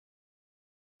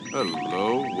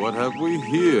Hello, what have we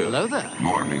here? Hello there.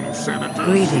 Morning, Senator.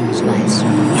 Greetings, Maestro.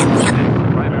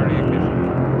 Primary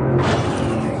ignition.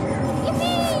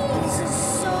 This is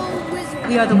so wizard.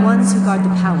 We are the ones who guard the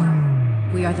power.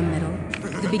 We are the middle,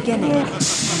 the beginning. Imperial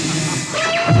troops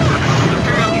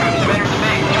have entered the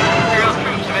base. Imperial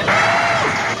troops have entered.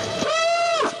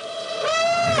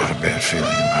 I got a bad feeling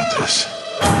about this.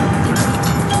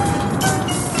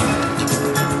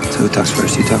 So who talks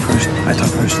first? You talk first? I talk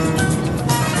first.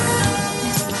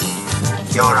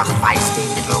 You're a feisty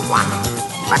little one,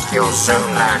 but you'll soon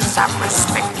learn some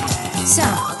respect. So,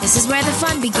 this is where the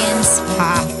fun begins.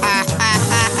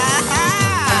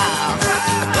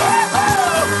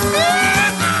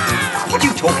 What are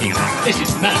you talking about? This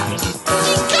is madness.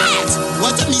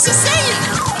 What are Lisa saying?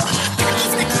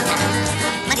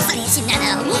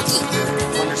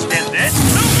 Understand this?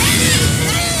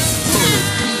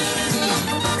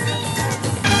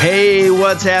 Hey,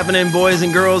 what's happening, boys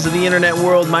and girls of the internet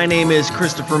world? My name is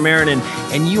Christopher Marinan,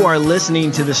 and you are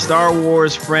listening to the Star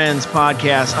Wars Friends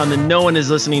podcast on the No One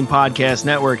Is Listening podcast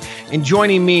network. And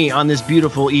joining me on this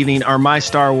beautiful evening are my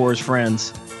Star Wars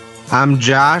friends. I'm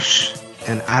Josh,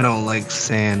 and I don't like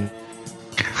sand.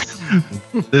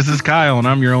 This is Kyle, and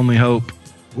I'm your only hope.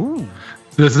 Ooh.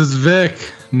 This is Vic.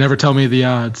 Never tell me the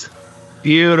odds.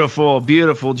 Beautiful,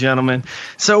 beautiful, gentlemen.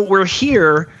 So we're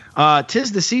here.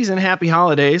 'Tis the season. Happy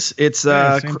holidays. It's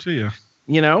same to you.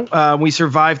 We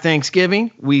survived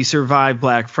Thanksgiving. We survived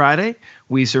Black Friday.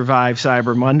 We survived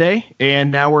Cyber Monday,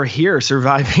 and now we're here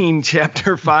surviving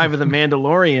Chapter 5 of The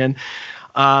Mandalorian.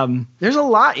 There's a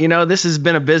lot. This has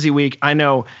been a busy week. I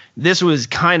know this was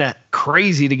kind of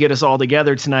crazy to get us all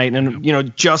together tonight,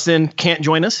 and Justin can't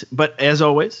join us, but as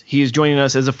always, he is joining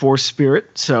us as a Force spirit.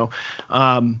 So.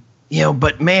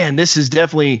 But man, this is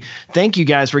definitely, thank you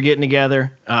guys for getting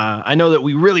together. I know that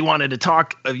we really wanted to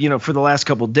talk, for the last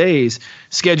couple of days.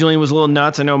 Scheduling was a little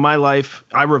nuts. I know my life,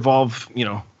 I revolve,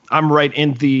 I'm right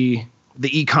in the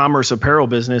e-commerce apparel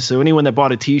business. So anyone that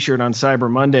bought a t-shirt on Cyber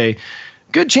Monday,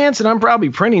 good chance that I'm probably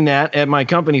printing that at my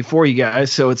company for you guys.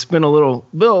 So it's been a little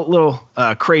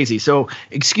crazy. So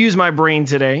excuse my brain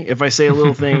today if I say a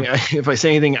little thing, if I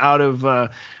say anything out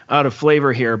of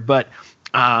flavor here, but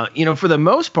for the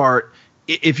most part,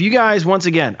 if you guys, once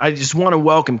again, I just want to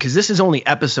welcome, because this is only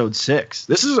episode 6.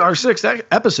 This is our 6th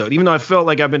episode, even though I felt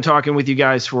like I've been talking with you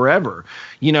guys forever,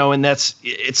 and it's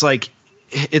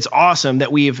awesome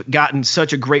that we've gotten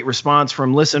such a great response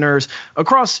from listeners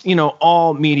across,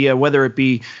 all media, whether it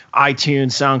be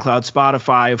iTunes, SoundCloud,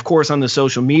 Spotify, of course, on the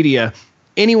social media.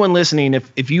 Anyone listening,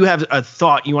 if you have a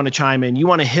thought you want to chime in, you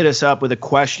want to hit us up with a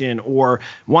question or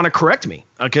want to correct me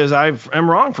because I am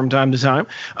wrong from time to time,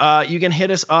 you can hit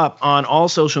us up on all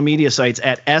social media sites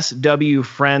at SW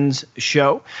Friends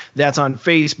Show. That's on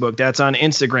Facebook. That's on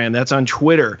Instagram. That's on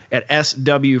Twitter at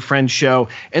SW Friends Show.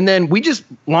 And then we just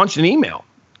launched an email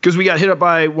because we got hit up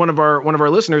by one of our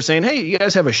listeners saying, hey, you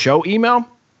guys have a show email?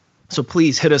 So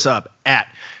please hit us up at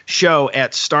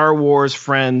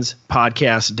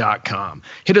show@StarWarsFriendsPodcast.com.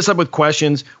 Hit us up with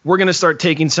questions. We're going to start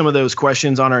taking some of those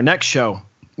questions on our next show,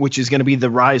 which is going to be the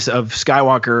Rise of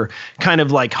Skywalker kind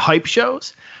of like hype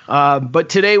shows. But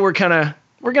today we're going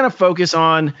to focus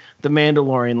on The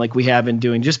Mandalorian like we have been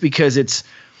doing, just because it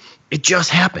just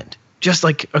happened just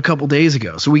like a couple days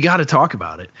ago. So we got to talk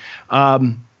about it.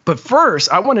 But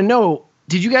first, I want to know,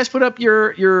 did you guys put up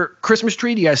your Christmas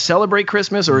tree? Do you guys celebrate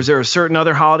Christmas, or is there a certain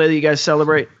other holiday that you guys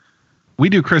celebrate? We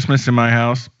do Christmas in my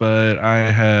house, but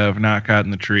I have not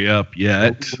gotten the tree up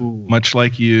yet. Ooh. Much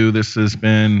like you, this has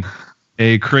been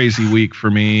a crazy week for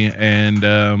me,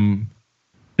 and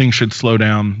things should slow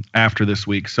down after this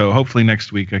week. So hopefully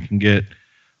next week I can get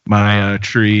my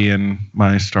tree and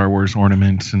my Star Wars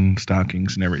ornaments and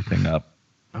stockings and everything up.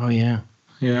 Oh, yeah.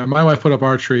 Yeah, my wife put up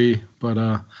our tree, but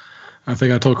I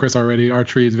think I told Chris already, our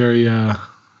tree is very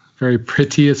very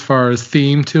pretty as far as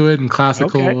theme to it and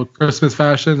classical Christmas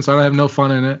fashion, so I have no fun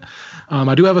in it.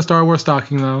 I do have a Star Wars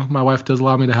stocking, though. My wife does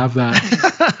allow me to have that.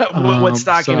 What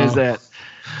stocking is that?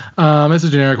 It's a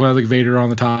generic one. I like Vader on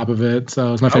the top of it,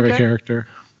 so it's my favorite character.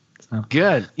 So.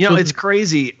 Good. It's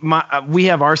crazy. We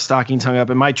have our stockings hung up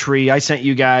in my tree. I sent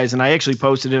you guys, and I actually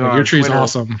posted it on your tree's Twitter.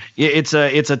 Awesome. It's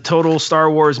a total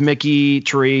Star Wars Mickey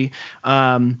tree.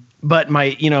 But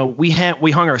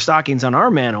we hung our stockings on our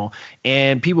mantle,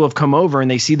 and people have come over and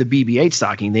they see the BB-8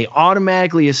 stocking. They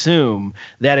automatically assume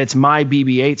that it's my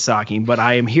BB-8 stocking, but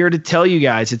I am here to tell you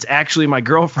guys it's actually my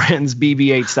girlfriend's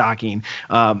BB-8 stocking.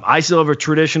 I still have a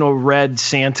traditional red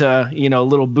Santa,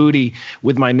 little booty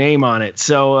with my name on it.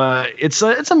 So it's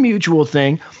a mutual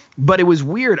thing. but it was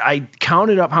weird. I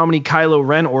counted up how many Kylo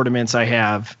Ren ornaments I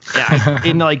have.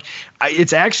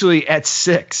 It's actually at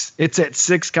 6. It's at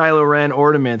 6 Kylo Ren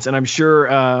ornaments, and I'm sure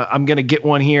I'm gonna get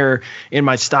one here in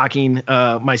my stocking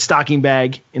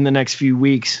bag in the next few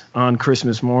weeks on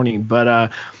Christmas morning.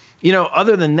 But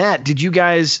other than that, did you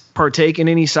guys partake in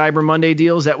any Cyber Monday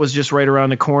deals? That was just right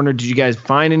around the corner. Did you guys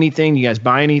find anything? Did you guys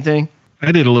buy anything?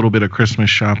 I did a little bit of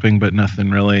Christmas shopping, but nothing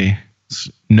really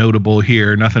notable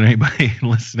here. Nothing anybody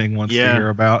listening wants to hear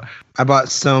about. I bought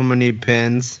so many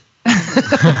pins.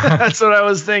 That's what I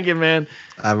was thinking, man.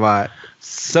 I bought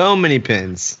so many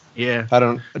pins. Yeah.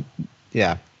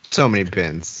 So many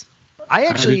pins. I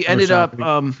actually ended up,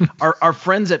 our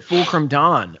friends at Fulcrum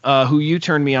Dawn, who you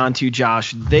turned me on to,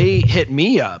 Josh, they hit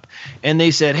me up and they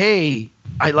said, hey,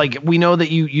 we know that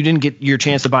you didn't get your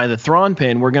chance to buy the Thrawn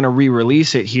pin. We're going to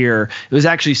re-release it here. It was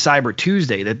actually Cyber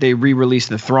Tuesday that they re-released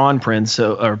the Thrawn pin.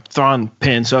 So I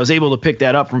was able to pick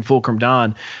that up from Fulcrum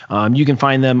Dawn. You can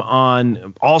find them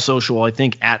on all social, I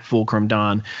think, at Fulcrum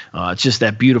Dawn. It's just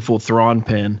that beautiful Thrawn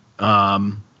pin.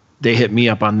 They hit me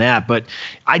up on that, but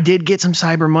I did get some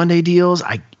Cyber Monday deals.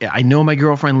 I know my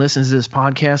girlfriend listens to this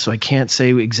podcast, so I can't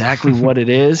say exactly what it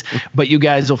is, but you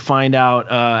guys will find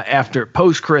out after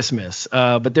post Christmas.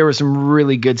 But there was some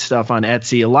really good stuff on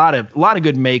Etsy. A lot of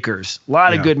good makers,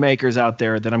 of good makers out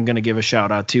there that I'm going to give a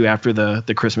shout out to after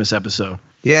the Christmas episode.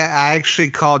 Yeah, I actually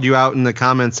called you out in the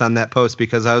comments on that post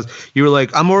because you were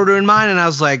like, I'm ordering mine, and I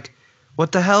was like,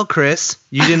 what the hell, Chris?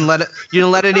 You didn't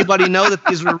let anybody know that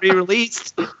these were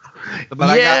re-released. But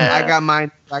I got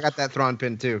mine. I got that Thrawn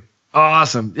pin too.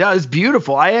 Awesome. Yeah, it's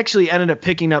beautiful. I actually ended up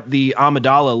picking up the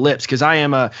Amidala lips because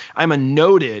I'm a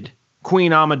noted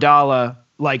Queen Amidala.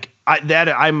 I'm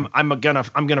gonna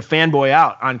fanboy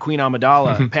out on Queen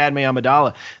Amidala, Padme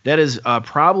Amidala. That is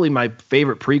probably my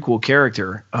favorite prequel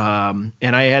character. And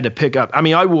I had to pick up. I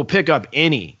mean, I will pick up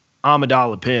any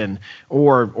Amidala pin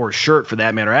or shirt for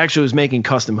that matter. I actually was making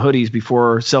custom hoodies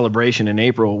before Celebration in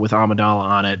April with Amidala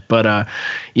on it. But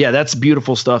that's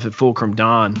beautiful stuff at Fulcrum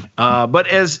Dawn. But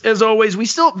as always, we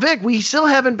still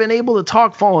haven't been able to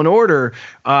talk Fallen Order.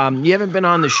 You haven't been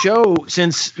on the show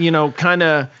since,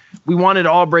 we wanted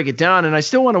to all break it down, and I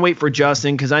still want to wait for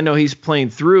Justin because I know he's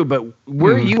playing through. But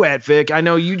where are you at, Vic? I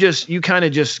know you kind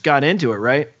of just got into it,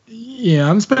 right? Yeah,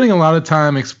 I'm spending a lot of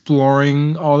time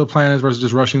exploring all the planets versus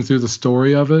just rushing through the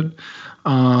story of it.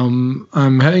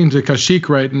 I'm heading to Kashyyyk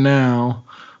right now,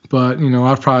 but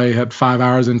I've probably had 5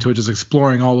 hours into it, just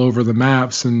exploring all over the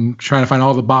maps and trying to find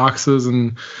all the boxes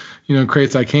and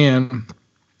crates I can.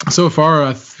 So far,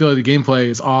 I feel like the gameplay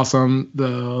is awesome.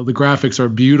 The graphics are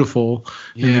beautiful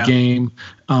in the game.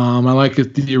 I like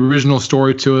the original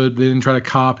story to it. They didn't try to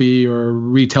copy or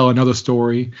retell another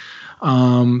story.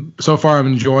 So far, I'm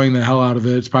enjoying the hell out of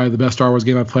it. It's probably the best Star Wars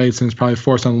game I've played since probably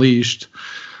Force Unleashed.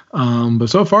 But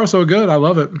so far, so good. I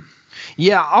love it.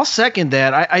 Yeah, I'll second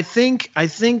that. I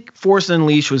think Force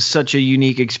Unleashed was such a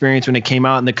unique experience when it came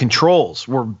out, and the controls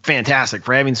were fantastic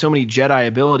for having so many Jedi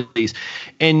abilities.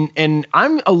 And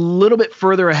I'm a little bit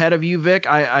further ahead of you, Vic.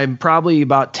 I'm probably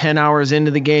about 10 hours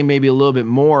into the game, maybe a little bit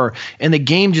more, and the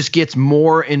game just gets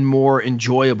more and more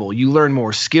enjoyable. You learn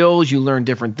more skills, you learn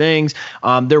different things.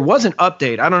 There was an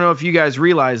update. I don't know if you guys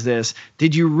realize this.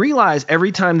 Did you realize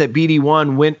every time that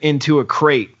BD1 went into a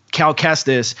crate, Cal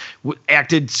Kestis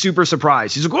acted super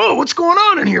surprised. He's like, "Whoa, what's going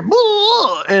on in here?"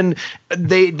 And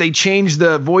they changed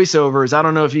the voiceovers. I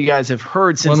don't know if you guys have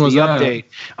heard since the update.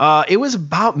 It was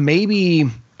about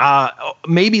maybe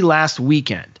last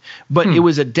weekend, but it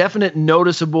was a definite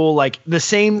noticeable, the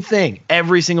same thing.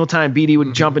 Every single time BD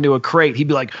would jump into a crate, he'd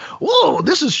be like, "Whoa,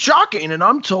 this is shocking, and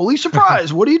I'm totally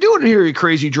surprised. What are you doing here, you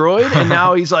crazy droid?" And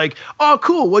now he's like, "Oh,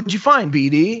 cool. What'd you find,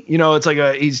 BD?" It's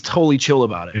like he's totally chill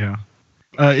about it. Yeah.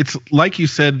 It's like you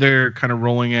said, they're kind of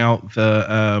rolling out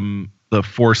the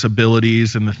Force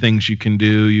abilities and the things you can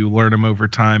do. You learn them over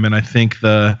time, and I think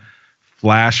the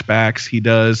flashbacks he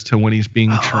does to when he's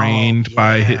being trained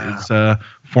by his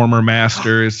former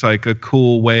master is like a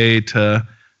cool way to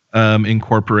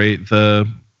incorporate the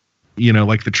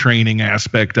the training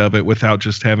aspect of it without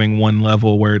just having one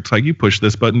level where it's like you push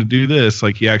this button to do this.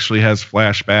 Like he actually has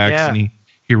flashbacks and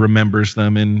he remembers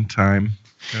them in time.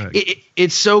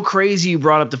 It's so crazy you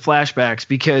brought up the flashbacks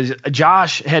because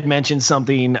Josh had mentioned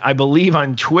something, I believe,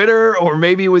 on Twitter, or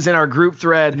maybe it was in our group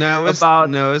thread.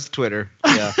 It's Twitter.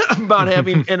 Yeah. About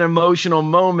having an emotional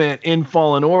moment in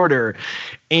Fallen Order.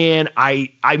 And I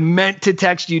meant to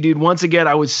text you, dude. Once again,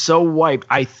 I was so wiped.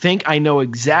 I think I know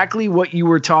exactly what you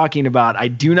were talking about. I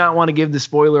do not want to give the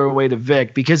spoiler away to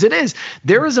Vic because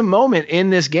there is a moment in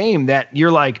this game that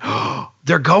you're like, oh,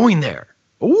 they're going there.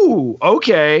 Ooh,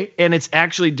 okay. And it's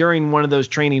actually during one of those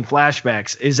training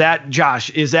flashbacks. Is that, Josh,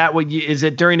 is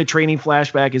it during a training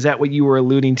flashback? Is that what you were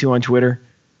alluding to on Twitter?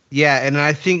 Yeah, and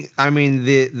I think, I mean,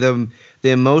 the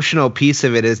emotional piece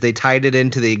of it is they tied it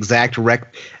into the exact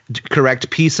correct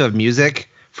piece of music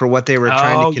for what they were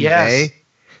trying to convey. Yes.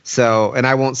 So, and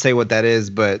I won't say what that is,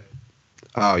 but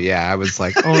oh yeah, I was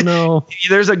like, oh no.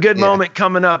 There's a good moment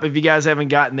coming up. If you guys haven't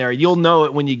gotten there, you'll know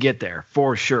it when you get there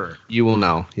for sure. You will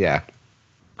know. Yeah.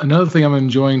 Another thing I'm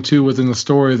enjoying too within the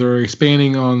story, they're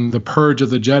expanding on the Purge of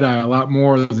the Jedi a lot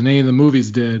more than any of the movies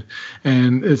did,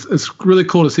 and it's really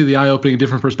cool to see the eye-opening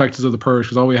different perspectives of the Purge,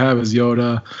 because all we have is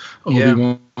Yoda,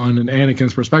 Obi-Wan, and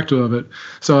Anakin's perspective of it.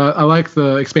 So I like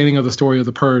the expanding of the story of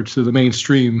the Purge to the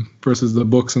mainstream versus the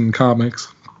books and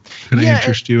comics. Can I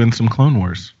interest you in some Clone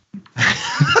Wars?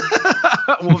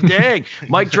 Well, dang,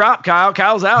 mic drop, Kyle.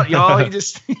 Kyle's out, y'all. He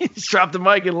just dropped the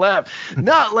mic and left.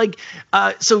 No,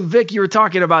 so Vic, you were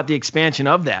talking about the expansion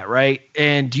of that, right?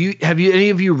 And have any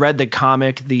of you read the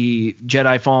comic, the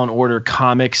Jedi Fallen Order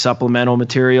comic supplemental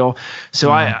material?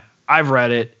 So I've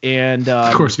read it, and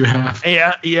of course you have.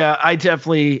 Yeah, I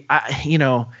definitely,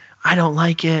 I don't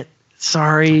like it.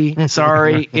 Sorry.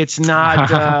 It's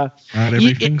not. Not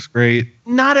everything's great.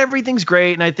 Not everything's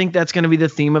great, and I think that's going to be the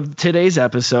theme of today's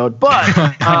episode. But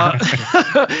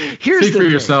Speak for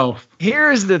yourself.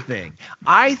 Here's the thing.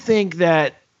 I think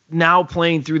that now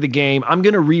playing through the game, I'm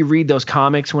going to reread those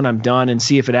comics when I'm done and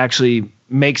see if it actually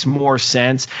makes more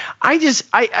sense.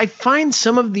 I find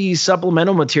some of these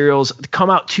supplemental materials come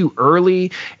out too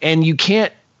early, and you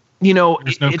can't.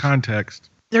 There's no context.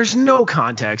 There's no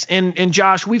context. And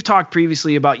Josh, we've talked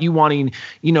previously about you wanting,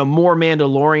 more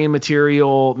Mandalorian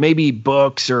material, maybe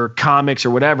books or comics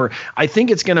or whatever. I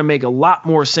think it's going to make a lot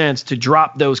more sense to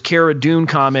drop those Cara Dune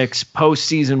comics post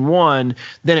season 1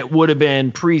 than it would have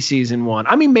been pre-season 1.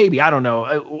 I mean, maybe, I don't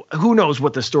know. Who knows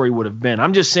what the story would have been.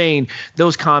 I'm just saying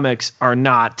those comics are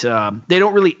not, they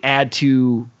don't really add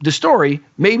to the story.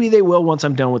 Maybe they will once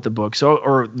I'm done with the book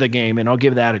or the game, and I'll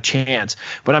give that a chance.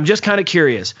 But I'm just kind of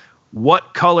curious.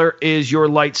 What color is your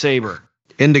lightsaber?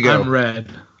 Indigo.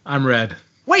 I'm red.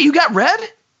 Wait, you got red?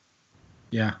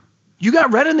 Yeah. You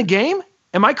got red in the game?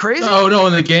 Am I crazy? Oh, no,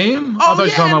 in the game? I thought you were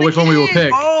talking about which one we will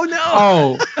pick. Oh,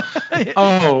 no.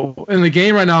 Oh, in the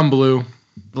game right now I'm blue.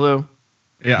 Blue.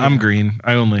 Yeah, I'm green.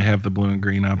 I only have the blue and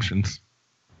green options.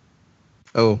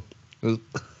 Oh.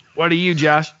 What are you,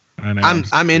 Josh? I know.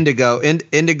 I'm indigo.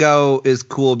 Indigo is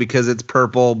cool because it's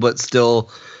purple, but still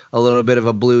a little bit of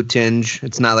a blue tinge.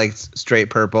 It's not like straight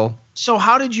purple. So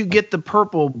how did you get the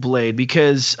purple blade?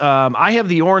 Because I have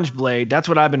the orange blade. That's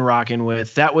what I've been rocking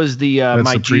with. That was the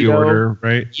my pre-order,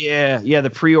 right? Yeah, the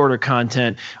pre-order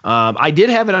content. I did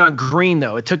have it on green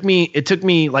though. It took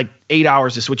me like 8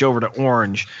 hours to switch over to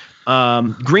orange.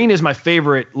 Green is my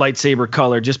favorite lightsaber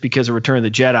color just because of Return of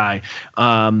the Jedi.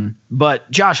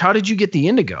 But Josh, how did you get the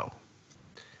indigo?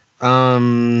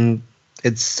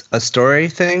 It's a story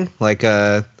thing. Like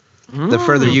the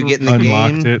further you get in the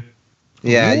game, it.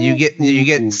 Yeah, you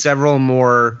get several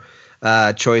more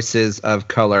choices of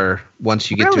color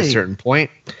once you get to a certain point.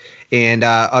 And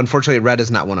unfortunately, red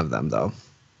is not one of them, though.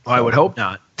 Oh, I would hope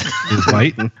not. Is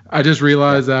white? I just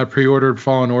realized that I pre-ordered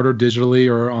Fallen Order digitally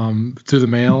or through the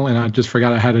mail, and I just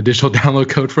forgot I had a digital download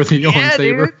code for the orange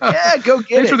saber. Dude. Yeah, go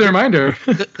get it. Thanks for the reminder.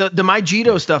 The My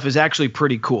Jito stuff is actually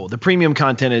pretty cool. The premium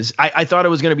content is. I thought it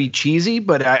was going to be cheesy,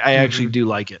 but I actually do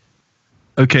like it.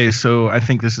 Okay, so I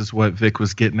think this is what Vic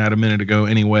was getting at a minute ago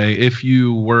anyway. If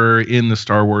you were in the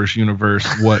Star Wars universe,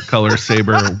 what color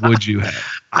saber would you have?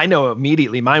 I know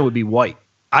immediately. Mine would be white.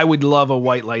 I would love a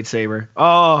white lightsaber.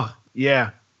 Oh,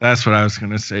 yeah. That's what I was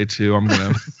going to say, too. I'm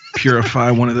going to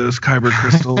purify one of those kyber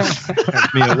crystals.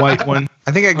 Have me a white one.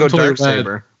 I think I'd go dark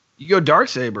saber. You go dark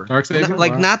saber. Dark saber?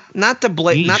 Like, not the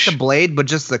blade, not the blade, but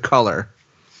just the color.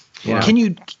 Yeah.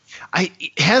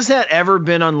 Has that ever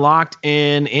been unlocked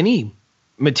in any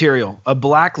material? A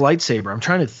black lightsaber? I'm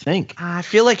trying to think. I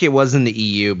feel like it was in the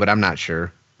EU, but I'm not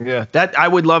sure. Yeah, that I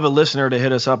would love a listener to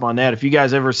hit us up on that. If you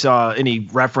guys ever saw any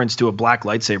reference to a black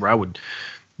lightsaber, I would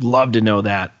love to know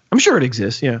that. I'm sure it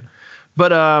exists, yeah.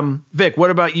 But Vic, what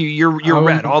about you? You're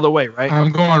red all the way, right?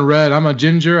 I'm going red. I'm a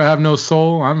ginger. I have no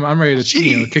soul. I'm ready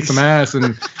to kick some ass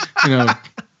and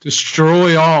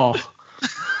destroy all.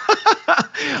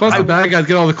 Plus the bad guys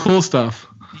get all the cool stuff.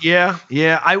 Yeah.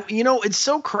 It's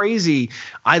so crazy.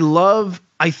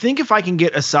 I think if I can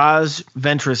get Asajj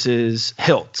Ventress's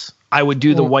hilt, I would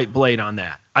do the white blade on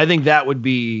that. I think that would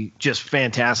be just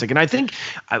fantastic. And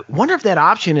I wonder if that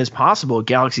option is possible at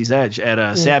Galaxy's Edge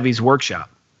at Savvy's workshop.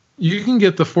 You can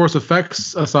get the Force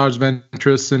Effects Asajj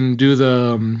Ventress and do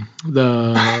the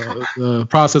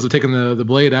process of taking the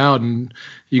blade out, and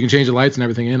you can change the lights and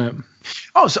everything in it.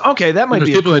 Oh, so okay, that might There's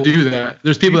be. People that do that.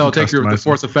 There's people that will take the customize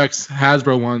Force Effects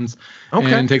Hasbro ones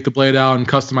and take the blade out and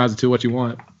customize it to what you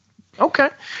want. Okay.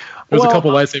 There's a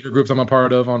couple lightsaber groups I'm a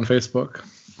part of on Facebook.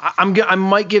 I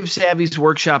might give Savvy's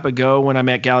Workshop a go when I'm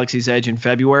at Galaxy's Edge in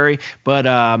February, but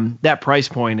that price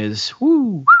point is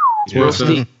It's worth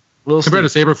steep. it. Compared to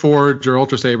Saber Forge or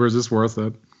Ultra Sabers, it's worth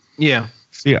it. Yeah.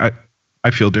 See,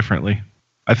 I feel differently.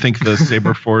 I think the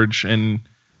Saber Forge and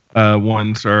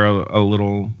ones are a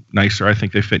little nicer. I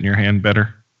think they fit in your hand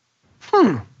better.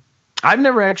 I've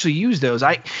never actually used those.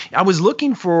 I was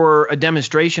looking for a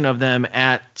demonstration of them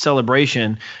at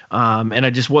Celebration, and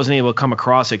I just wasn't able to come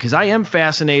across it because I am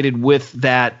fascinated with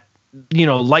that,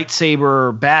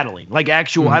 lightsaber battling. Like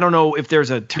actual, I don't know if there's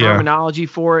a terminology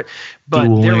for it, but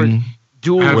there were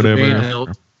dual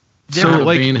whatever. So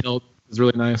like Bane hilt is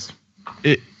really nice.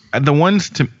 The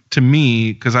ones to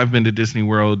me, because I've been to Disney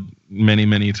World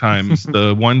many times,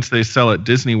 the ones they sell at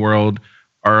Disney World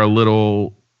are a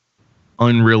little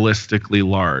unrealistically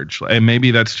large, and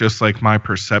maybe that's just like my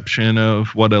perception of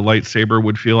what a lightsaber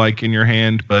would feel like in your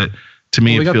hand, but to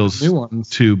me it feels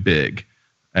too big.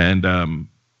 And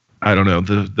I don't know,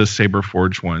 the Saber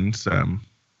Forge ones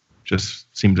just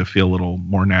seem to feel a little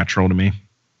more natural to me.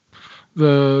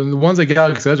 The ones at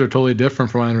Galaxy's Edge are totally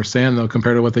different from what I understand, though,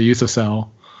 compared to what they used to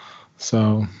sell.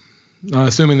 So,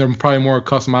 assuming they're probably more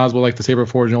customizable, like the Saber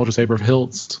Forge and Ultra Saber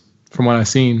hilts, from what I've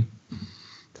seen.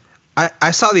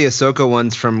 I saw the Ahsoka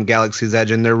ones from Galaxy's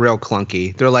Edge, and they're real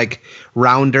clunky. They're like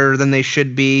rounder than they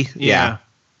should be. Yeah.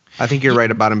 I think you're right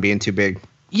about them being too big.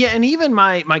 Yeah, and even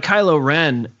my Kylo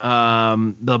Ren,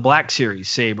 the Black Series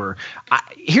saber.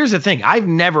 Here's the thing: I've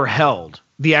never held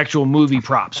the actual movie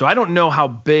prop, so I don't know how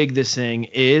big this thing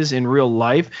is in real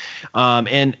life.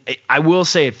 And I will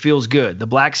say it feels good. The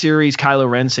Black Series Kylo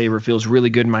Ren saber feels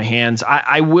really good in my hands.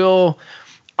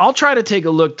 I'll try to take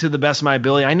a look to the best of my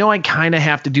ability. I know I kind of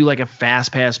have to do like a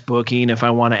fast pass booking if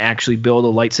I want to actually build a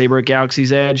lightsaber at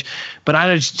Galaxy's Edge, but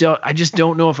I just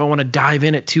don't know if I want to dive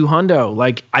in at $200.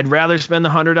 Like I'd rather spend the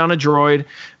 $100 on a droid,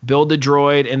 build the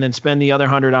droid, and then spend the other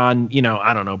 $100 on,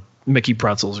 I don't know, Mickey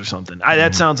pretzels or something.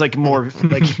 That sounds like more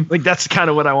like that's kind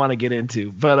of what I want to get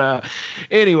into. But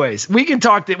anyways, we can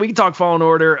talk Fallen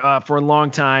Order for a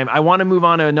long time. I want to move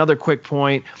on to another quick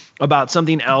point about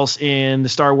something else in the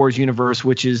Star Wars universe,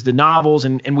 which is the novels.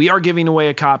 And we are giving away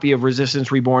a copy of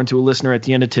Resistance Reborn to a listener at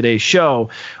the end of today's show.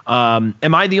 Am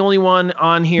I the only one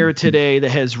on here today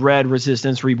that has read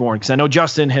Resistance Reborn? Because I know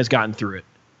Justin has gotten through it.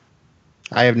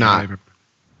 I have not.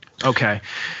 Okay.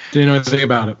 Didn't know anything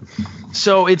about it.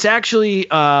 So it's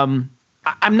actually I'm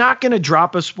not going to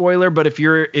drop a spoiler, but if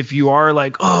you are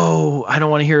like, oh, I don't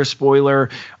want to hear a spoiler,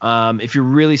 if you're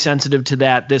really sensitive to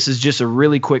that, this is just a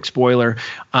really quick spoiler.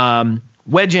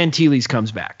 Wedge Antilles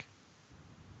comes back.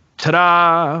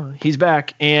 Ta-da! He's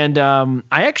back, and I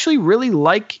actually really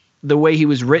like the way he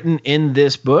was written in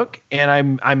this book,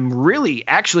 and I'm really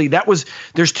actually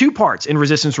there's two parts in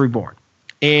Resistance Reborn,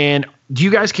 and do you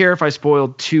guys care if I spoil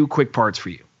two quick parts for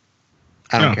you?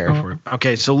 I don't care for it.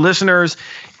 Okay, so listeners,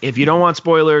 if you don't want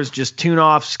spoilers, just tune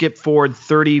off, skip forward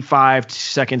 35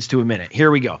 seconds to a minute.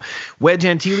 Here we go. Wedge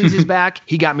Antilles is back.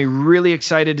 He got me really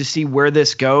excited to see where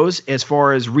this goes as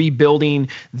far as rebuilding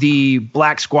the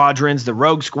Black Squadrons, the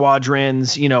Rogue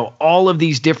Squadrons, all of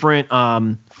these different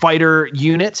fighter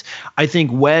units. I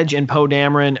think Wedge and Poe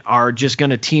Dameron are just going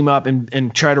to team up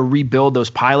and try to rebuild those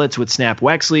pilots with Snap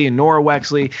Wexley and Nora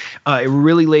Wexley. It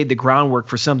really laid the groundwork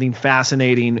for something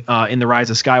fascinating in The Rise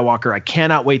of Skywalker. I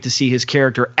cannot wait to see his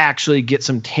character actually get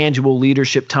some tangible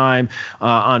leadership time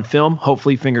on film,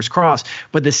 hopefully, fingers crossed.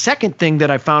 But the second thing that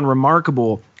I found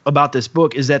remarkable about this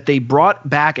book is that they brought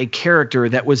back a character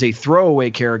that was a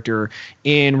throwaway character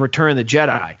in Return of the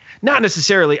Jedi. Not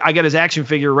necessarily. I got his action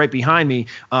figure right behind me.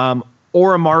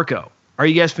 Aura Marco. Are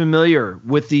you guys familiar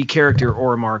with the character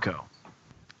Aura Marco?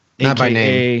 Not by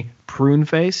name. Prune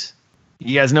Face.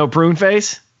 You guys know Prune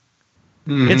Face?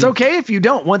 Mm-hmm. It's okay if you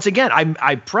don't. Once again,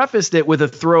 I prefaced it with a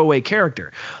throwaway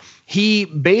character. He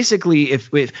basically, if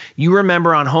you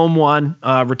remember on Home One,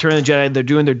 Return of the Jedi, they're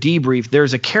doing their debrief.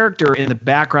 There's a character in the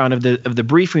background of the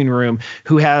briefing room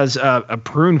who has a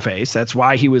prune face. That's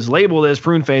why he was labeled as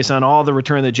Prune Face on all the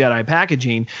Return of the Jedi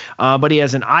packaging. But he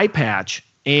has an eye patch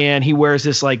and he wears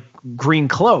this like green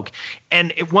cloak.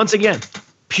 And once again,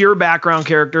 pure background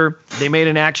character. They made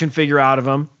an action figure out of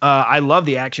him. I love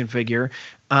the action figure.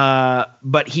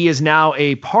 But he is now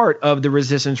a part of the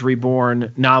Resistance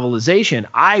Reborn novelization.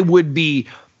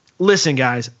 Listen,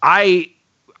 guys, I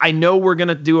I know we're going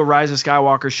to do a Rise of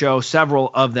Skywalker show,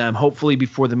 several of them, hopefully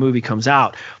before the movie comes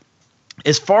out.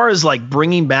 As far as like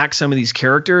bringing back some of these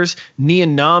characters, Nia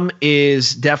Num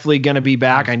is definitely going to be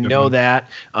back. I know that.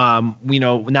 We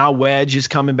know now Wedge is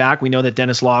coming back. We know that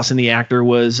Dennis Lawson, the actor,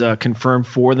 was confirmed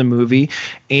for the movie,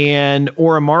 and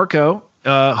Ora Marco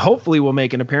hopefully will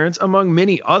make an appearance, among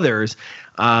many others.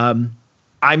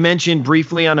 I mentioned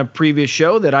briefly on a previous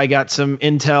show that I got some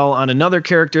intel on another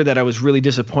character that I was really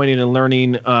disappointed in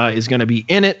learning is going to be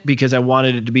in it because I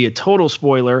wanted it to be a total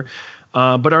spoiler.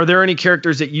 But are there any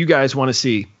characters that you guys want to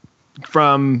see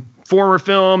from former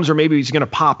films, or maybe he's going to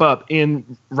pop up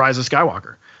in Rise of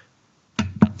Skywalker?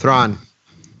 Thrawn.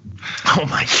 Oh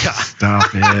my God. Stop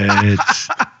it.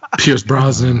 Pierce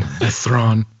Brosnan as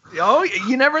Thrawn. Oh,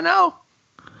 you never know.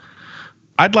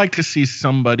 I'd like to see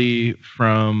somebody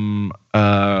from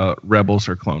Rebels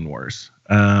or Clone Wars.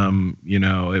 Anybody,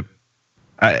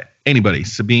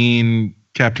 Sabine,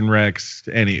 Captain Rex,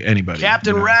 anybody.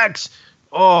 Captain Rex.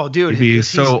 Oh, dude, he's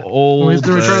so old. He's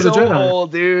the Return of the Jedi.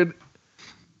 Old, dude.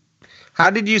 How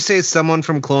did you say someone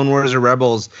from Clone Wars or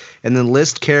Rebels and then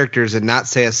list characters and not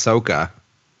say Ahsoka?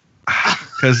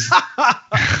 Because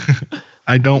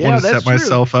I don't want to set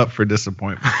myself up for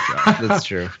disappointment. That's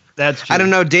true. That's true. I don't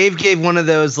know. Dave gave one of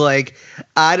those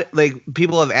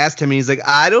people have asked him and he's like,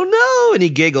 I don't know, and he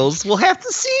giggles. We'll have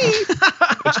to see,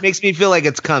 which makes me feel like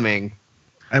it's coming.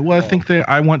 I think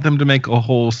I want them to make a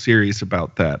whole series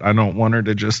about that. I don't want her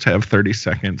to just have 30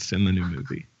 seconds in the new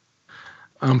movie.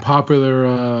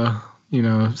 Unpopular,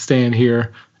 staying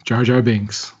here, Jar Jar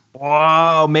Binks.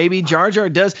 Whoa, maybe Jar Jar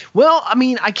does. Well, I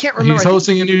mean, I can't remember. He's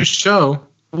hosting a new show.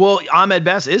 Well, Ahmed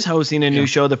Best is hosting a new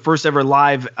show, the first ever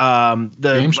live,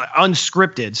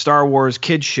 unscripted Star Wars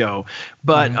kids show.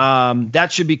 But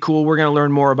that should be cool. We're going to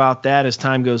learn more about that as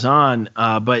time goes on.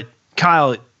 But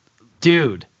Kyle,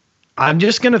 dude, I'm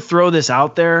just going to throw this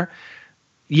out there.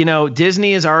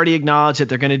 Disney has already acknowledged that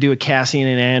they're going to do a Cassian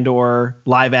and Andor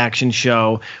live action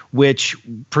show, which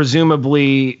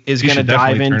presumably is going to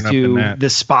dive into the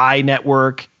Spy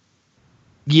Network.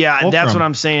 Yeah, Fulcrum. That's what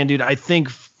I'm saying, dude. I think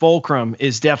Fulcrum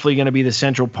is definitely going to be the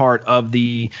central part of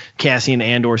the Cassian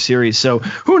Andor series. So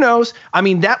who knows? I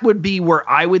mean, that would be where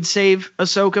I would save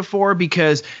Ahsoka for,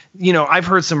 because, I've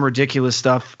heard some ridiculous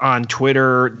stuff on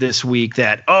Twitter this week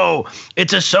that,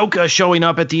 it's Ahsoka showing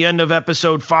up at the end of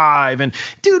episode 5. And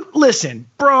dude, listen,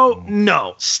 bro,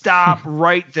 no, stop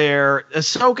right there.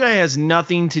 Ahsoka has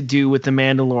nothing to do with The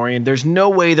Mandalorian. There's no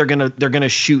way they're going to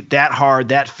shoot that hard,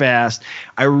 that fast.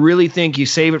 I really think you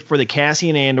save it for the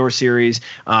Cassian Andor series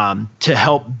to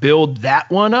help build that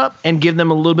one up and give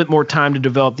them a little bit more time to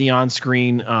develop the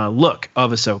on-screen look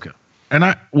of Ahsoka. And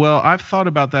I've thought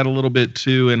about that a little bit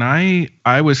too, and I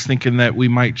was thinking that we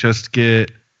might just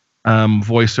get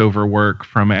voiceover work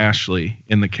from Ashley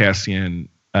in the Cassian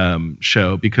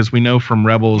show, because we know from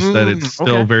Rebels that it's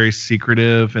still very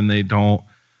secretive, and they don't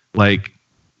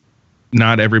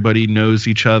not everybody knows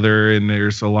each other, and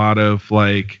there's a lot of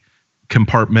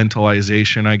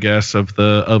compartmentalization, I guess, of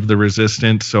the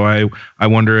Resistance. So I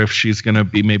wonder if she's going to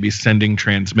be maybe sending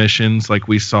transmissions like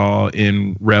we saw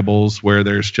in Rebels, where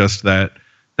there's just that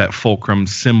Fulcrum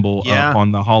symbol up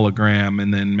on the hologram,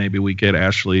 and then maybe we get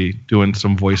Ashley doing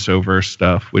some voiceover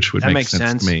stuff, which would make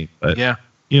sense to me. But I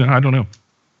don't know.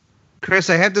 Chris,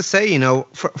 I have to say,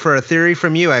 for a theory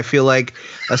from you, I feel like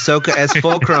Ahsoka as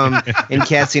Fulcrum in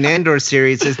Cassian Andor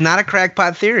series is not a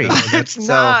crackpot theory. It's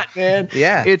not, man.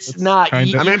 Yeah. It's not. I'm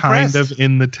impressed. Kind of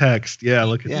in the text. Yeah,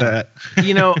 look at that.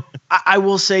 I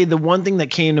will say the one thing that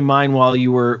came to mind while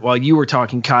you were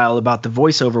talking, Kyle, about the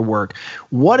voiceover work.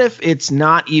 What if it's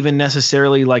not even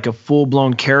necessarily like a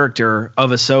full-blown character of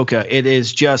Ahsoka? It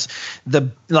is just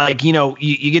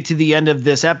you get to the end of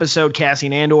this episode,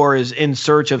 Cassian Andor is in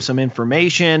search of some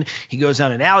information. He goes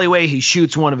down an alleyway. He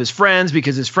shoots one of his friends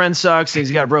because his friend sucks. And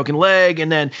he's got a broken leg. And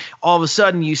then all of a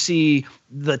sudden you see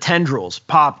the tendrils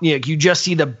pop. You just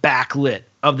see the backlit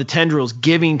of the tendrils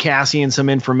giving Cassian some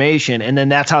information. And then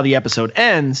that's how the episode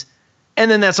ends. And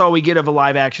then that's all we get of a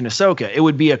live action Ahsoka. It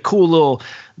would be a cool little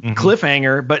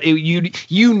cliffhanger, but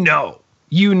you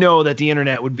know that the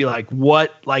internet would be like,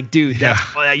 what? Dude,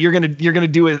 you're gonna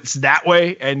do it that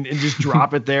way and just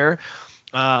drop it there.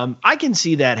 I can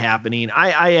see that happening.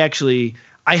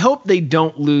 I hope they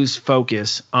don't lose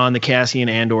focus on the Cassian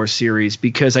Andor series,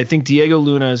 because I think Diego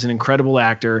Luna is an incredible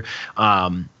actor.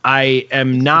 I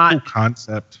am not. It's a cool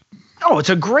concept. Oh, it's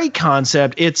a great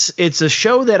concept. It's a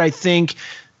show that I think,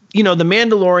 The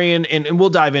Mandalorian, and we'll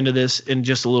dive into this in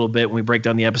just a little bit when we break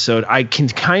down the episode. I can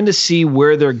kind of see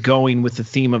where they're going with the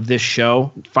theme of this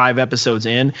show 5 episodes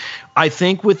in. I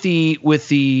think with the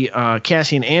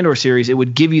Cassian Andor series, it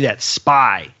would give you that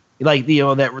spy like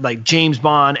that like James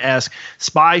Bond-esque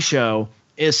spy show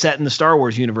is set in the Star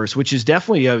Wars universe, which is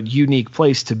definitely a unique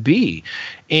place to be.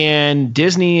 And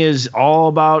Disney is all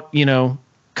about,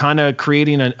 kind of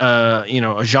creating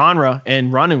a genre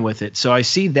and running with it. So I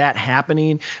see that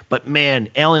happening. But man,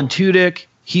 Alan Tudyk,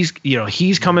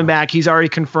 he's coming back. He's already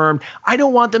confirmed. I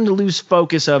don't want them to lose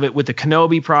focus of it with the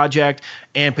Kenobi project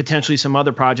and potentially some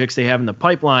other projects they have in the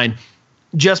pipeline,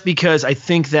 just because I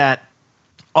think that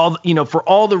for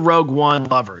all the Rogue One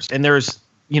lovers, and there's,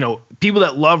 people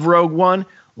that love Rogue One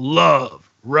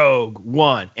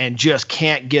and just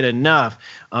can't get enough.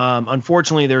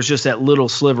 Unfortunately, there's just that little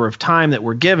sliver of time that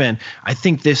we're given. I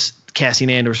think this Cassian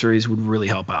Andor series would really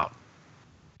help out.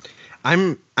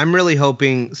 I'm really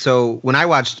hoping. So when I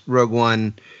watched Rogue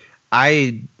One,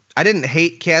 I didn't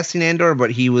hate Cassian Andor,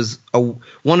 but he was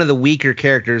one of the weaker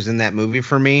characters in that movie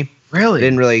for me. Really?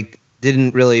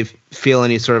 Didn't really feel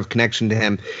any sort of connection to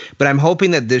him. But I'm hoping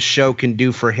that this show can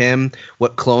do for him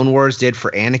what Clone Wars did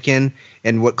for Anakin,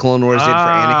 and what Clone Wars did for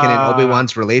Anakin and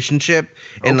Obi-Wan's relationship,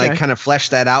 and kind of flesh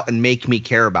that out and make me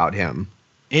care about him.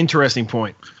 Interesting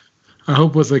point. I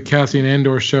hope with the Cassian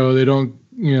Andor show, they don't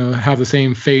have the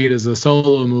same fate as a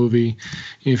Solo movie.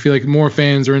 You feel like more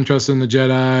fans are interested in the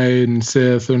Jedi and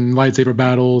Sith and lightsaber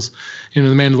battles. The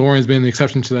Mandalorian's been the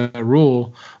exception to that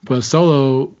rule, but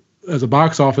Solo, as a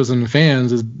box office and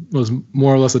fans, was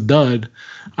more or less a dud.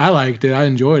 I liked it. I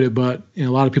enjoyed it, but a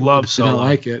lot of people did not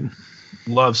like it.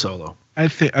 Love Solo. I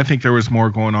think there was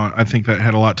more going on. I think that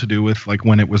had a lot to do with like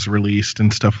when it was released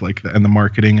and stuff like that, and the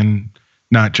marketing, and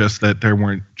not just that there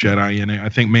weren't Jedi in it. I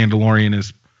think Mandalorian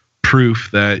is proof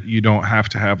that you don't have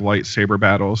to have lightsaber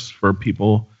battles for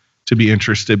people to be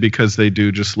interested, because they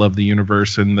do just love the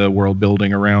universe and the world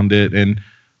building around it.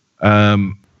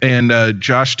 And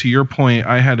Josh, to your point,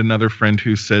 I had another friend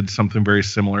who said something very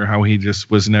similar, how he just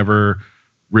was never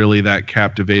really that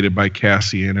captivated by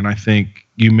Cassian. And I think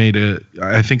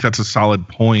I think that's a solid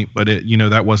point, but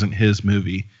that wasn't his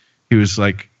movie. He was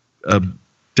like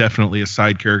definitely a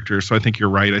side character. So I think you're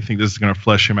right. I think this is going to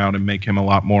flesh him out and make him a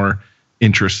lot more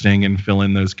interesting and fill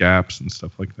in those gaps and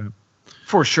stuff like that.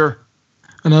 For sure.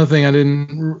 Another thing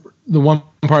the one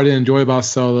part I didn't enjoy about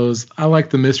Solo is I like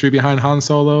the mystery behind Han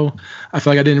Solo. I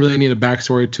feel like I didn't really need a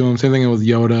backstory to him. Same thing with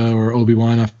Yoda or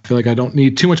Obi-Wan. I feel like I don't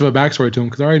need too much of a backstory to him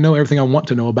because I already know everything I want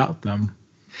to know about them.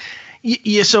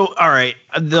 Yeah, so, all right,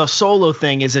 the Solo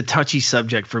thing is a touchy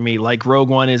subject for me. Like Rogue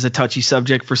One is a touchy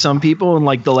subject for some people, and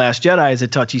like The Last Jedi is a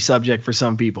touchy subject for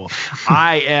some people.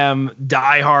 I am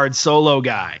diehard Solo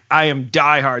guy. I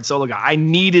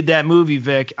needed that movie,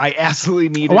 Vic. I absolutely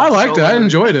needed it. I liked it. I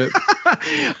enjoyed it.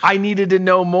 I needed to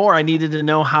know more. I needed to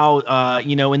know how,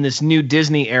 in this new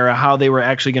Disney era, how they were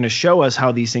actually going to show us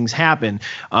how these things happen.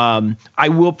 I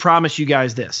will promise you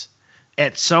guys this.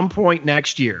 At some point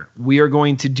next year, we are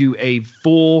going to do a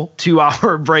full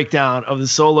 2-hour breakdown of the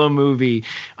Solo movie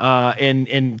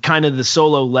and kind of the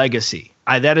Solo legacy.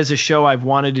 That is a show I've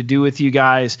wanted to do with you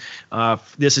guys.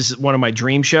 This is one of my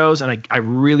dream shows, and I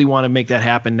really want to make that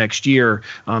happen next year.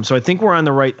 So I think we're on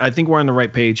the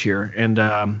right page here, and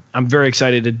I'm very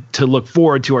excited to look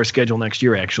forward to our schedule next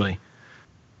year. Actually,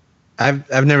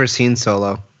 I've never seen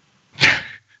Solo.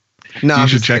 No, you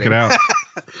should check it out.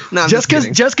 No, just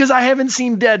because I haven't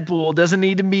seen Deadpool doesn't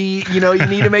need to be, you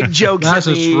need to make jokes. That's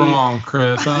just wrong,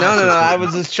 Chris. No. I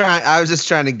was just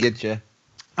trying to get you.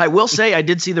 I will say I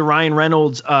did see the Ryan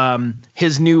Reynolds,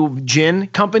 his new gin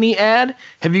company ad.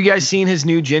 Have you guys seen his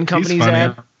new gin company's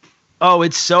ad? Oh,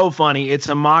 it's so funny. It's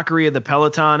a mockery of the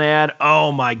Peloton ad.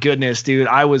 Oh my goodness, dude.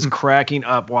 I was cracking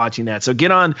up watching that. So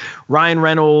get on Ryan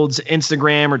Reynolds'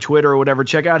 Instagram or Twitter or whatever.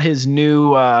 Check out his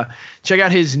new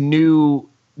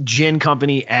gin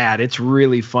company ad. It's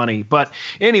really funny. But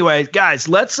anyway, guys,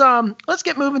 let's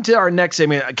get moving to our next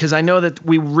segment, because I know that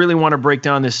we really want to break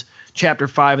down this chapter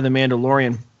 5 of The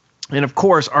Mandalorian. And of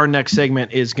course, our next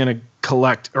segment is going to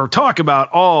collect or talk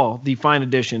about all the fine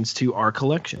additions to our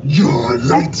collection. Your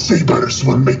lightsabers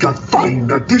will make a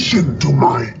fine addition to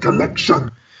my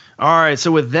collection. All right.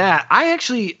 So with that,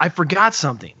 I forgot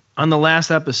something on the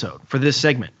last episode for this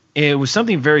segment. It was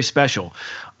something very special.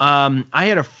 I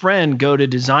had a friend go to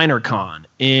DesignerCon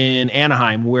in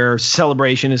Anaheim, where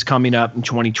Celebration is coming up in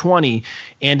 2020.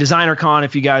 And DesignerCon,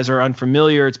 if you guys are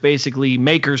unfamiliar, it's basically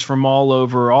makers from all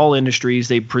over, all industries.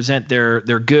 They present their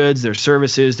goods, their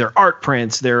services, their art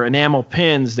prints, their enamel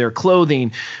pins, their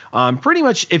clothing. Pretty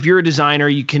much, if you're a designer,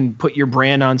 you can put your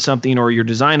brand on something or your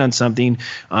design on something.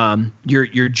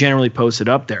 You're generally posted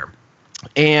up there.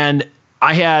 And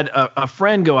I had a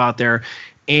friend go out there.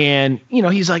 And,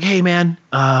 he's like, hey, man,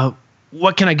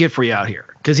 what can I get for you out here?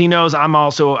 Because he knows I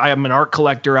am an art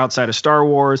collector outside of Star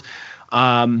Wars.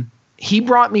 he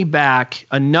brought me back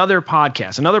another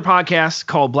podcast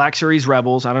called Black Series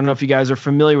Rebels. I don't know if you guys are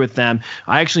familiar with them.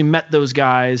 I actually met those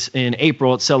guys in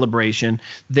April at Celebration.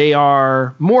 They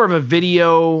are more of a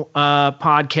video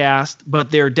podcast, but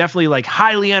they're definitely like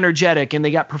highly energetic, and they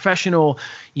got professional,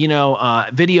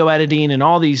 video editing and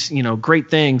all these, great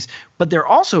things. But they're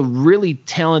also really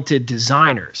talented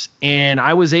designers. And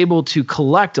I was able to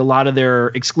collect a lot of their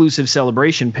exclusive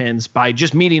Celebration pins by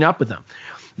just meeting up with them.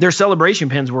 Their Celebration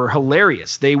pins were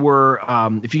hilarious. They were,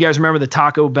 if you guys remember the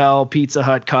Taco Bell, Pizza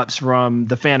Hut cups from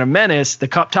the Phantom Menace, the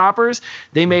cup toppers,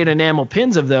 they made enamel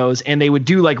pins of those, and they would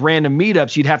do like random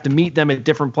meetups. You'd have to meet them at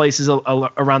different places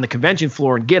around the convention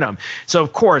floor and get them. So,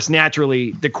 of course,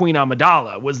 naturally, the Queen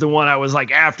Amidala was the one I was like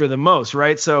after the most,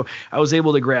 right? So I was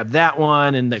able to grab that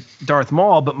one and the Darth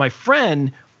Maul, but my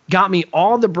friend got me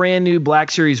all the brand new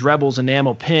Black Series Rebels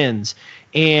enamel pins.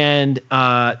 And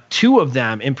two of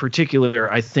them in particular,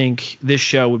 I think this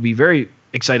show would be very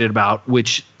excited about,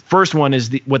 which first one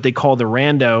is what they call the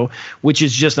Rando, which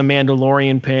is just a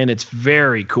Mandalorian pin. It's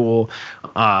very cool.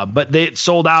 But they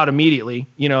sold out immediately.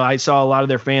 I saw a lot of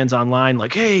their fans online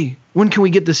like, hey, when can we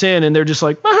get this in? And they're just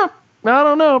like, I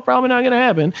don't know, probably not going to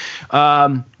happen.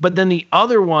 But then the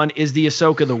other one is the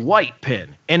Ahsoka the White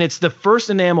pin. And it's the first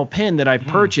enamel pin that I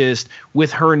purchased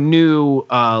with her new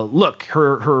look,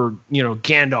 her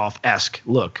Gandalf-esque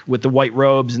look with the white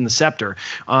robes and the scepter.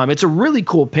 It's a really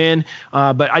cool pin,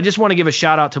 but I just want to give a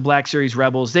shout out to Black Series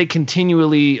Rebels. They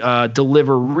continually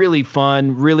deliver really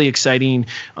fun, really exciting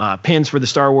pins for the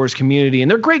Star Wars community,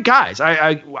 and they're great guys.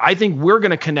 I think we're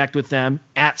going to connect with them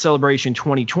at Celebration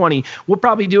 2020. We'll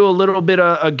probably do a little bit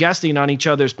of guesting on each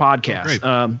other's podcasts.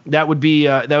 That would be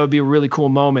a really cool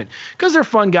moment because they're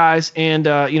fun guys, and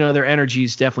their energy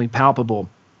is definitely palpable.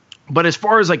 But as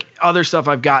far as like other stuff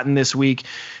I've gotten this week,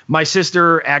 my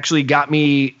sister actually got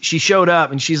me. She showed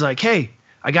up and she's like, "Hey,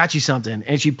 I got you something,"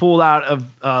 and she pulled out of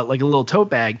like a little tote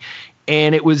bag,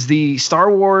 and it was the Star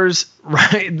Wars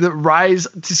the Rise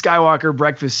to Skywalker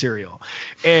breakfast cereal.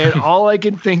 And all I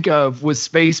could think of was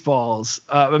Spaceballs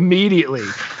immediately.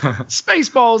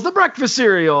 Spaceballs, the breakfast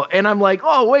cereal. And I'm like,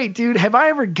 oh, wait, dude, have I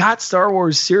ever got Star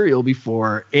Wars cereal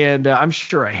before? And I'm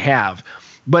sure I have.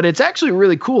 But it's actually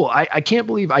really cool. I can't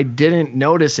believe I didn't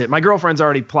notice it. My girlfriend's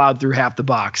already plowed through half the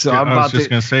box. So I was just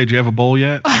going to say, do you have a bowl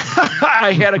yet?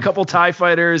 I had a couple TIE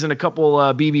Fighters and a couple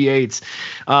BB-8s.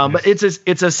 But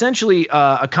it's essentially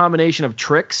a combination of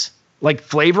Trix, like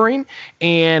flavoring,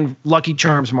 and Lucky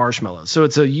Charms marshmallows. So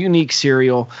it's a unique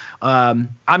cereal. I'm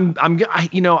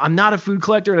not a food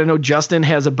collector, and I know Justin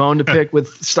has a bone to pick with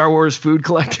Star Wars food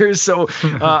collectors. So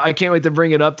I can't wait to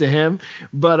bring it up to him.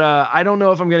 But I don't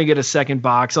know if I'm going to get a second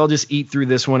box. I'll just eat through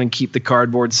this one and keep the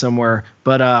cardboard somewhere.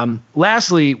 But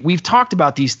lastly, we've talked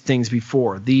about these things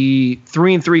before. The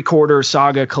 3 3/4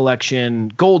 Saga Collection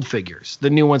gold figures, the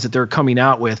new ones that they're coming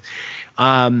out with.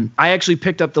 I actually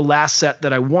picked up the last set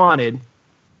that I wanted,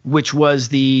 which was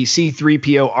the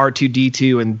C-3PO,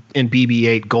 R2-D2, and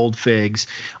BB-8 gold figs.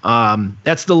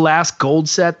 That's the last gold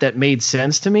set that made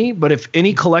sense to me. But if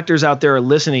any collectors out there are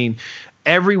listening,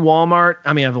 every Walmart,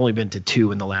 I've only been to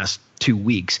 2 in the last 2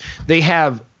 weeks. They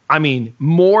have,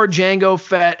 more Jango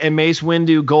Fett and Mace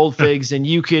Windu gold figs than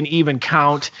you can even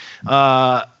count.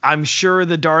 I'm sure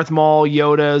the Darth Maul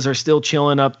Yodas are still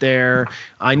chilling up there.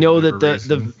 I know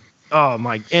that oh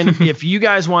my! And if you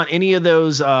guys want any of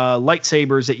those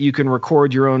lightsabers that you can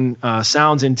record your own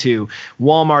sounds into,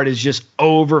 Walmart is just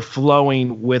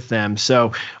overflowing with them.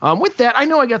 So with that, I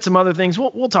know I got some other things.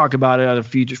 We'll talk about it at a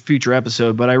future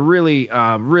episode. But I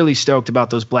really stoked about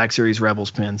those Black Series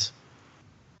Rebels pins.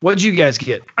 What did you guys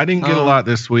get? I didn't get a lot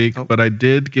this week, but I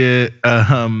did get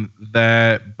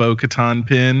that Bo-Katan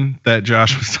pin that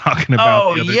Josh was talking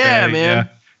about the other day. Man. Yeah.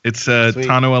 It's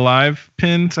Tano Alive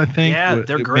pins, I think. Yeah,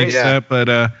 they're great.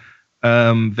 But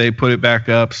they put it back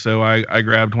up, so I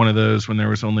grabbed one of those when there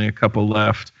was only a couple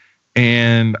left.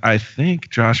 And I think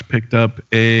Josh picked up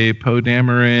a Poe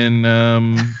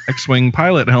Dameron X-Wing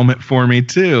pilot helmet for me,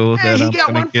 too, that I'm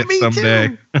going to get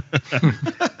someday.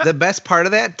 The best part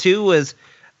of that, too, was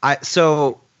I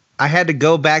had to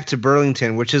go back to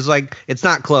Burlington, which is like, it's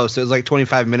not close. It was like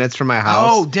 25 minutes from my house.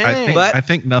 Oh, dang. I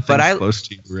think nothing's close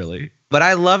to you, really. But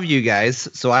I love you guys,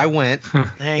 so I went.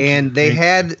 And they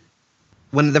had,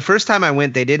 when the first time I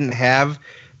went, they didn't have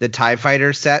the TIE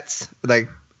Fighter sets. But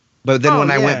then when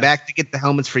I went back to get the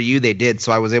helmets for you, they did.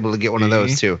 So I was able to get one of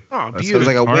those, too. Oh, beautiful. So it was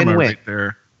like a win-win. Right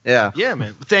there. Yeah. Yeah,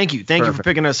 man. Thank you. Thank you for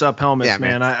picking us up helmets,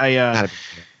 man. I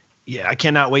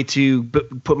cannot wait to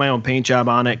put my own paint job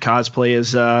on it, cosplay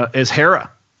as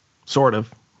Hera, sort of.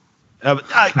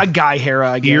 A guy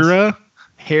Hera, I guess.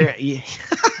 Hera? Yeah.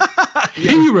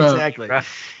 Hera. Exactly.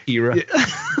 Hera. Yeah.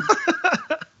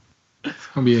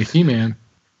 I'll be a He-Man.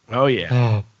 Oh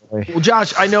yeah. Well,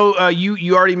 Josh, I know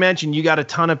you already mentioned you got a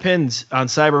ton of pins on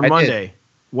Cyber Monday.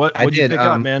 What did you pick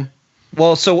up, man?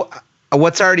 Well, so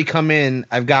what's already come in?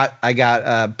 I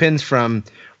got pins from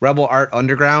Rebel Art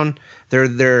Underground.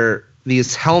 They're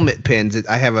these helmet pins.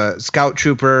 I have a Scout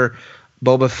Trooper,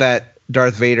 Boba Fett,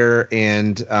 Darth Vader,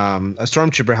 and a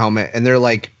Stormtrooper helmet, and they're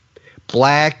like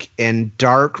black and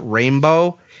dark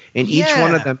rainbow, and each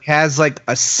one of them has like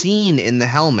a scene in the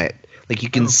helmet. Like you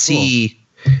can see.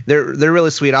 They're really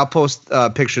sweet. I'll post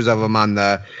pictures of them on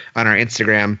our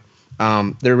Instagram.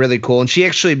 They're really cool. And she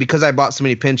actually, because I bought so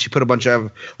many pins, she put a bunch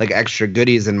of like extra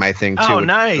goodies in my thing too. Oh,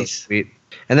 nice. So sweet.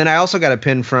 And then I also got a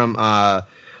pin from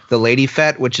the Lady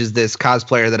Fett, which is this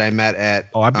cosplayer that I met at.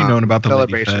 Oh, I've been knowing about the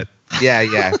Celebration. Lady Fett.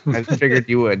 Yeah. I figured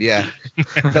you would. Yeah.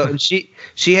 So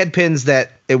she had pins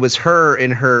that it was her in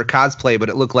her cosplay, but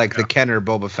it looked like the Kenner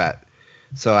Boba Fett.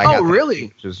 So I got that, really?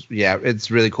 Which is,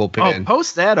 it's really cool pin. Oh,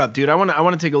 post that up, dude. I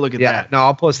want to take a look at that. No,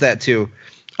 I'll post that too.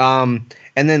 And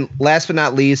then last but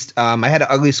not least, I had an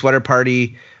ugly sweater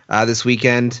party this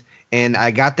weekend, and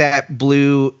I got that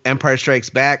blue Empire Strikes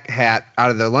Back hat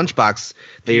out of the lunchbox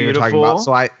that you were talking about.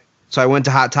 So I went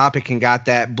to Hot Topic and got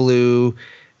that blue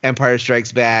Empire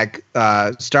Strikes Back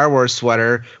Star Wars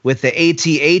sweater with the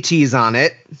AT-ATs on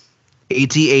it.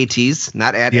 AT-ATs,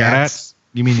 not AT-ATs.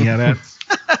 You mean the AT-ATs?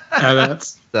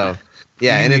 So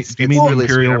and it's you mean really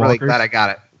Imperial sweet. I'm really Walkers? glad I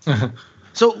got it.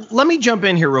 So let me jump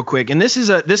in here real quick, and this is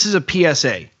a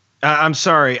PSA. I'm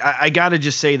sorry, I got to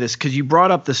just say this because you brought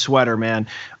up the sweater, man.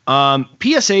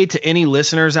 PSA to any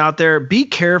listeners out there: be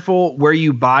careful where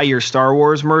you buy your Star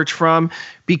Wars merch from,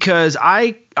 because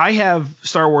I have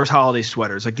Star Wars holiday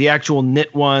sweaters, like the actual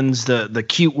knit ones, the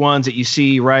cute ones that you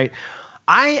see, right?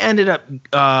 I ended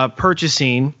up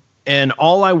purchasing an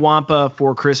All I Wampa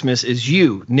for Christmas is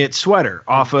You knit sweater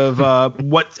off of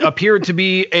what appeared to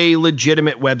be a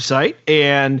legitimate website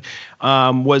and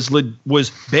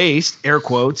was based, air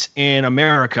quotes, in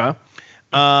America.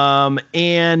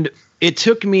 And it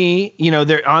took me,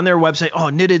 they're on their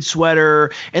website, knitted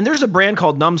sweater. And there's a brand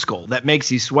called Numbskull that makes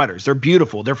these sweaters. They're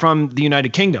beautiful. They're from the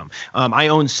United Kingdom. I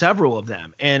own several of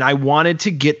them. And I wanted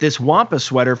to get this Wampa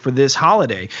sweater for this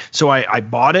holiday. So I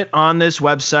bought it on this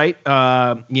website,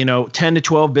 10 to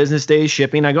 12 business days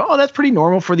shipping. I go, that's pretty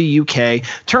normal for the UK.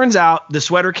 Turns out the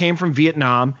sweater came from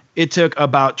Vietnam. It took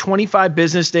about 25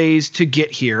 business days to get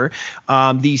here.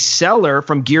 The seller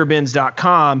from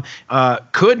gearbins.com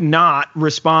could not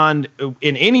respond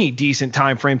in any decent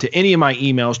time frame to any of my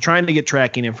emails trying to get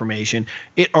tracking information.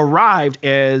 It arrived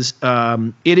as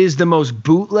it is the most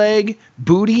bootleg,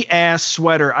 booty-ass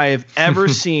sweater I have ever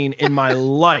seen in my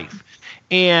life.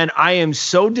 And I am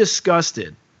so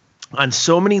disgusted on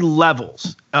so many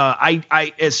levels.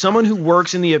 I as someone who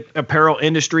works in the apparel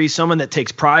industry, someone that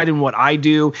takes pride in what I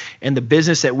do and the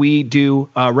business that we do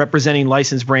representing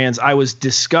licensed brands, I was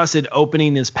disgusted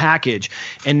opening this package.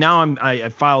 And now I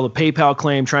filed a PayPal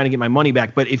claim trying to get my money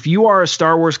back. But if you are a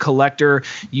Star Wars collector,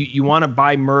 you want to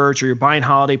buy merch or you're buying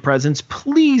holiday presents,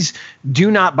 please do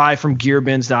not buy from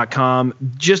gearbins.com.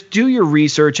 Just do your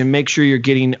research and make sure you're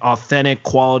getting authentic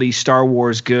quality Star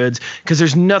Wars goods, because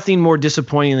there's nothing more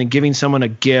disappointing than giving someone a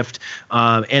gift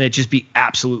and it just be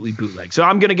absolutely bootleg. So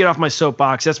I'm going to get off my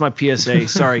soapbox. That's my PSA.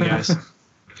 Sorry, guys.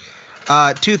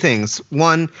 Two things.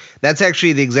 One, that's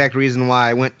actually the exact reason why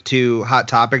I went to Hot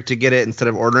Topic to get it instead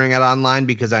of ordering it online,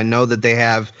 because I know that they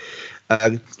have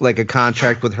like a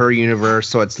contract with Her Universe,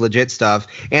 so it's legit stuff,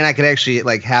 and I could actually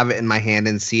like have it in my hand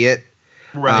and see it.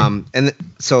 Right.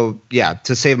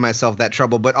 To save myself that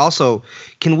trouble. But also,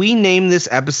 can we name this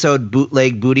episode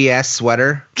Bootleg Booty Ass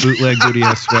Sweater? Bootleg Booty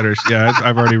Ass Sweaters. Yeah,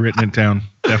 I've already written it down.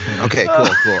 Definitely. Okay,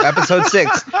 cool. Episode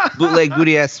 6, Bootleg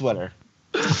Booty Ass Sweater.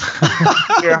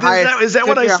 Is that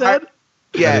what I said?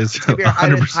 Yeah, that is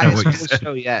 100% what you said.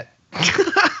 Show yet.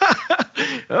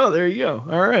 Oh, there you go.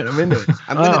 All right, I'm into it.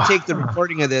 I'm going to take the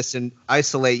recording of this and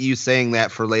isolate you saying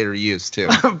that for later use, too.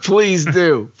 Please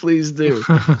do. Please do.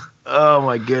 Oh,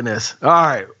 my goodness. All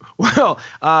right. Well,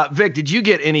 Vic, did you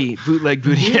get any bootleg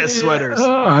booty ass sweaters?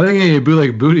 I didn't get any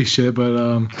bootleg booty shit, but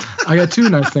I got two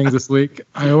nice things this week.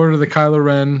 I ordered the Kylo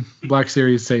Ren Black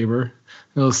Series Saber.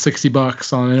 It was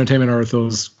 $60 on Entertainment Earth. It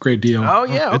was a great deal. Oh,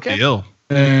 yeah. Okay. Good deal.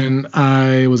 And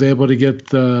I was able to get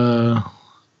the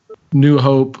New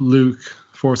Hope Luke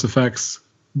Force Effects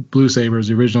Blue Sabers,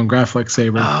 the original Graflex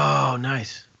Saber. Oh,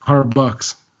 nice.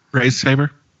 $100. Raise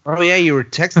Saber? Oh, yeah, you were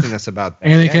texting us about that.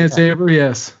 Anakin Saber,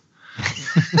 yes.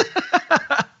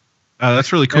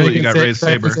 That's really cool that you got Raised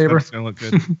Saber. That's going to look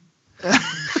good.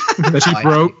 That she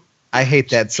broke. I hate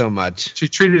that so much. She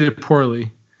treated it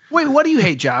poorly. Wait, what do you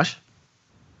hate, Josh?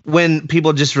 When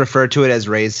people just refer to it as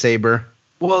Raised Saber.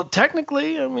 Well,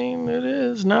 technically, I mean, it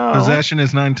is now. Possession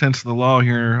is 9/10 of the law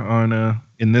here on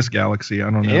in this galaxy.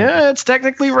 I don't know. Yeah, it's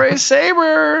technically Rey's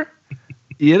saber.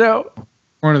 You know,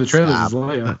 one of the trailers is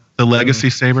Leia. The legacy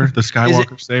saber, the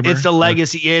Skywalker saber. It's the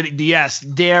legacy. Yes,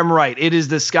 damn right. It is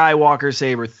the Skywalker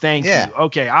saber. Thank you.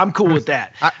 Okay, I'm cool with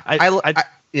that.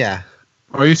 Yeah.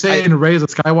 Are you saying Rey's a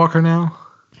Skywalker now?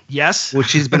 Yes. Well,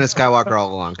 she's been a Skywalker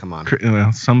all along. Come on.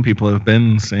 Well, some people have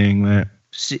been saying that.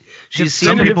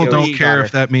 Some people don't care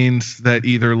if that means that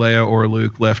either Leia or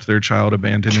Luke left their child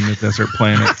abandoned in the desert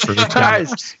planet. For the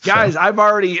guys, I'm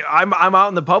out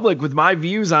in the public with my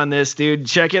views on this, dude.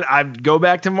 Check it. I go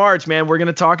back to March, man. We're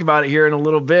gonna talk about it here in a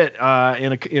little bit,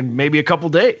 in maybe a couple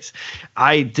days.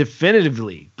 I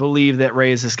definitively believe that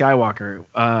Rey is a Skywalker,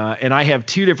 and I have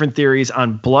two different theories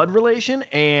on blood relation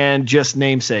and just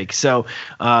namesake. So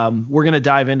we're gonna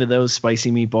dive into those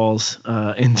spicy meatballs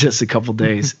in just a couple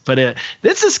days, but.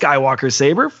 It's a Skywalker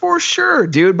saber for sure,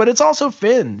 dude, but it's also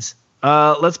Finn's.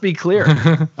 Let's be clear.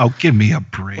 Oh, give me a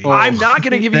break. I'm not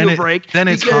going to give you a break. Then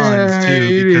it's Hans,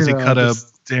 too, because he cut a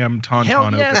damn tauntaun.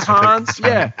 Hell yes, Hans.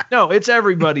 Yeah. No, it's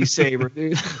everybody's saber,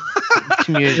 dude.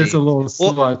 It's a little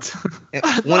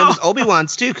slut. One of his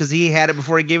Obi-Wan's, too, because he had it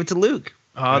before he gave it to Luke.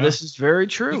 This is very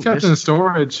true. He kept it in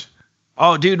storage.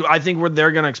 Oh, dude, I think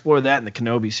they're going to explore that in the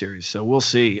Kenobi series, so we'll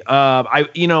see.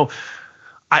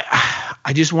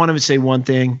 I just wanted to say one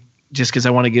thing, just because I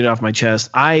want to get it off my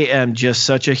chest. I am just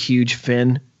such a huge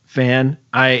Finn fan.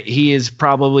 He is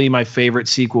probably my favorite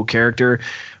sequel character.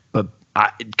 But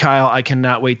Kyle, I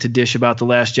cannot wait to dish about The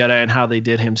Last Jedi and how they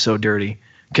did him so dirty.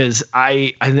 Because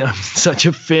I'm such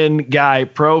a Finn guy,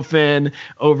 pro Finn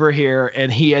over here,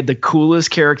 and he had the coolest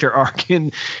character arc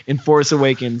in Force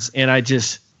Awakens. And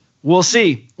we'll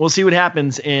see what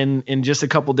happens in just a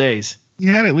couple days. He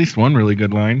had at least one really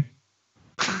good line.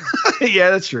 Yeah,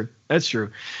 that's true.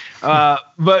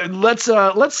 But let's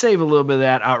save a little bit of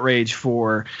that outrage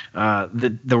for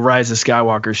the Rise of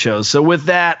Skywalker shows. So with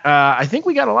that, I think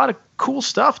we got a lot of cool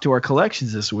stuff to our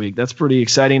collections this week. That's pretty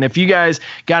exciting. If you guys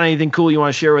got anything cool you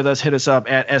want to share with us, hit us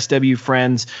up at SW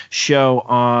Friends Show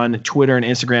on Twitter and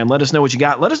Instagram. Let us know what you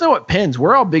got. Let us know what pins.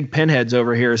 We're all big pinheads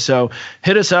over here. So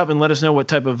hit us up and let us know what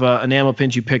type of enamel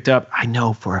pins you picked up. I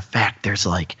know for a fact there's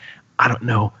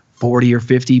 40 or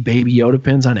 50 Baby Yoda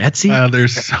pins on Etsy.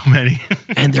 There's so many.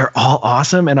 And they're all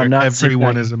awesome. And I'm not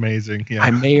everyone is amazing. Yeah. I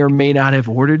may or may not have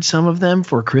ordered some of them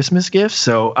for Christmas gifts.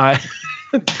 So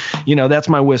that's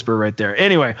my whisper right there.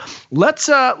 Anyway, let's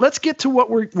get to what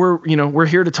we're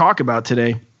here to talk about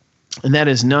today. And that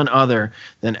is none other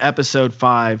than episode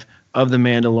 5 of The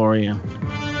Mandalorian.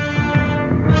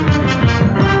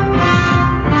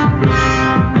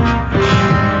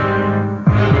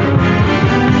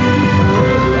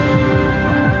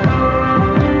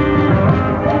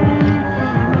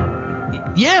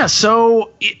 Yeah, so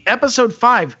episode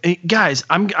 5, guys,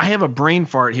 I have a brain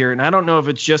fart here, and I don't know if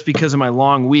it's just because of my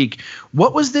long week.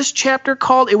 What was this chapter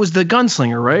called? It was the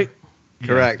Gunslinger, right?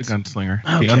 Correct. The Gunslinger.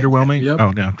 Okay. The Underwhelming? Yep.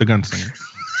 Oh, no, the Gunslinger.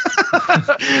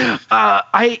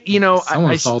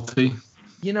 Someone's salty.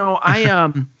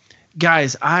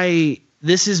 Guys,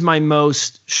 this is my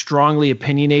most strongly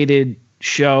opinionated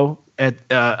show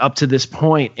up to this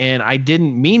point, and I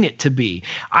didn't mean it to be.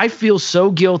 I feel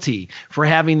so guilty for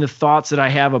having the thoughts that I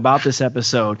have about this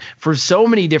episode for so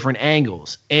many different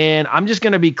angles. And I'm just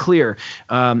going to be clear.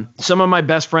 Some of my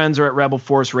best friends are at Rebel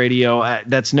Force Radio.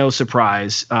 That's no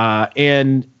surprise.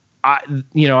 And I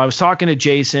was talking to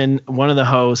Jason, one of the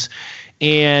hosts,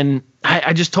 and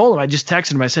I just told him, I just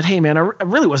texted him. I said, hey, man, I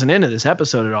really wasn't into this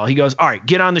episode at all. He goes, all right,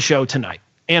 get on the show tonight.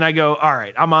 And I go, all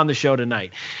right, I'm on the show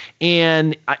tonight.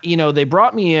 And, they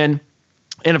brought me in.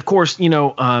 And, of course,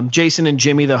 Jason and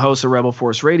Jimmy, the hosts of Rebel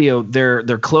Force Radio,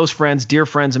 they're close friends, dear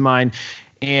friends of mine.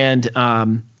 And,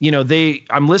 I'm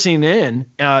listening in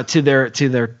to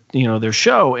their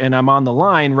show, and I'm on the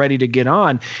line ready to get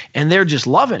on, and they're just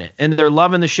loving it. And they're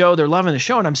loving the show.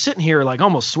 And I'm sitting here like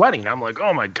almost sweating. I'm like,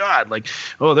 oh, my God,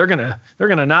 they're going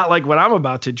to not like what I'm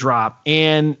about to drop.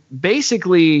 And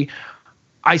basically –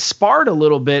 I sparred a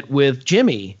little bit with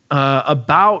Jimmy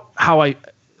about how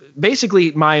basically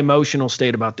my emotional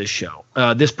state about this show,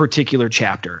 this particular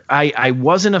chapter. I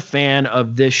wasn't a fan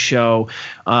of this show,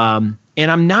 and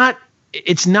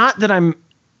it's not that I'm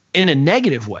in a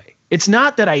negative way. It's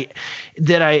not that I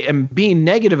am being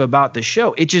negative about the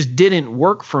show. It just didn't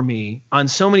work for me on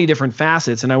so many different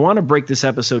facets, and I want to break this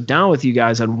episode down with you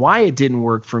guys on why it didn't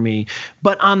work for me.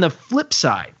 But on the flip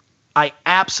side, I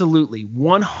absolutely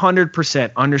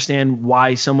 100% understand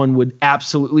why someone would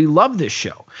absolutely love this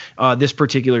show, this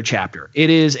particular chapter. It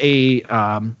is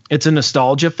it's a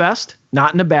nostalgia fest,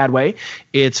 not in a bad way.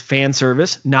 It's fan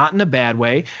service, not in a bad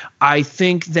way. I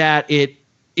think that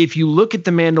if you look at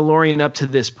The Mandalorian up to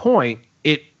this point,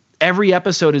 every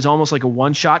episode is almost like a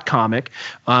one-shot comic.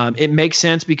 It makes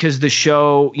sense because the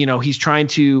show, he's trying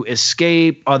to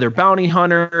escape other bounty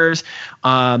hunters.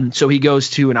 So he goes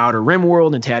to an Outer Rim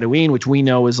world in Tatooine, which we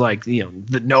know is like, the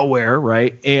nowhere,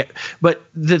 right? But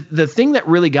the thing that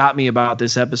really got me about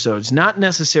this episode is not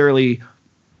necessarily,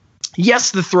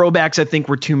 yes, the throwbacks I think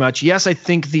were too much. Yes, I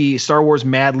think the Star Wars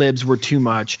Mad Libs were too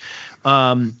much.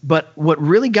 But what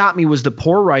really got me was the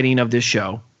poor writing of this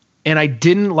show. And I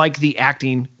didn't like the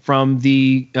acting from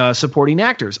the supporting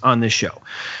actors on this show.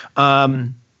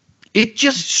 It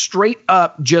just straight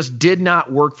up just did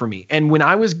not work for me. And when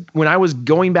I was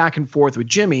going back and forth with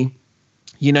Jimmy,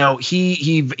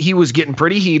 he was getting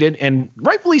pretty heated, and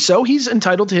rightfully so. He's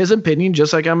entitled to his opinion,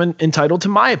 just like I'm entitled to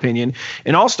my opinion.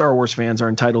 And all Star Wars fans are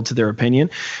entitled to their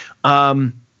opinion.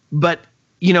 But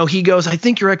he goes, I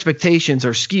think your expectations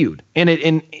are skewed.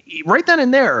 And right then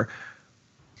and there,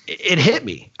 it hit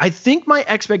me. I think my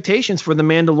expectations for The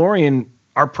Mandalorian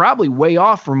are probably way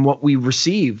off from what we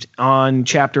received on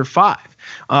Chapter 5.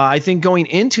 I think going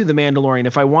into The Mandalorian,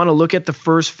 if I want to look at the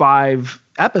first 5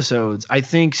 episodes, I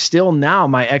think still now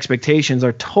my expectations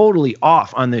are totally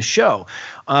off on this show.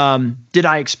 Did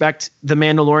I expect The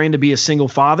Mandalorian to be a single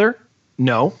father?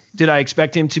 No. Did I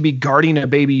expect him to be guarding a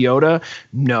baby Yoda?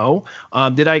 No.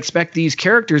 Did I expect these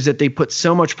characters that they put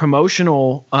so much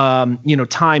promotional,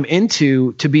 time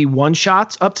into to be one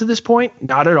shots up to this point?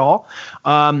 Not at all.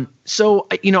 So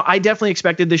I definitely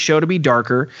expected this show to be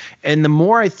darker. And the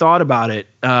more I thought about it,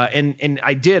 and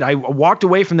I walked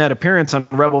away from that appearance on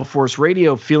Rebel Force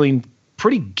Radio feeling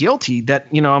pretty guilty that,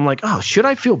 I'm like, oh, should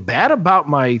I feel bad about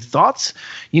my thoughts?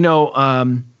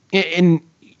 And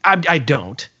I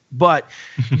don't. But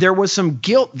there was some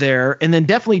guilt there. And then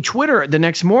definitely Twitter the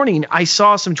next morning, I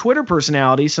saw some Twitter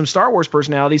personalities, some Star Wars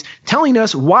personalities telling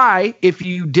us why, if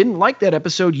you didn't like that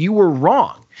episode, you were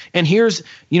wrong. And here's,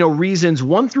 reasons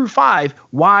 1 through 5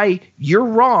 why you're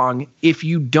wrong if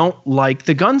you don't like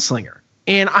the gunslinger.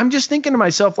 And I'm just thinking to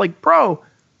myself, like, bro,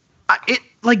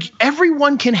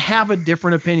 everyone can have a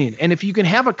different opinion. And if you can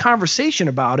have a conversation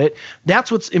about it, that's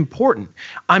what's important.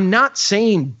 I'm not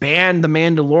saying ban The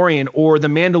Mandalorian or The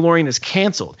Mandalorian is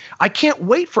canceled. I can't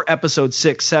wait for episode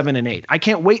 6, 7, and 8. I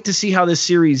can't wait to see how this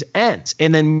series ends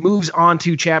and then moves on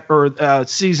to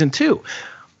season 2.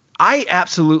 I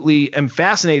absolutely am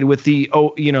fascinated with the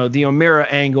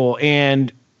Omera angle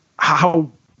and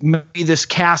how maybe this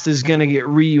cast is going to get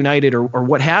reunited or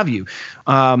what have you.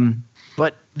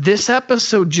 But this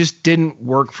episode just didn't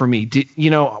work for me.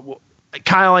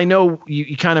 Kyle, I know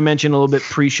you kind of mentioned a little bit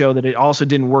pre-show that it also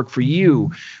didn't work for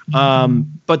you.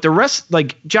 But the rest,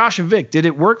 like Josh and Vic, did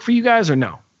it work for you guys or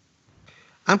no?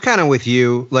 I'm kind of with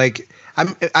you.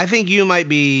 I think you might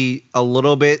be a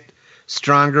little bit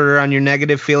stronger on your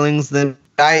negative feelings than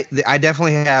I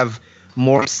definitely have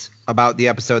more about the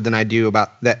episode than I do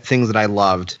about things that I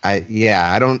loved. I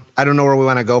don't know where we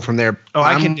want to go from there. Oh,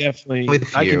 I can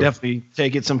definitely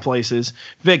take it some places.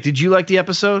 Vic, did you like the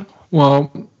episode?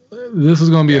 Well, this is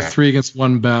going to be a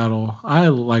 3-against-1 battle. I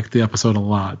liked the episode a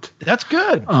lot. That's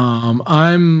good.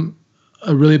 I'm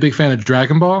a really big fan of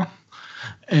Dragon Ball.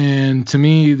 And to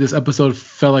me, this episode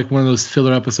felt like one of those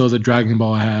filler episodes that Dragon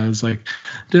Ball has. Like,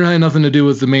 didn't have nothing to do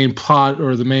with the main plot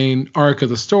or the main arc of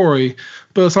the story,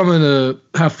 but it was something to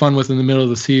have fun with in the middle of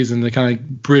the season to kind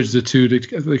of bridge the two.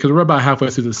 Because we're about halfway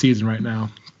through the season right now.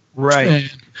 Right.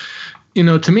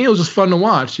 And, to me, it was just fun to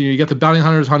watch. You get the bounty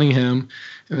hunters hunting him,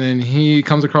 and then he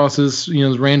comes across this,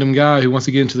 this random guy who wants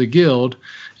to get into the guild,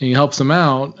 and he helps him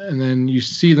out. And then you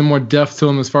see the more depth to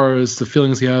him as far as the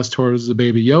feelings he has towards the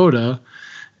baby Yoda.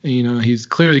 He's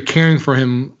clearly caring for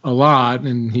him a lot,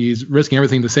 and he's risking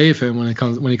everything to save him when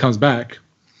he comes back.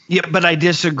 Yeah, but I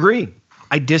disagree.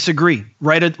 Right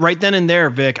then and there,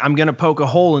 Vic, I'm going to poke a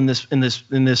hole in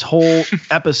this whole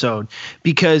episode,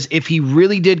 because if he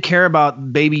really did care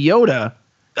about Baby Yoda,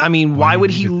 I mean, why would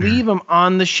he leave him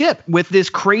on the ship with this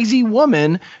crazy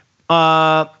woman?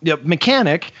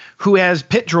 Mechanic who has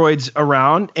pit droids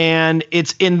around, and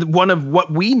it's in one of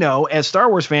what we know as Star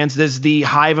Wars fans as the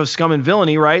hive of scum and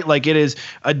villainy, right? Like, it is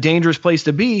a dangerous place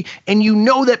to be, and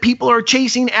that people are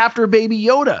chasing after Baby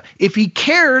Yoda. If he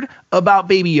cared about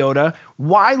Baby Yoda,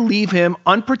 why leave him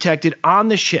unprotected on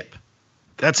the ship?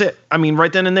 That's it. I mean,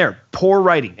 right then and there, poor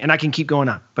writing, and I can keep going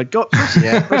on, but go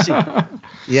proceed.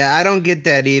 Yeah, I don't get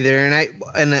that either.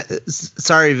 And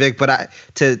sorry, Vic, but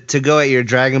to go at your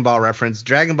Dragon Ball reference,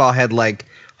 Dragon Ball had like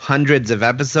hundreds of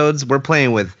episodes. We're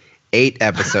playing with 8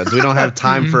 episodes. We don't have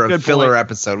time for a filler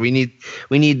episode. We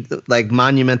need like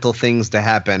monumental things to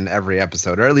happen every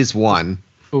episode, or at least one.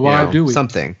 But why do we?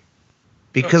 Something?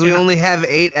 Because we only have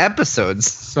 8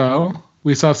 episodes. So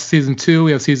we saw season 2.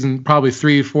 We have season probably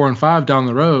 3, 4, and 5 down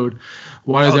the road.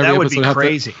 Why does every episode have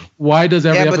crazy. Why does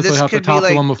every episode have to top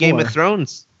the one before? Game of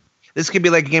Thrones. This could be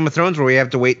like Game of Thrones, where we have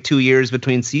to wait 2 years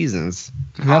between seasons.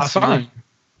 That's fine.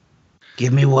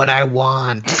 Give me what I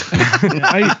want.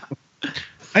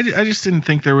 I just didn't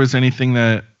think there was anything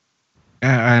that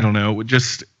I don't know.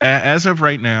 Just as of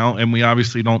right now, and we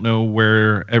obviously don't know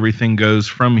where everything goes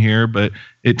from here, but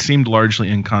it seemed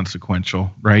largely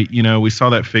inconsequential, right? You know, we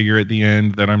saw that figure at the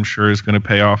end that I'm sure is going to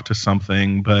pay off to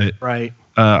something, but right.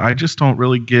 I just don't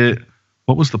really get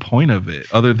what was the point of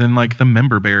it other than like the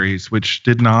member berries, which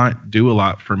did not do a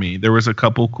lot for me. There was a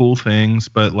couple cool things,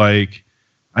 but like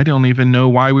I don't even know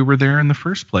why we were there in the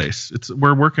first place.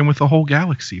 We're working with the whole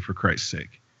galaxy, for Christ's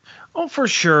sake. Oh, for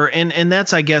sure. And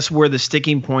that's, I guess, where the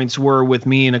sticking points were with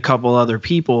me and a couple other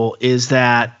people is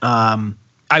that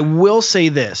I will say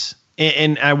this,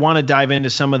 and I want to dive into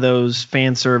some of those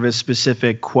fan service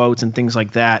specific quotes and things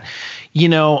like that. You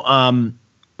know,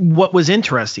 what was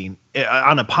interesting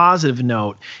on a positive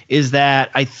note is that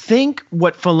I think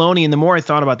what Filoni, and the more I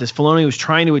thought about this, Filoni was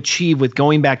trying to achieve with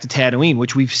going back to Tatooine,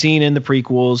 which we've seen in the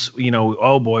prequels, you know,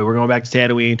 oh boy, we're going back to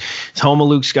Tatooine. It's home of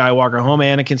Luke Skywalker, home of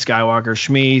Anakin Skywalker,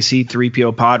 Shmi,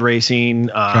 C-3PO pod racing.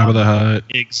 Jabba the Hutt.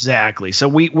 Exactly. So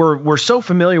we're so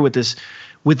familiar with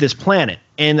this planet.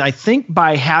 And I think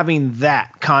by having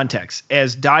that context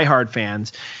as diehard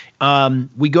fans,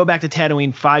 we go back to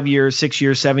Tatooine 5 years, 6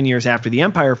 years, 7 years after the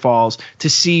Empire falls to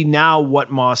see now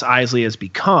what Mos Eisley has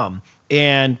become.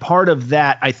 And part of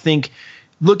that, I think,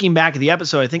 looking back at the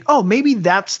episode, I think, oh, maybe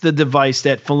that's the device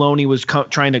that Filoni was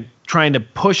trying to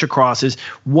push across is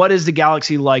what is the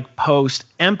galaxy like post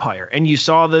Empire? And you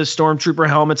saw the stormtrooper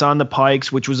helmets on the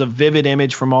pikes, which was a vivid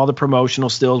image from all the promotional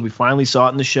stills. We finally saw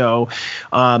it in the show.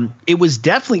 It was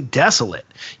definitely desolate.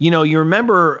 You know, you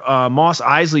remember Mos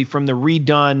Eisley from the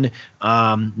redone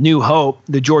New Hope,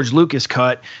 the George Lucas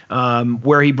cut,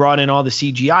 where he brought in all the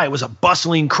CGI. It was a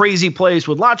bustling, crazy place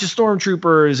with lots of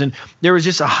stormtroopers, and there was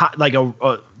just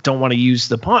don't want to use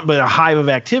the pun, but a hive of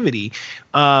activity.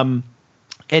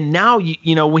 And now,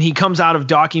 you know, when he comes out of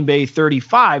Docking Bay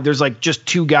 35, there's like just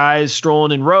 2 guys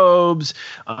strolling in robes.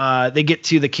 They get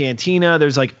to the cantina.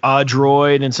 There's like a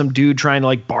droid and some dude trying to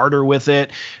like barter with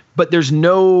it. But there's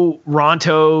no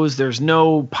Rontos. There's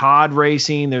no pod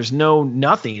racing. There's no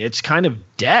nothing. It's kind of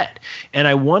dead. And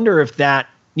I wonder if that,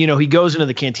 you know, he goes into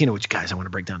the cantina, which, guys, I want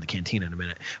to break down the cantina in a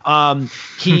minute.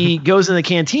 He goes in the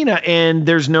cantina and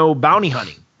there's no bounty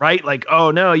hunting. Right? Like,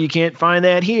 oh, no, you can't find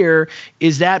that here.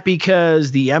 Is that because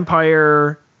the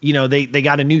Empire, you know, they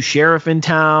got a new sheriff in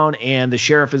town and the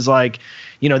sheriff is like,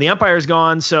 you know, the Empire's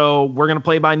gone, so we're going to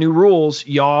play by new rules,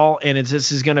 y'all. And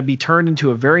this is going to be turned into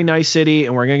a very nice city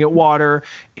and we're going to get water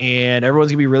and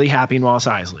everyone's going to be really happy in Mos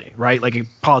Eisley, right? Like a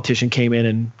politician came in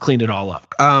and cleaned it all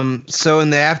up. So in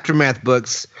the Aftermath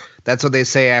books, that's what they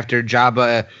say after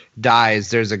Jabba dies.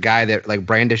 There's a guy that like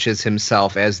brandishes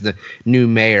himself as the new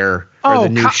mayor or the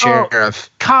new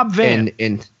sheriff. Cobb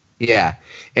Vanth.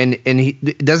 And he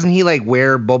doesn't he like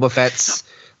wear Boba Fett's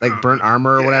like burnt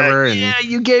armor or whatever? And, yeah,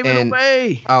 you gave it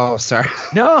away. Oh, sorry.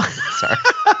 No, sorry.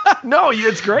 No,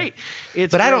 it's great.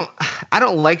 I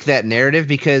don't like that narrative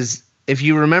because if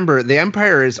you remember, the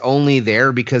Empire is only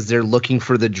there because they're looking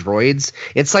for the droids.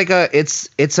 It's like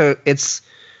it's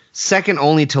second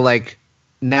only to like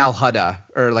Nal Hutta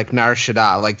or like Nar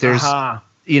Shaddaa. Like there's,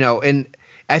 you know, and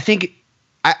I think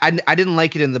I didn't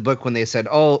like it in the book when they said,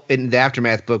 oh, in the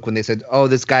Aftermath book when they said, oh,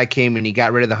 this guy came and he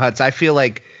got rid of the Hutts. I feel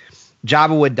like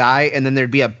Jabba would die and then there'd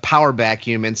be a power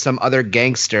vacuum and some other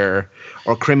gangster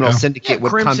or criminal syndicate would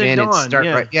Crimson come in Dawn,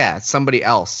 and start somebody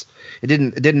else. It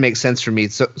didn't make sense for me.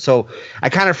 So I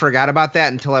kind of forgot about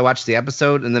that until I watched the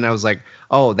episode, and then I was like,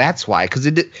 oh, that's why. Because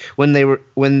when the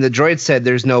droid said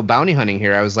there's no bounty hunting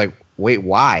here, I was like, wait,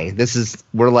 why? This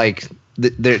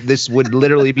would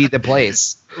literally be the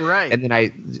place, right? And then I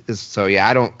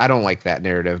don't like that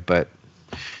narrative, but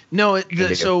no.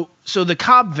 So the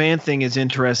Cobb Vanth thing is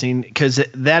interesting because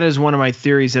that is one of my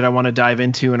theories that I want to dive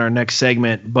into in our next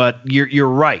segment. But you're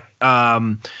right.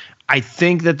 I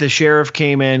think that the sheriff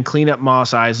came in, cleaned up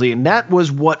Mos Eisley, and that was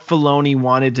what Filoni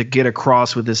wanted to get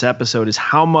across with this episode is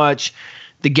how much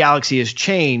the galaxy has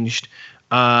changed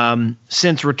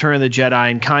since Return of the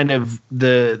Jedi, and kind of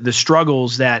the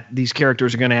struggles that these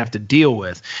characters are going to have to deal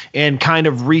with, and kind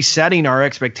of resetting our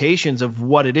expectations of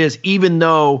what it is, even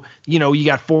though, you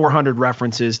got 400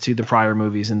 references to the prior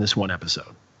movies in this one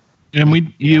episode. And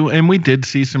we did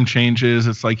see some changes.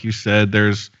 It's like you said,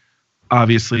 there's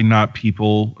obviously not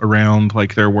people around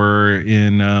like there were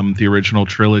in the original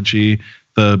trilogy.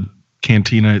 The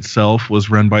cantina itself was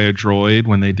run by a droid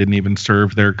when they didn't even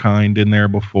serve their kind in there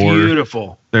before.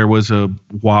 Beautiful. There was a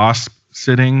wasp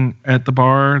sitting at the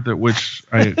bar which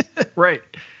I right.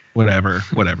 Whatever.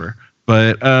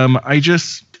 But I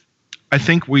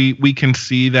think we can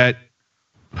see that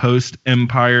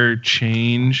post-Empire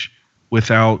change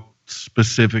without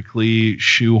specifically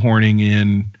shoehorning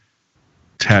in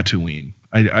Tatooine.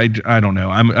 I don't know.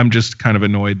 I'm just kind of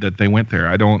annoyed that they went there.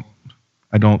 I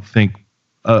don't think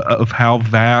of how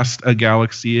vast a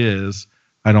galaxy is.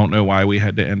 I don't know why we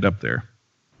had to end up there.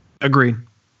 Agreed.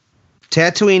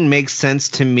 Tatooine makes sense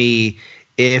to me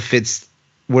if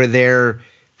we're there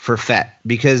for Fett,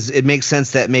 because it makes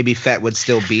sense that maybe Fett would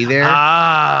still be there.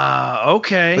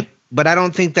 Okay. But I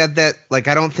don't think that I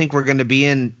don't think we're going to be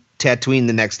in Tatooine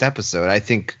the next episode. I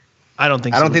don't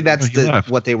think that's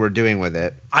what they were doing with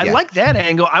it. I like that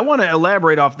angle. I want to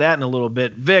elaborate off that in a little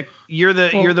bit. Vic, you're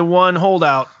the one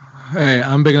holdout. Hey,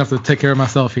 I'm big enough to take care of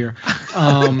myself here.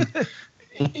 I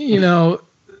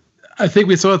think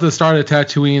we saw at the start of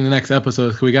Tatooine the next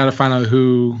episode, so we got to find out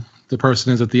who the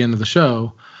person is at the end of the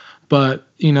show. But,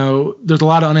 there's a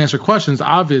lot of unanswered questions,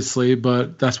 obviously,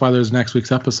 but that's why there's next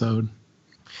week's episode.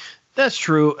 That's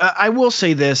true. I will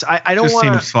say this. I don't want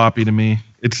to... It seems sloppy to me.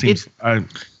 It seems...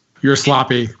 You're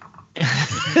sloppy.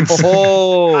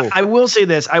 I will say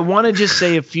this. I want to just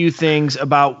say a few things I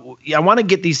want to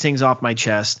get these things off my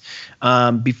chest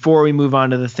before we move on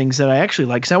to the things that I actually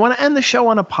like, because I want to end the show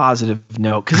on a positive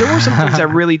note, because there were some things I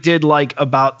really did like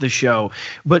about the show.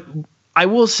 But I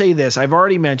will say this. I've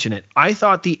already mentioned it. I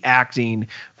thought the acting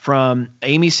from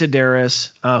Amy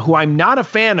Sedaris, who I'm not a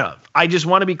fan of. I just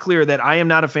want to be clear that I am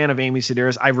not a fan of Amy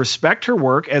Sedaris. I respect her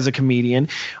work as a comedian.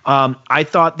 I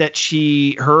thought that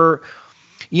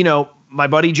my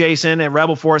buddy Jason at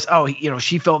Rebel Force,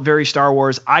 she felt very Star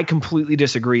Wars. I completely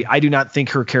disagree. I do not think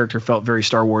her character felt very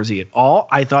Star Warsy at all.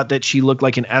 I thought that she looked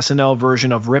like an SNL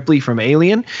version of Ripley from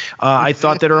Alien. I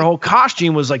thought that her whole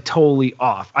costume was like totally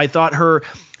off. I thought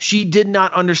she did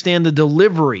not understand the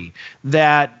delivery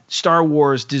that Star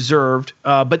Wars deserved.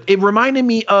 But it reminded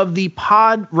me of the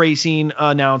pod racing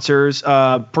announcers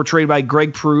portrayed by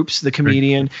Greg Proops, the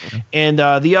comedian, and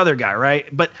the other guy, right?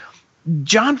 But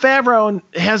Jon Favreau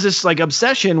has this like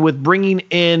obsession with bringing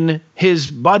in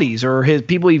his buddies or his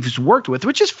people he's worked with,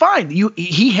 which is fine.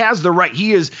 He has the right.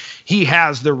 He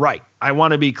has the right. I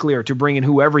want to be clear, to bring in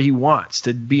whoever he wants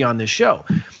to be on this show.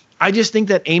 I just think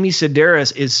that Amy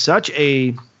Sedaris is such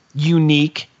a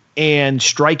unique and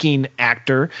striking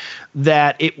actor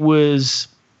that it was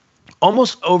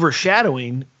almost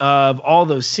overshadowing of all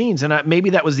those scenes. And maybe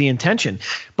that was the intention,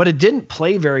 but it didn't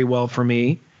play very well for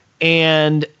me.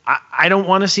 And I don't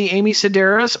want to see Amy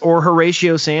Sedaris or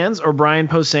Horatio Sands or Brian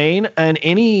Posehn in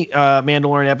any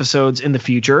Mandalorian episodes in the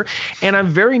future. And I'm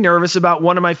very nervous about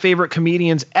one of my favorite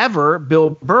comedians ever,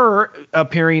 Bill Burr,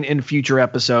 appearing in future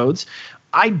episodes.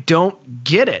 I don't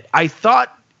get it. I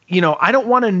thought, I don't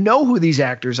want to know who these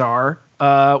actors are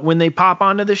when they pop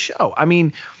onto the show. I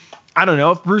mean, I don't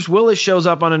know. If Bruce Willis shows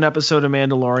up on an episode of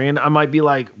Mandalorian, I might be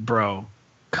like, bro,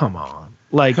 come on.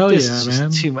 Like, hell this yeah, is just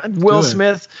man. too much. Will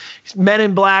Smith, Men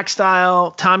in Black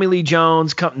style, Tommy Lee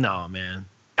Jones. No, man.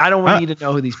 I don't want you to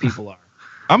know who these people are.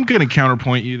 I'm going to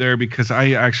counterpoint you there, because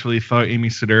I actually thought Amy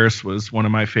Sedaris was one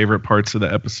of my favorite parts of the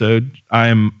episode. I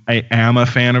am a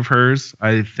fan of hers.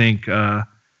 I think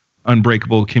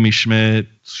Unbreakable Kimmy Schmidt,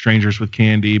 Strangers with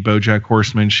Candy, BoJack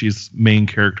Horseman, she's main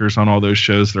characters on all those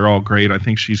shows. They're all great. I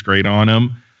think she's great on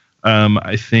them.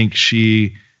 I think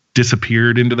she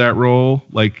disappeared into that role.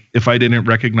 Like, if I didn't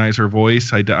recognize her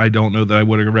voice, I don't know that I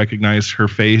would have recognized her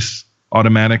face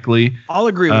automatically. I'll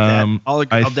agree with that. I'll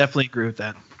definitely agree with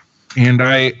that. And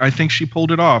I think she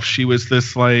pulled it off. She was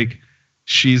this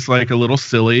she's like a little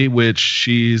silly, which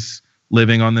she's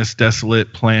living on this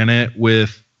desolate planet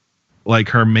with, like,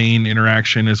 her main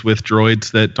interaction is with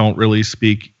droids that don't really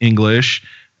speak English.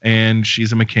 And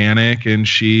she's a mechanic, and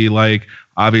she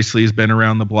obviously has been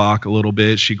around the block a little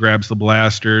bit. She grabs the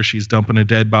blaster. She's dumping a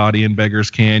dead body in Beggar's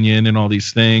Canyon and all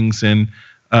these things. And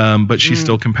but she's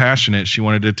still compassionate. She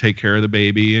wanted to take care of the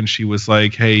baby, and she was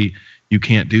like, hey, you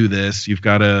can't do this. You've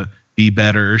got to be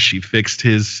better. She fixed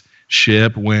his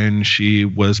ship when she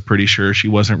was pretty sure she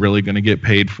wasn't really going to get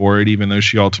paid for it, even though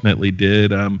she ultimately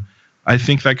did. I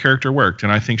think that character worked,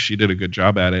 and I think she did a good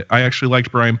job at it. I actually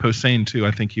liked Brian Posehn too.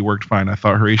 I think he worked fine. I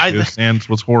thought Horatio Sands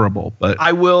was horrible, but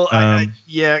I will.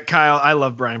 Kyle, I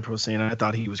love Brian Posehn. I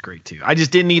thought he was great too. I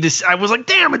just didn't need to. I was like,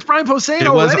 damn, it's Brian Posehn. It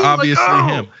already? was obviously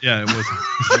like, him. Yeah, it was.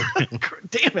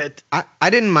 Damn it. I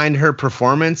didn't mind her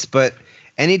performance, but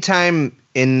anytime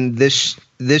in this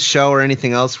show or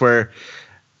anything else where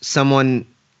someone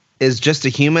is just a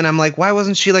human, I'm like, why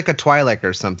wasn't she like a Twi'lek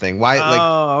or something? Why?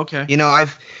 Okay. You know,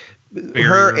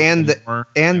 her and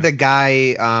the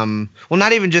guy, well,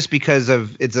 not even just because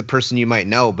of it's a person you might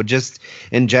know, but just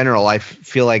in general, I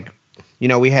feel like, you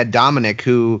know, we had Dominic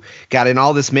who got in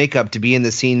all this makeup to be in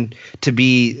the scene,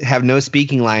 have no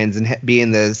speaking lines and be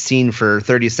in the scene for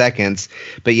 30 seconds,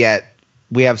 but yet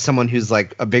we have someone who's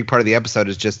like a big part of the episode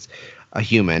is just a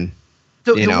human.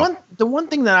 The one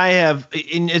thing that I have,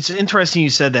 and it's interesting you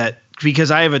said that,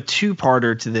 because I have a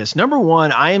two-parter to this. Number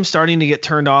one, I am starting to get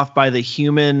turned off by the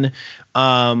human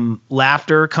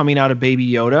laughter coming out of Baby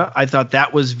Yoda. I thought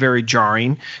that was very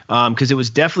jarring because it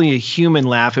was definitely a human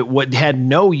laugh. It had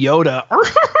no Yoda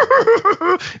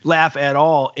laugh at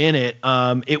all in it.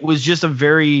 It was just a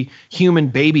very human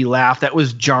baby laugh that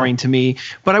was jarring to me.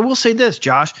 But I will say this,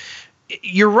 Josh,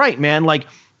 you're right, man. Like,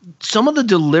 some of the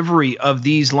delivery of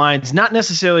these lines, not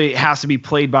necessarily has to be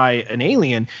played by an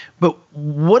alien, but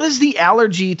what is the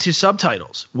allergy to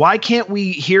subtitles? Why can't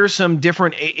we hear some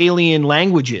different alien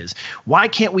languages? Why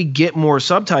can't we get more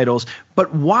subtitles?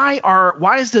 But why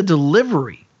is the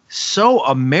delivery so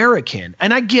American?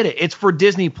 And I get it. It's for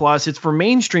Disney Plus. It's for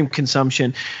mainstream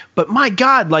consumption. But my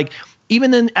God, like,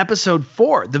 even in episode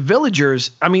 4, the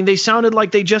villagers, I mean, they sounded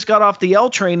like they just got off the L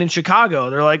train in Chicago.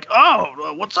 They're like,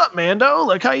 oh, what's up, Mando?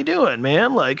 Like, how you doing,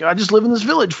 man? Like, I just live in this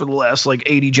village for the last,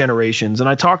 80 generations, and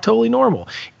I talk totally normal.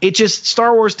 It just,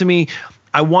 Star Wars to me,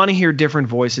 I want to hear different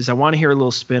voices. I want to hear a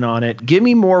little spin on it. Give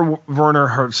me more Werner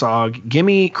Herzog. Give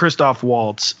me Christoph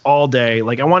Waltz all day.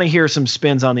 Like, I want to hear some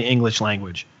spins on the English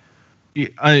language.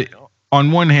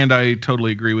 On one hand, I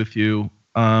totally agree with you.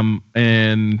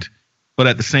 But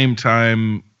at the same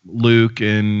time, Luke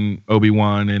and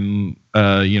Obi-Wan and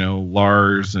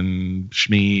Lars and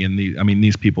Shmi and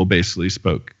these people basically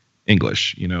spoke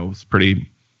English. It's pretty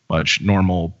much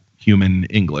normal human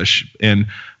English. And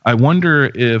I wonder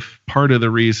if part of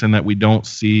the reason that we don't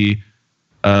see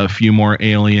a few more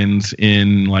aliens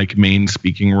in main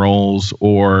speaking roles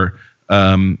or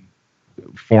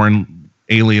foreign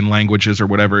alien languages or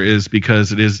whatever is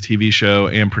because it is a TV show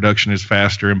and production is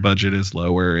faster and budget is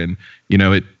lower and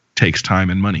it takes time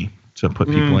and money to put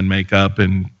people in makeup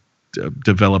and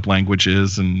develop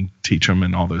languages and teach them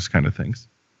and all those kind of things.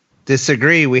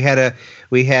 Disagree. We had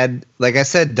like I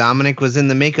said, Dominic was in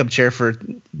the makeup chair for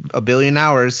a billion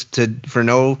hours for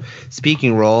no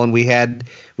speaking role, and we had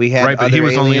right, other he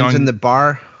was aliens in the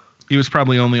bar. He was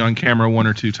probably only on camera 1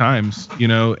 or 2 times.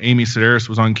 Amy Sedaris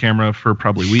was on camera for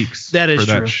probably weeks. That is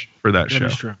true. For that show.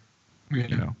 That is true.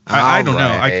 I don't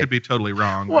know. I could be totally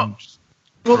wrong.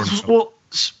 Well,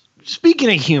 speaking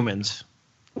of humans,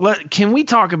 can we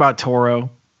talk about Toro?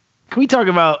 Can we talk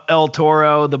about El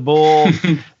Toro, the bull,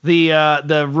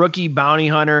 the rookie bounty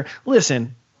hunter?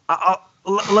 Listen,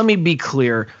 let me be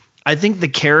clear. I think the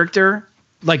character,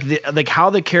 how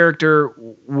the character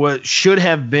should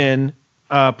have been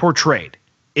portrayed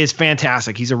is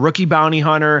fantastic. He's a rookie bounty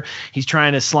hunter. He's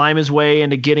trying to slime his way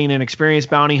into getting an experienced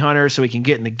bounty hunter so he can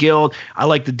get in the guild. I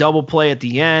like the double play at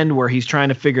the end where he's trying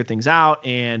to figure things out.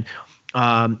 And,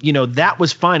 that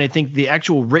was fine. I think the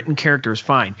actual written character is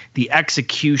fine. The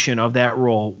execution of that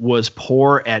role was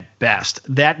poor at best.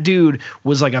 That dude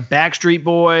was like a Backstreet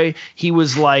Boy. He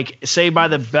was like Saved by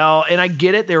the Bell. And I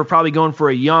get it. They were probably going for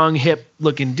a young, hip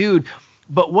looking dude.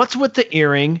 But what's with the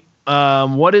earring?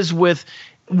 What is with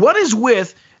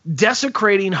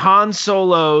desecrating Han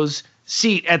Solo's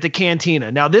seat at the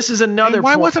cantina? Now, this is another. Hey,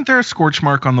 why wasn't there a scorch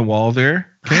mark on the wall there?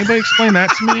 Can anybody explain that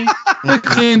to me? They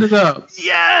cleaned it up.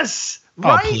 Yes.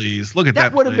 Right? Oh, please look at that.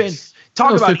 That would have been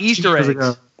talk about Easter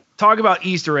eggs. Talk about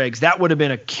Easter eggs. That would have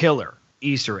been a killer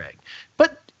Easter egg.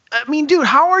 But I mean, dude,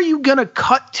 how are you gonna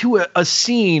cut to a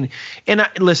scene? And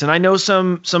listen, I know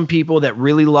some people that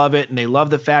really love it, and they love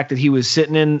the fact that he was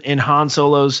sitting in Han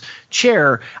Solo's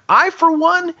chair. I, for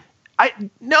one,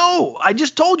 I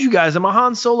just told you guys I'm a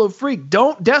Han Solo freak.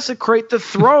 Don't desecrate the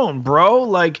throne,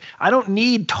 bro. I don't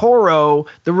need Toro,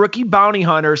 the rookie bounty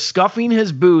hunter, scuffing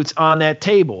his boots on that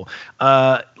table.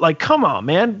 Come on,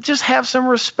 man. Just have some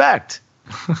respect.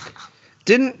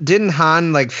 Didn't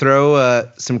Han throw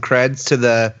some creds to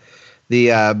the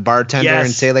bartender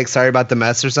and say sorry about the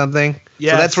mess or something?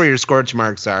 Yeah. So that's where your scorch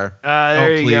marks are.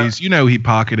 There you please. Go. He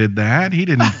pocketed that. He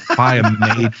didn't buy a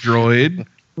maid droid.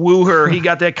 woo her. He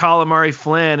got that calamari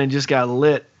Flan and just got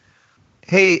lit.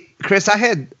 Hey, Chris, I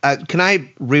had. Can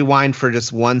I rewind for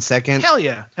just 1 second? Hell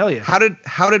yeah. How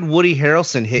did Woody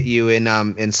Harrelson hit you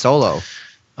in Solo?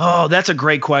 Oh, that's a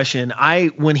great question.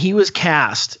 When he was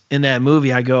cast in that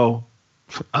movie, I go,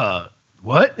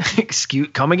 what?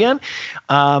 Come again?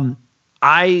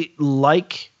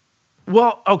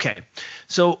 Okay.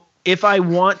 So if I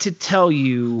want to tell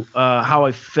you how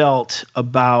I felt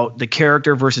about the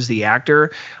character versus the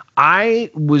actor, I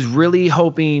was really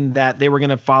hoping that they were going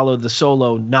to follow the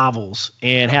Solo novels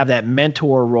and have that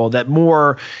mentor role, that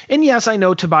more. And yes, I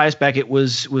know Tobias Beckett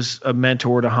was a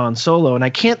mentor to Han Solo, and I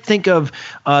can't think of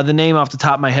the name off the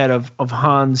top of my head of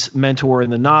Han's mentor in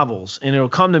the novels, and it'll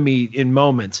come to me in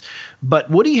moments.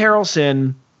 But Woody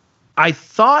Harrelson, I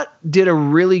thought, did a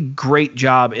really great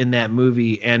job in that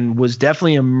movie and was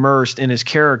definitely immersed in his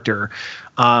character.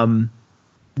 But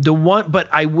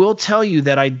I will tell you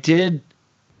that I did.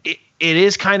 It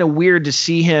is kind of weird to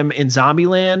see him in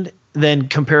Zombieland, then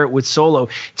compare it with Solo.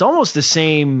 It's almost the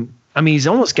same. I mean, he's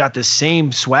almost got the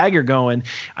same swagger going.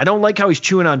 I don't like how he's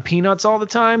chewing on peanuts all the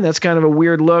time. That's kind of a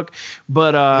weird look.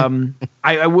 But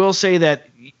I will say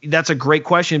that's a great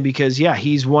question because, yeah,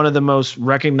 he's one of the most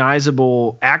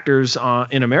recognizable actors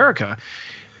in America.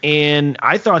 And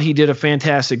I thought he did a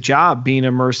fantastic job being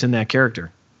immersed in that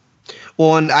character.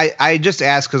 Well, and I just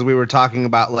asked because we were talking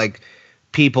about, like,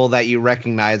 people that you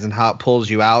recognize and how it pulls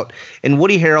you out. And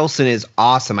Woody Harrelson is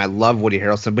awesome. I love Woody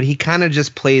Harrelson, but he kind of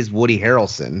just plays Woody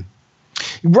Harrelson.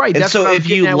 Right. And so if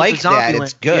you like that,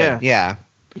 it's good. Yeah.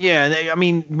 Yeah. I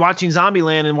mean, watching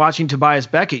Zombieland and watching Tobias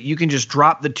Beckett, you can just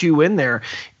drop the two in there.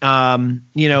 I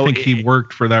think he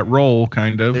worked for that role,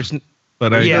 kind of.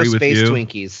 But I agree with you. Space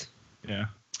Twinkies. Yeah.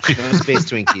 No Space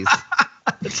Twinkies.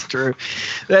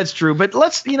 That's true. But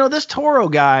this Toro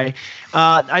guy,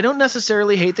 I don't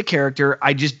necessarily hate the character.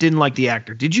 I just didn't like the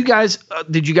actor. Did you guys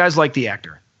like the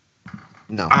actor?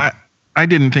 No. I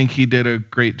didn't think he did a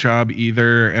great job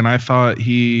either. And I thought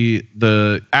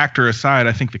the actor aside,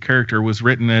 I think the character was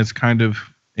written as kind of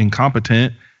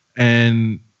incompetent.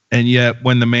 And yet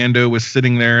when the Mando was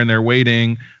sitting there and they're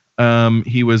waiting,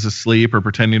 he was asleep or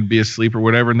pretending to be asleep or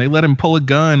whatever, and they let him pull a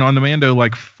gun on the Mando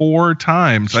like 4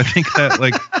 times. I think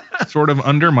that sort of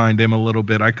undermined him a little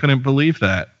bit. I couldn't believe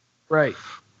that. Right.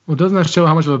 Well, doesn't that show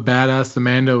how much of a badass the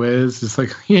Mando is? It's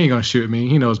like, he ain't gonna shoot me.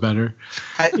 He knows better.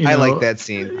 I like that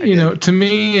scene. To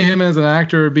me, him as an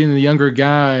actor, being the younger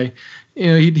guy,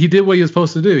 he did what he was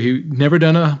supposed to do. He never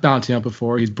done a bounty hunt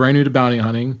before. He's brand new to bounty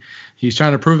hunting. He's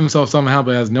trying to prove himself somehow,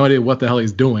 but has no idea what the hell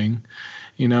he's doing.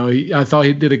 I thought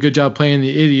he did a good job playing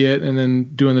the idiot and then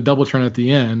doing the double turn at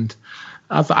the end.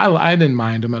 I didn't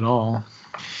mind him at all.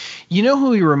 You know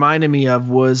who he reminded me of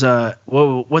was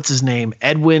what's his name?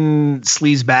 Edwin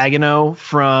Sleazebagano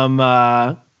from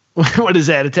what is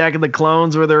that? Attack of the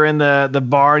Clones, where they're in the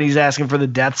bar and he's asking for the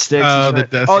death sticks. The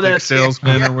death stick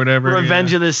salesman or whatever.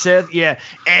 Revenge of the Sith. Yeah.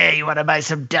 Hey, you want to buy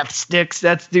some death sticks?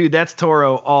 That's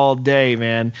Toro all day,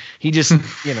 man. He just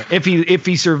if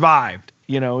he survived.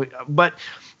 But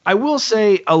I will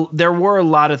say there were a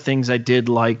lot of things I did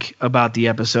like about the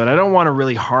episode. I don't want to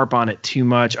really harp on it too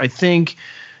much. I think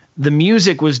the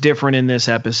music was different in this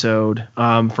episode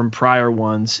from prior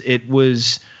ones. It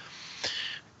was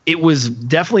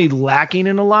definitely lacking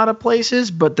in a lot of places,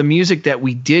 but the music that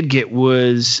we did get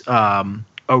was a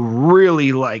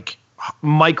really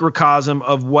microcosm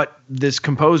of what this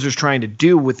composer's trying to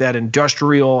do with that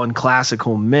industrial and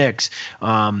classical mix.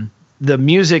 The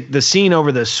music, the scene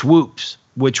over the swoops,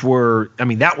 which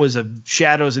that was a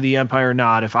Shadows of the Empire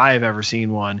nod if I have ever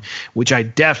seen one, which I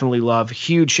definitely love.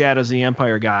 Huge Shadows of the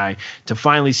Empire guy. To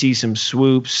finally see some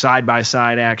swoops,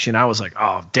 side-by-side action, I was like,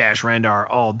 oh, Dash Rendar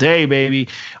all day, baby.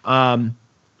 But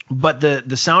the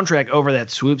soundtrack over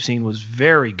that swoop scene was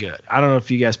very good. I don't know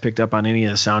if you guys picked up on any of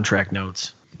the soundtrack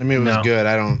notes. I mean, it was good.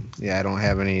 I don't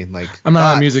have any I'm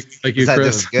not on music like you, Chris. It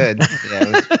was good.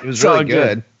 Yeah, it was really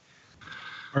good.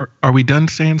 Are we done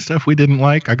saying stuff we didn't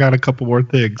like? I got a couple more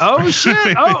things. Oh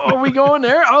shit! Oh, are we going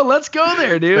there? Oh, let's go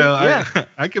there, dude. Yeah,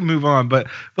 I can move on, but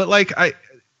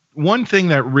one thing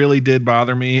that really did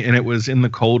bother me, and it was in the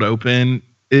cold open.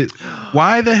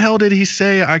 Why the hell did he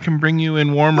say I can bring you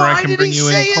in warm or I can bring you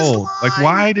in cold?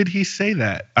 Why did he say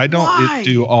that? I don't.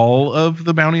 Do all of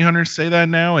the bounty hunters say that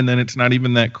now, and then it's not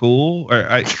even that cool? Or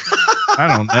I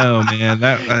don't know, man.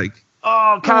 That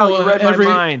Oh, Kyle, you read my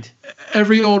mind.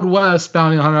 Every Old West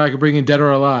bounty hunter I could bring in dead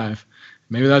or alive.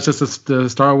 Maybe that's just the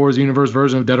Star Wars universe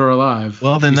version of Dead or Alive.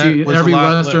 Well, then that was every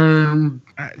Western.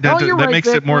 That makes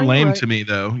it more lame to me,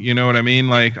 though. You know what I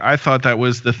mean? I thought that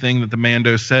was the thing that the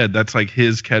Mando said. That's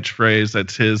his catchphrase.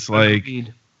 That's his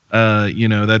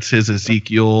That's his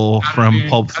Ezekiel from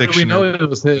Pulp Fiction. We know it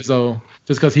was his though,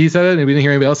 just because he said it and we didn't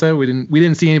hear anybody else say it. We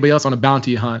didn't see anybody else on a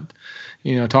bounty hunt,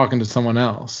 talking to someone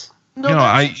else.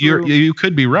 You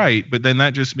could be right, but then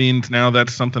that just means now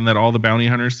that's something that all the bounty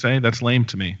hunters say. That's lame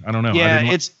to me. I don't know.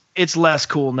 Yeah, it's less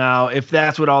cool now if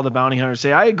that's what all the bounty hunters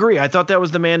say. I agree. I thought that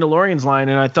was the Mandalorian's line,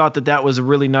 and I thought that was a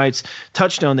really nice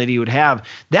touchstone that he would have.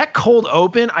 That cold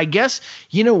open, I guess,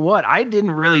 you know what? I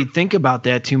didn't really think about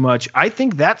that too much. I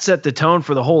think that set the tone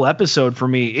for the whole episode for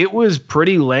me. It was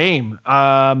pretty lame.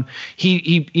 I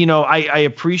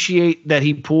appreciate that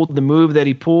he pulled the move that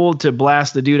he pulled to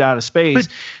blast the dude out of space.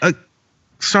 But,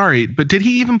 but did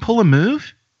he even pull a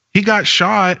move? He got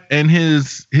shot and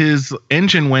his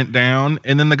engine went down,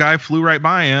 and then the guy flew right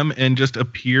by him and just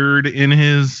appeared in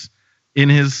his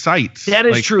sights. That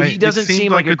is true. He doesn't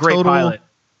seem like a great pilot.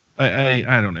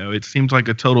 I don't know. It seems like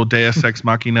a total Deus Ex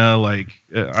Machina.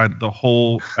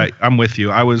 I'm with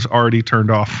you. I was already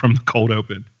turned off from the cold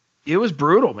open. It was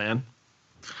brutal, man.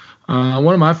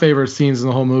 One of my favorite scenes in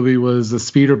the whole movie was the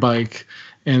speeder bike,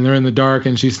 and they're in the dark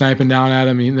and she's sniping down at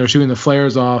him and they're shooting the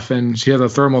flares off and she has a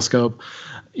thermal scope.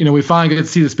 We finally get to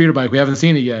see the speeder bike. We haven't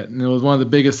seen it yet. And it was one of the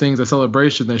biggest things at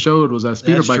Celebration they showed was that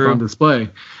speeder bike on display.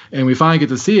 And we finally get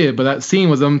to see it. But that scene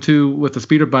with them two with the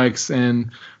speeder bikes and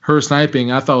her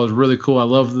sniping, I thought was really cool. I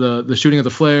love the shooting of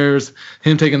the flares,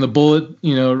 him taking the bullet,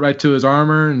 right to his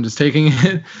armor and just taking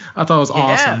it. I thought it was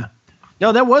awesome.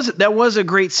 No, that was a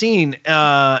great scene,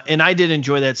 and I did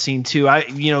enjoy that scene too.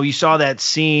 You saw that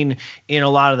scene in a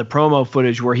lot of the promo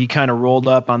footage where he kind of rolled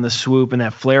up on the swoop and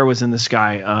that flare was in the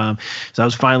sky. So it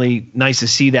was finally nice to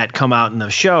see that come out in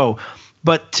the show.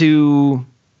 But to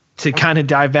kind of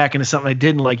dive back into something I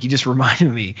didn't like, you just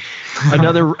reminded me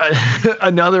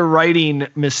another writing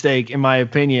mistake in my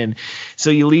opinion.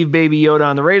 So you leave Baby Yoda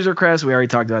on the Razor Crest. We already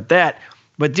talked about that.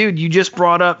 But dude, you just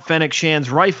brought up Fennec Shan's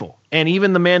rifle. And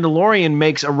even the Mandalorian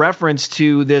makes a reference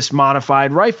to this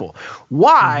modified rifle.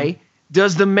 Why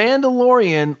does the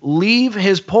Mandalorian leave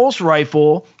his pulse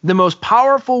rifle, the most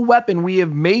powerful weapon we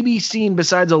have maybe seen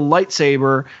besides a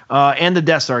lightsaber and the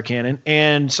Death Star cannon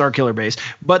and Starkiller Base,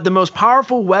 but the most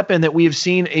powerful weapon that we have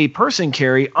seen a person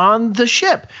carry on the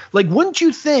ship? Like, wouldn't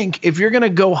you think if you're going to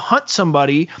go hunt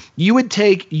somebody, you would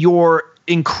take your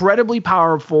incredibly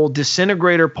powerful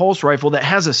disintegrator pulse rifle that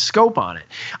has a scope on it?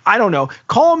 I don't know.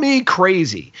 Call me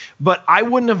crazy, but I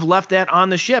wouldn't have left that on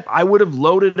the ship. I would have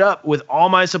loaded up with all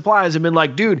my supplies and been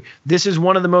like, dude, this is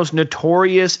one of the most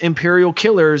notorious Imperial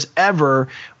killers ever.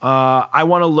 I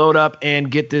want to load up and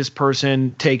get this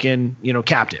person taken,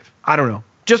 captive. I don't know.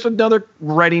 Just another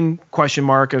writing question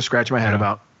mark I scratch my head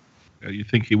about. You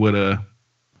think he would have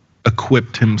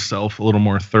equipped himself a little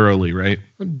more thoroughly, right?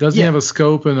 Doesn't he have a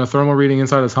scope and a thermal reading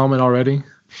inside his helmet already?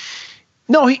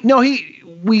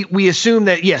 We assume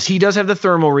that, yes, he does have the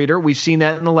thermal reader. We've seen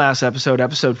that in the last episode 4.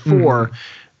 Mm-hmm.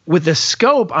 With the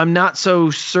scope, I'm not so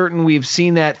certain we've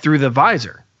seen that through the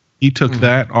visor. He took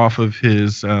that off of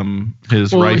his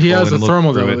rifle. He has a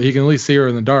thermal though. He can at least see her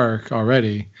in the dark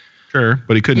already. Sure,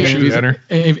 but he couldn't shoot at her.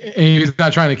 And he's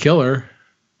not trying to kill her.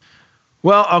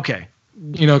 Well, okay.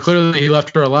 Clearly he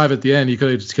left her alive at the end. He could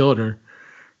have just killed her.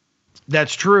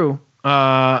 That's true.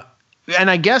 And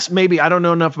I guess maybe I don't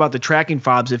know enough about the tracking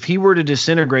fobs. If he were to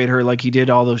disintegrate her like he did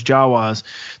all those Jawas,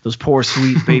 those poor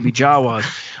sweet baby Jawas,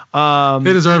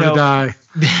 they deserve to die.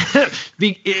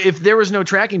 If there was no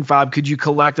tracking fob, could you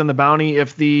collect on the bounty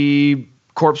if the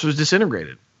corpse was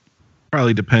disintegrated?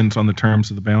 Probably depends on the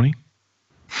terms of the bounty.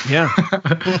 Yeah,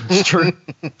 it's true.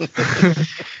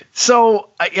 So,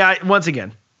 once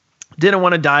again, didn't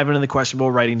want to dive into the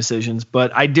questionable writing decisions,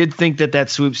 but I did think that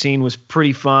swoop scene was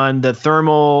pretty fun. The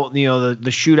thermal, the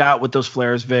shootout with those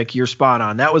flares, Vic, you're spot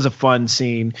on. That was a fun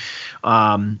scene.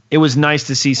 It was nice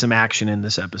to see some action in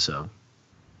this episode.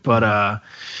 But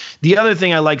the other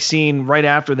thing I like seeing right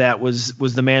after that was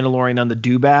the Mandalorian on the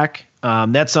dewback.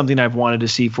 That's something I've wanted to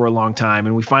see for a long time,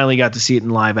 and we finally got to see it in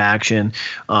live action.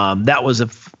 That was a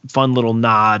fun little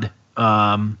nod.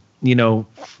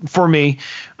 For me,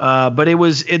 but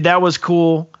that was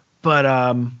cool. But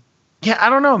I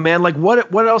don't know, man. Like,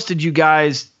 what else did you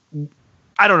guys?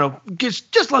 I don't know.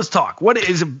 Just let's talk. What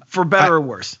is it, for better or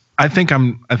worse? I think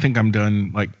I'm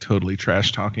done like totally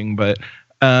trash talking, but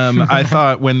I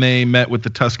thought when they met with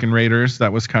the Tusken Raiders,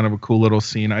 that was kind of a cool little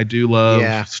scene. I do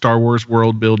love Star Wars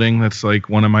world building. That's like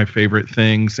one of my favorite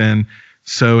things. And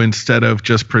so instead of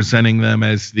just presenting them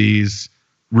as these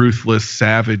ruthless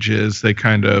savages, they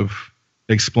kind of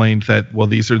explained that, well,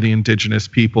 these are the indigenous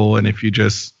people, and if you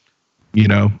just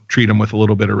treat them with a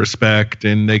little bit of respect,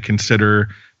 and they consider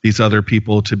these other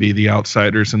people to be the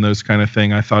outsiders and those kind of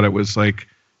thing. I thought it was like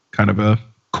kind of a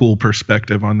cool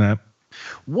perspective on that.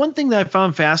 One thing that I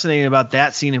found fascinating about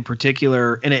that scene in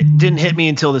particular, and it didn't hit me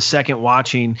until the second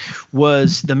watching,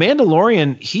 was the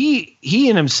Mandalorian. He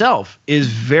in himself is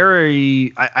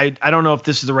very, I don't know if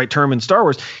this is the right term in Star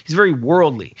Wars. He's very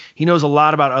worldly. He knows a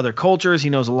lot about other cultures. He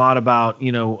knows a lot about,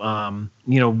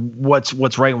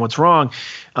 what's right and what's wrong.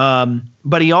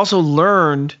 But he also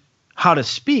learned how to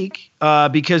speak,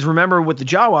 because remember with the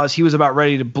Jawas, he was about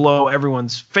ready to blow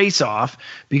everyone's face off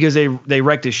because they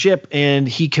wrecked his ship, and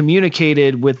he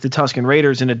communicated with the Tusken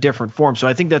Raiders in a different form. So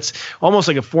I think that's almost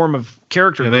like a form of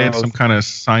character. Yeah, they had some kind of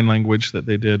sign language that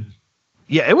they did.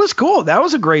 Yeah, it was cool. That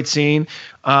was a great scene.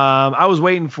 I was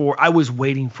waiting for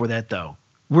that though.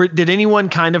 Did anyone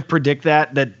kind of predict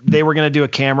that they were going to do a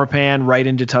camera pan right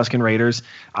into Tusken Raiders?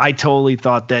 I totally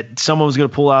thought that someone was going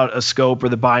to pull out a scope or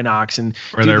the binocs and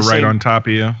or they're right on top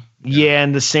of you. Yeah,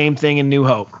 and the same thing in New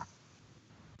Hope.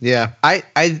 Yeah, I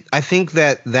think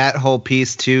that whole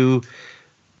piece too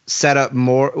set up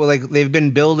more. Well, like they've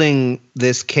been building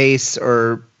this case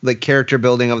or like character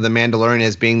building of the Mandalorian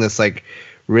as being this like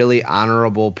really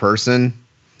honorable person.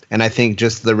 And I think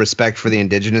just the respect for the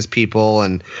indigenous people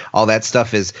and all that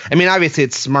stuff is, I mean, obviously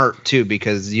it's smart too,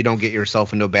 because you don't get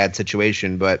yourself into a bad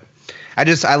situation, but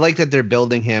I like that they're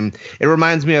building him. It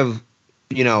reminds me of,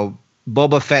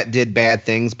 Boba Fett did bad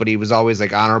things, but he was always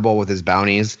like honorable with his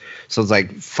bounties. So it's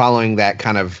like following that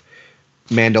kind of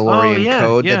Mandalorian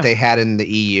code that they had in the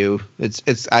EU.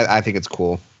 I think it's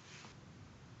cool.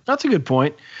 That's a good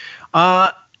point.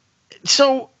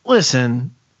 So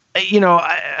listen,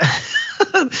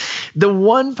 the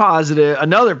one positive,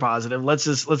 another positive,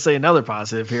 let's say another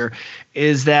positive here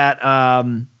is that,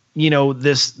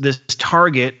 this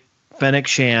target, Fennec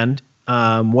Shand,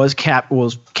 was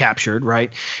captured,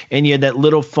 right? And you had that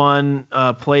little fun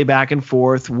play back and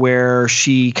forth where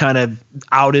she kind of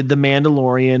outed the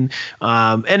Mandalorian,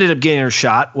 ended up getting her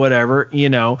shot, whatever,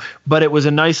 but it was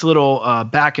a nice little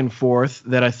back and forth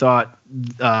that I thought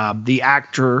the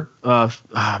actor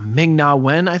Ming-Na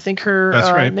Wen, I think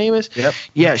her name is. Yep.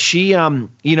 Yeah, she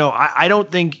I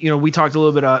don't think, we talked a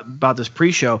little bit about this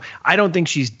pre-show. I don't think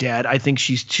she's dead. I think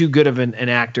she's too good of an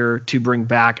actor to bring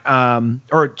back,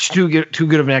 or too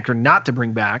good of an actor not to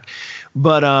bring back.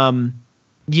 But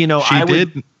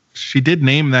she did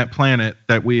name that planet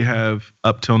that we have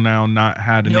up till now not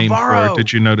had a Navarro. name for.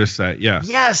 Did you notice that? Yeah.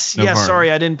 Yes. Navarro. Yes.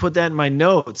 Sorry, I didn't put that in my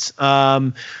notes.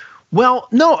 Well,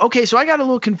 no. Okay, so I got a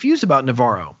little confused about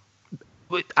Navarro.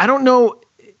 I don't know.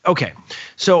 Okay,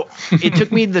 so it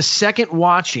took me the second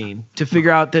watching to figure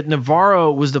out that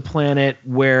Navarro was the planet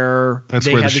where that's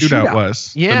they where had the shootout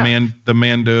was. Yeah, the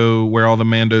Mando, where all the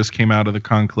Mandos came out of the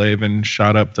conclave and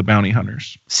shot up the bounty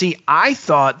hunters. See, I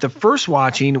thought the first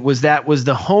watching was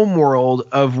the home world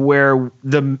of where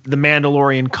the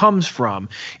Mandalorian comes from,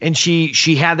 and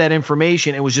she had that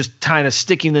information and was just kind of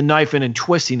sticking the knife in and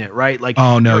twisting it, right? Like,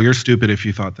 oh no, you're stupid if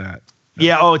you thought that.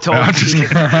 Yeah. Oh, totally.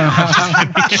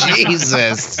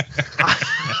 Jesus.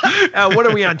 What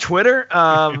are we on Twitter?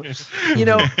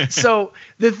 So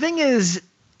the thing is,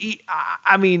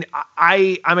 I mean,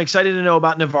 I'm excited to know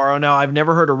about Navarro. Now, I've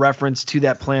never heard a reference to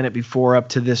that planet before up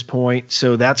to this point,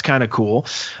 so that's kind of cool.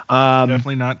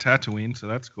 Definitely not Tatooine, so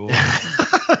that's cool.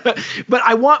 But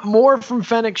I want more from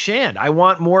Fennec Shand. I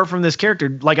want more from this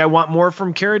character. Like, I want more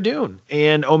from Cara Dune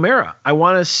and Omera. I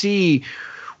want to see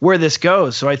where this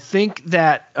goes. So I think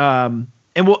that, and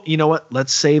well, you know what?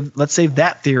 Let's save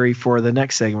that theory for the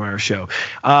next segment of our show.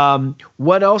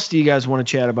 What else do you guys want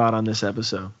to chat about on this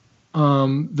episode?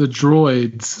 The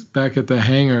droids back at the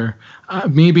hangar.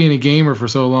 Me being a gamer for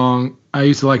so long, I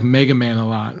used to like Mega Man a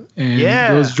lot. And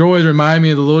those droids remind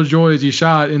me of the little droids you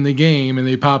shot in the game, and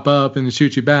they pop up and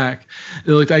shoot you back.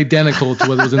 They looked identical to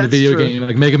what was in the video game,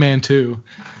 like Mega Man 2.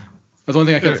 That's one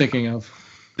thing I kept thinking of.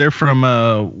 They're from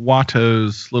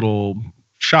Watto's little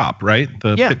shop, right?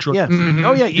 The pit truck. Yeah. Mm-hmm.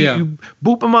 Oh yeah, you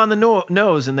boop them on the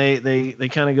nose, and they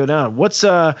kind of go down. What's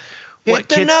hit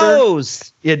the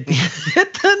nose? Hit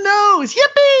the nose!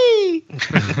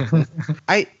 Yippee!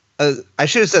 I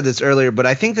should have said this earlier, but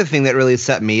I think the thing that really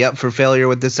set me up for failure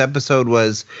with this episode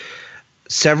was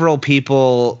several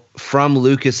people from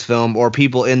Lucasfilm or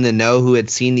people in the know who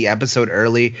had seen the episode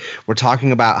early were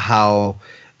talking about how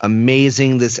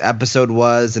amazing this episode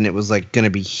was, and it was like going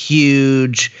to be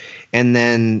huge. And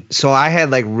then so I had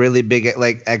like really big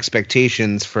like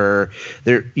expectations for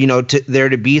there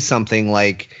to be something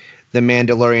like the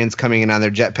Mandalorians coming in on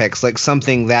their jetpacks, like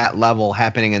something that level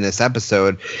happening in this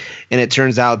episode. And it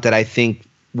turns out that I think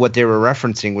what they were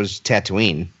referencing was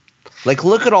Tatooine. Like,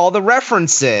 look at all the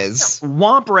references.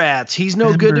 Womp rats. He's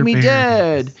no good to me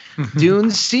dead. Dune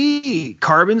C.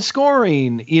 Carbon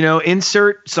scoring.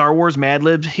 Insert Star Wars Mad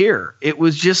Libs here. It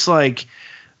was just like,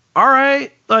 all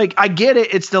right, like I get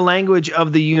it. It's the language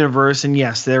of the universe, and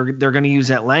yes, they're going to use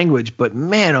that language. But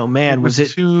man, oh man, was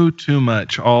it too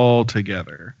much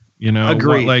altogether? You know,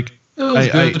 Agreed. Like it was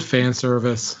good fan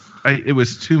service. It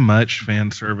was too much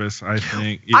fan service, I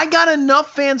think. I got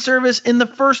enough fan service in the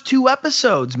first 2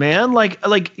 episodes, man. Like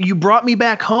you brought me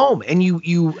back home and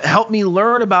you helped me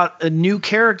learn about a new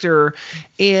character,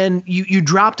 and you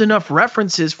dropped enough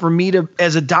references for me to,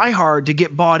 as a diehard, to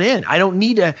get bought in. I don't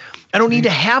need to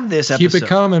have this episode. Keep it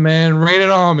coming, man. Rain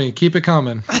it on me. Keep it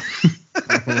coming.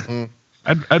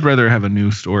 I'd rather have a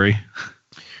new story.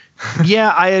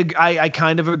 Yeah, I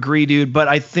kind of agree, dude. But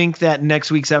I think that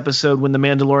next week's episode, when the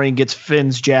Mandalorian gets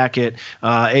Finn's jacket,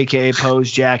 aka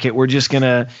Poe's jacket, we're just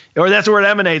gonna, or that's where it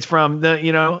emanates from.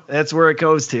 That's where it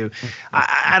goes to.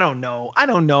 I don't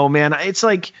know, man. It's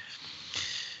like,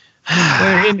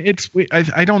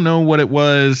 I don't know what it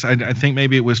was. I think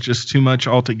maybe it was just too much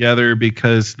altogether,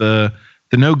 because the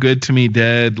No Good to Me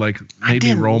Dead made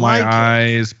me roll my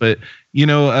eyes, but.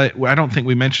 I don't think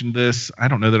we mentioned this. I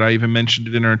don't know that I even mentioned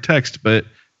it in our text, but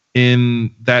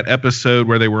in that episode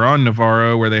where they were on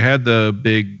Navarro, where they had the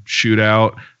big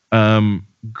shootout,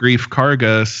 Grief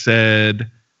Karga said,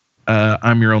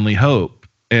 "I'm your only hope,"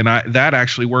 and that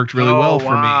actually worked really well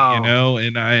for me,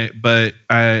 And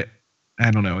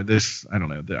I don't know this. I don't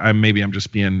know. Maybe I'm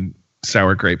just being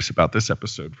sour grapes about this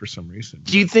episode for some reason.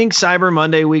 Do you think Cyber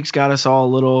Monday week's got us all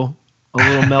a little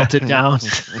melted down?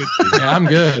 Yeah, I'm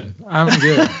good.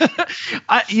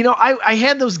 I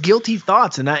had those guilty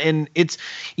thoughts, and it's,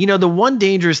 the one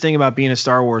dangerous thing about being a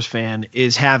Star Wars fan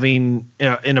is having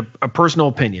a personal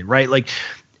opinion, right?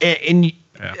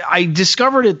 I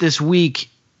discovered it this week.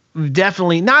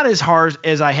 Definitely not as hard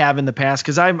as I have in the past,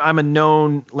 because I'm a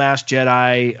known Last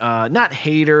Jedi not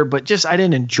hater, but just I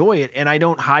didn't enjoy it, and I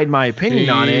don't hide my opinion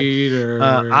on it.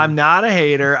 I'm not a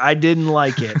hater. I didn't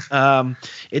like it.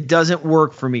 It doesn't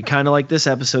work for me. Kind of like this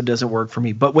episode doesn't work for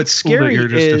me. But what's scary you're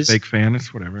just a fake fan.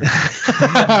 It's whatever.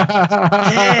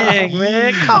 Dang,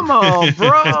 man, come on,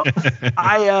 bro.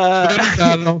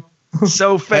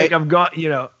 So fake. I've got,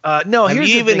 no. Have you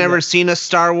even ever seen a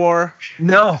Star Wars?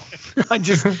 No,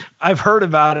 I've heard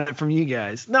about it from you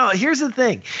guys. No, here's the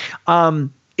thing.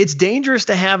 It's dangerous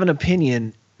to have an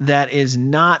opinion that is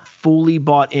not fully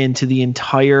bought into the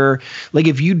entire,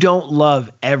 if you don't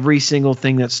love every single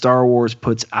thing that Star Wars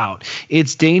puts out,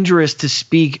 it's dangerous to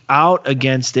speak out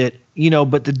against it.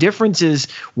 But the difference is,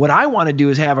 what I want to do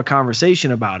is have a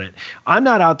conversation about it. I'm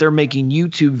not out there making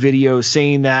YouTube videos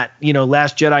saying that,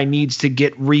 Last Jedi needs to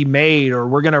get remade, or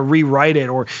we're going to rewrite it,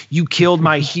 or you killed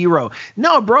my hero.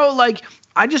 No, bro,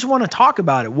 I just want to talk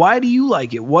about it. Why do you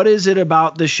like it? What is it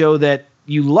about the show that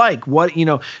you like?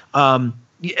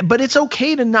 But it's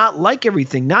okay to not like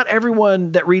everything. Not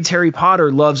everyone that reads Harry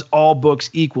Potter loves all books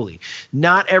equally.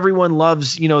 Not everyone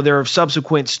loves, their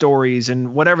subsequent stories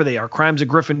and whatever they are, Crimes of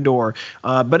Gryffindor.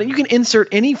 But you can insert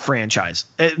any franchise.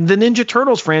 The Ninja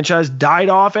Turtles franchise died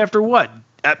off after what?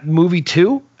 At movie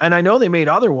 2? And I know they made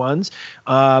other ones.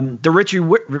 The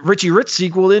Richie Rich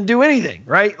sequel didn't do anything,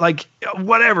 right?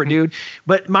 Whatever, dude.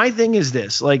 But my thing is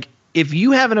this. If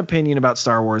you have an opinion about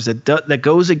Star Wars that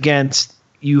goes against,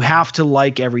 you have to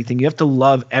like everything, you have to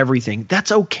love everything,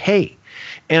 that's okay.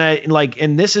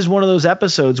 And this is one of those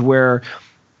episodes where,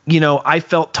 I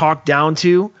felt talked down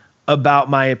to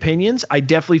about my opinions. I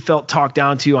definitely felt talked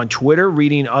down to on Twitter,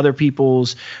 reading other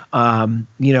people's,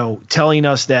 telling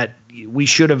us that we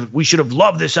should have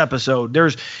loved this episode.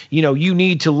 There's, you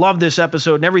need to love this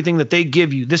episode and everything that they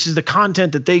give you. This is the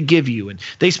content that they give you, and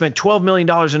they spent $12 million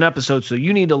an episode, so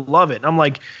you need to love it. And I'm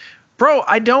like, bro,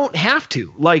 I don't have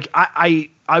to.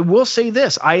 I will say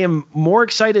this. I am more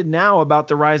excited now about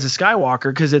The Rise of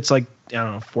Skywalker, because it's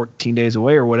 14 days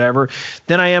away or whatever,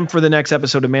 than I am for the next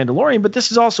episode of Mandalorian. But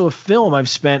this is also a film I've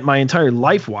spent my entire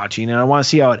life watching, and I want to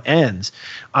see how it ends.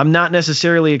 I'm not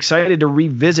necessarily excited to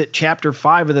revisit Chapter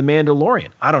 5 of The Mandalorian.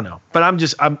 I don't know. But I'm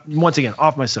once again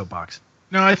off my soapbox.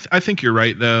 No, I think you're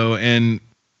right, though. And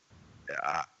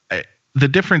the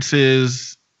difference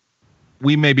is,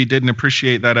 we maybe didn't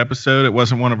appreciate that episode. It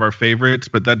wasn't one of our favorites,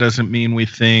 but that doesn't mean we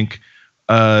think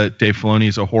Dave Filoni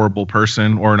is a horrible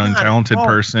person or an untalented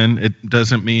person. It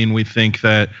doesn't mean we think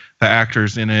that the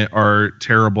actors in it are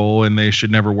terrible and they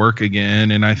should never work again.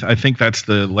 And I think that's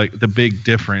the big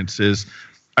difference is,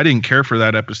 I didn't care for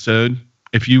that episode.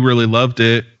 If you really loved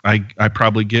it, I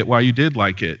probably get why you did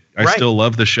like it. I still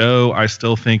love the show. I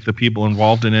still think the people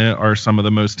involved in it are some of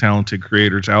the most talented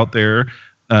creators out there.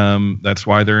 That's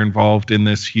why they're involved in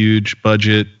this huge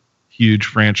budget, huge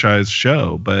franchise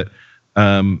show. But,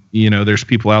 there's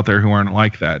people out there who aren't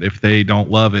like that. If they don't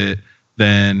love it,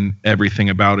 then everything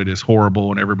about it is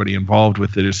horrible and everybody involved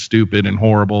with it is stupid and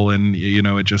horrible, and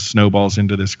it just snowballs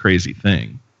into this crazy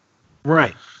thing.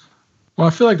 Right. Well, I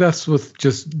feel like that's with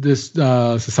just this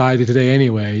society today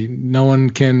anyway. No one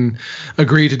can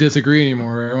agree to disagree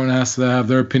anymore. Everyone has to have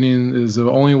their opinion is the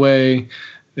only way.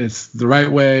 It's the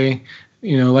right way.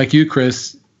 Like you,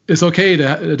 Chris, it's okay to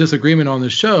have a disagreement on the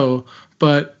show,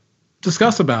 but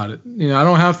discuss about it. I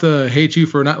don't have to hate you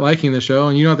for not liking the show,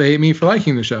 and you don't have to hate me for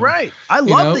liking the show. Right. I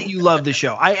love that you love the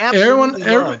show. I absolutely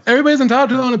everybody's entitled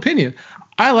to their own opinion.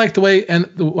 I like the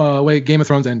way Game of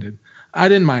Thrones ended. I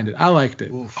didn't mind it. I liked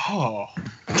it. Oof. Oh.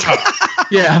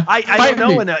 Yeah. I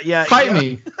don't know. Fight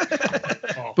me.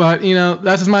 But,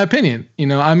 that's just my opinion.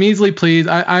 I'm easily pleased.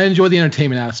 I enjoy the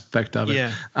entertainment aspect of it.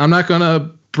 Yeah. I'm not going to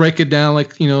break it down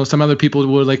like, some other people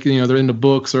would, like, they're into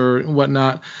books or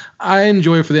whatnot. I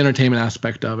enjoy it for the entertainment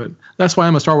aspect of it. That's why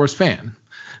I'm a Star Wars fan.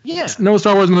 Yeah. No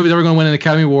Star Wars movie is ever going to win an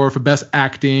Academy Award for best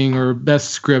acting or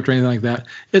best script or anything like that.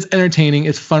 It's entertaining.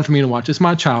 It's fun for me to watch. It's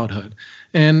my childhood.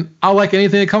 And I'll like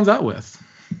anything it comes out with.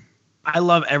 I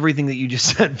love everything that you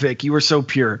just said, Vic. You were so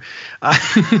pure.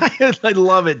 I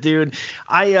love it, dude.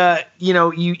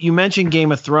 You mentioned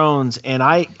Game of Thrones, and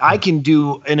I can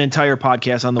do an entire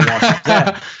podcast on The Walking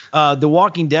Dead. The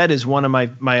Walking Dead is one of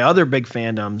my other big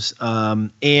fandoms,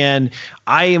 and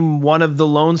I am one of the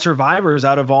lone survivors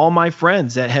out of all my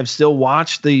friends that have still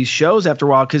watched these shows after a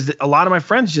while, because a lot of my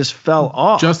friends just fell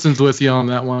off. Justin's with you on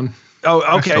that one.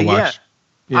 Oh, okay, yeah.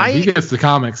 Yeah, he gets the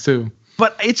comics too.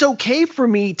 But it's okay for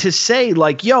me to say,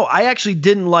 like, yo, I actually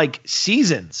didn't like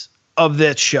seasons of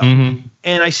that show, and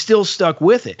I still stuck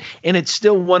with it. And it's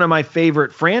still one of my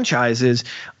favorite franchises.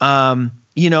 I'm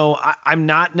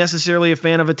not necessarily a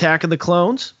fan of Attack of the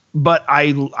Clones, but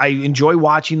I enjoy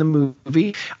watching the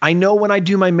movie. I know when I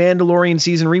do my Mandalorian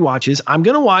season rewatches, I'm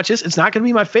going to watch this. It's not going to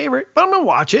be my favorite, but I'm going to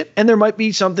watch it. And there might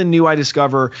be something new I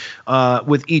discover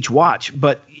with each watch.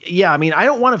 But yeah, I mean, I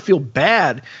don't want to feel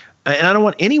bad. And I don't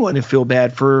want anyone to feel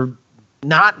bad for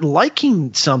not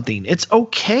liking something. It's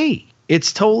okay.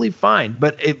 It's totally fine.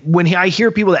 But when I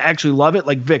hear people that actually love it,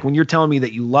 like Vic, when you're telling me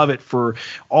that you love it for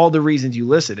all the reasons you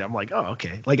listed, I'm like, oh,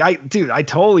 okay. Like, I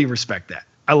totally respect that.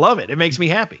 I love it. It makes me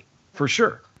happy, for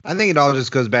sure. I think it all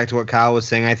just goes back to what Kyle was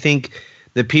saying. I think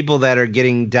the people that are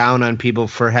getting down on people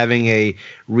for having a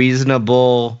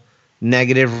reasonable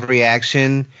negative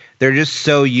reaction, they're just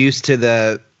so used to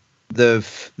the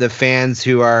fans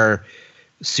who are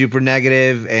super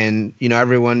negative, and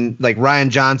everyone like Rian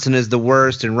Johnson is the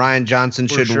worst and Rian Johnson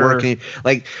shouldn't work.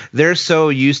 Like, they're so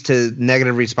used to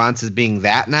negative responses being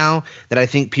that now that I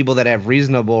think people that have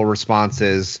reasonable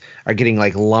responses are getting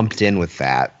like lumped in with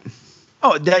that.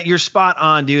 Oh, that you're spot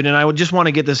on, dude. And I would just want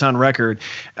to get this on record.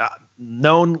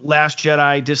 Known Last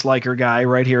Jedi disliker guy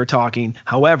right here talking.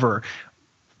 However,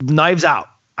 Knives Out,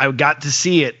 I got to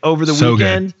see it over the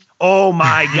weekend. Good. Oh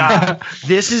my God.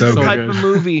 This is the type of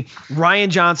movie Rian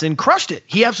Johnson crushed it.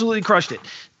 He absolutely crushed it.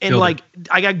 And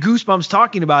I got goosebumps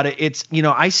talking about it. It's,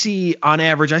 I see on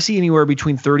average, anywhere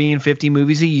between 30 and 50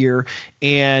 movies a year.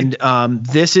 And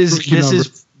this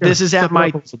is at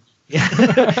my,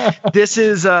 this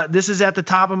is at the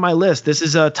top of my list. This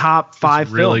is a top 5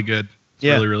 film. Really good.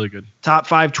 Yeah. Really, really good. Top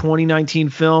 5 2019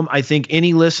 film. I think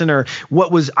any listener,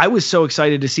 I was so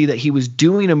excited to see that he was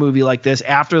doing a movie like this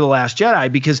after The Last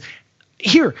Jedi, because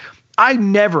I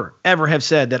never, ever have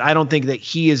said that I don't think that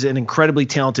he is an incredibly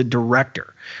talented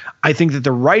director. I think that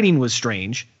the writing was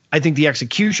strange. I think the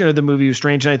execution of the movie was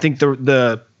strange. And I think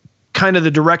the kind of the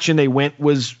direction they went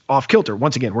was off kilter.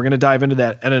 Once again, we're going to dive into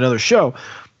that at another show.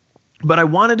 But I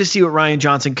wanted to see what Rian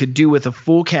Johnson could do with a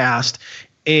full cast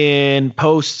in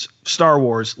post Star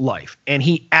Wars life, and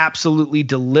he absolutely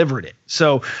delivered it.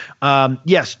 So,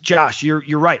 yes, Josh, you're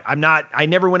right. I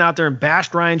never went out there and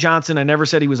bashed Rian Johnson. I never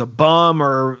said he was a bum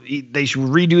or they should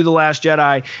redo The Last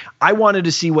Jedi. I wanted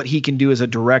to see what he can do as a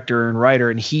director and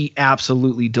writer, and he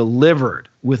absolutely delivered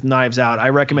with Knives Out. I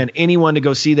recommend anyone to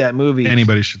go see that movie.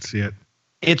 Anybody should see it.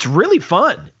 It's really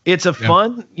fun. It's a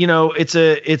fun, it's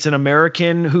an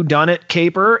American whodunit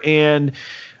caper, and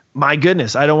my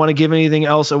goodness, I don't want to give anything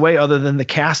else away other than the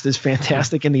cast is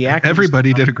fantastic and the actors.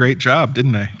 Everybody did a great job,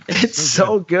 didn't they? It's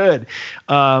so good.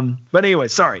 But anyway,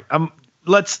 sorry.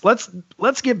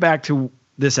 Let's get back to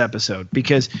this episode,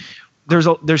 because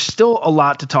there's still a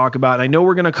lot to talk about. I know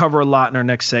we're going to cover a lot in our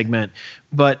next segment,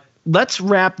 but let's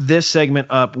wrap this segment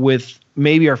up with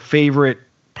maybe our favorite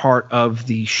part of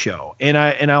the show. And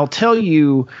I'll tell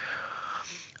you,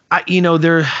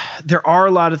 there are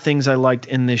a lot of things I liked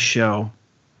in this show.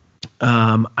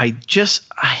 What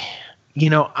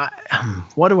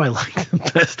do I like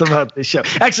the best about this show?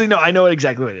 Actually, no, I know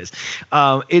exactly what it is.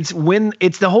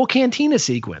 It's the whole cantina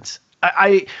sequence.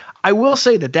 I will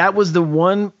say that was the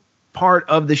one part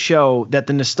of the show that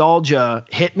the nostalgia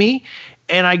hit me.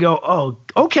 And I go, oh,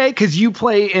 okay, because you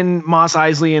play in Mos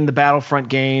Eisley in the Battlefront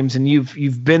games, and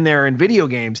you've been there in video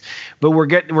games, but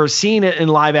we're seeing it in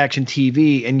live action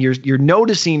TV, and you're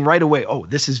noticing right away, oh,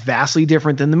 this is vastly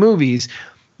different than the movies.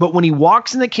 But when he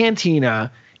walks in the cantina,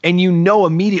 and you know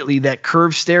immediately that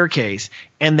curved staircase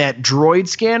and that droid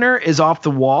scanner is off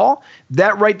the wall,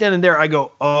 that right then and there, I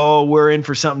go, oh, we're in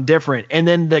for something different. And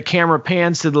then the camera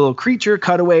pans to the little creature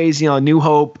cutaways, New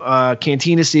Hope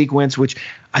cantina sequence, which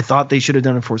I thought they should have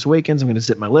done in Force Awakens. I'm going to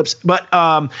zip my lips. But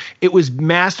it was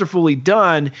masterfully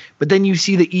done. But then you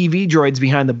see the EV droids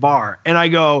behind the bar. And I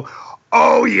go,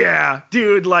 oh, yeah,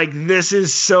 dude, like this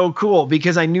is so cool.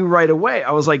 Because I knew right away.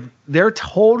 I was like,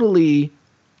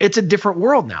 it's a different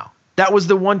world now. That was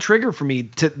the one trigger for me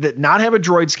to not have a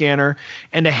droid scanner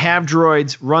and to have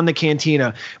droids run the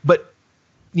cantina. But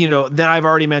then I've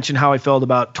already mentioned how I felt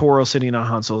about Toro sitting on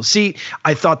Han Solo's seat.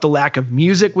 I thought the lack of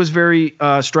music was very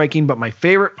striking, but my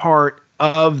favorite part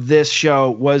of this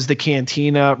show was the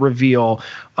cantina reveal.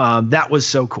 That was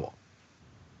so cool.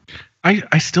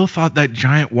 I still thought that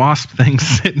giant wasp thing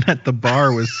sitting at the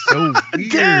bar was so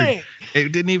weird. Dang.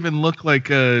 It didn't even look like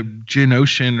a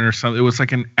Geonosian or something. It was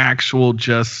like an actual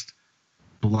just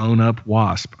blown up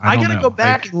wasp. I got to go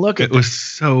back and look at it. It was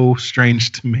so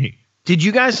strange to me. Did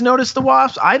you guys notice the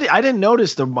wasps? I didn't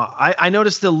notice them. I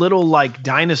noticed the little like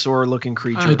dinosaur looking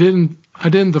creature. I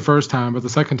didn't the first time, but the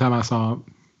second time I saw it.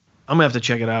 I'm gonna have to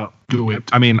check it out. Do it.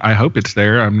 I mean, I hope it's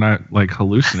there. I'm not like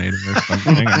hallucinating or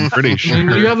something. I'm pretty sure.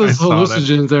 You have those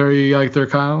hallucinogens there. You like there,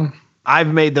 Kyle?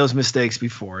 I've made those mistakes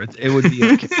before. It would be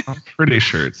okay. I'm pretty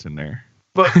sure it's in there.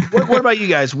 But what about you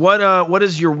guys? What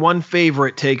is your one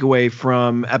favorite takeaway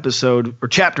from episode or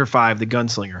chapter 5, The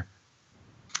Gunslinger?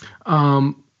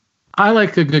 I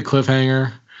like a good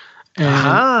cliffhanger,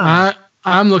 and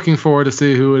I'm looking forward to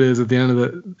see who it is at the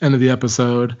end of the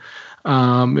episode.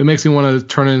 It makes me want to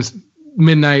turn in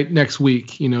midnight next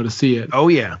week, to see it. Oh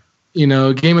yeah.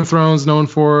 Game of Thrones known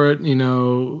for it.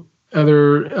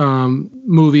 Other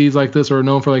movies like this are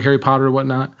known for like Harry Potter or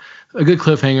whatnot. A good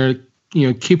cliffhanger,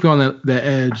 keep you on the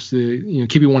edge to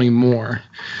keep you wanting more.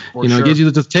 It gives you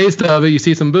the taste of it. You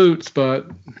see some boots, but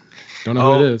don't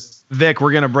know who it is. Vic,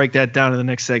 we're gonna break that down in the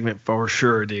next segment for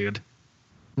sure, dude.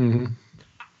 Mm-hmm.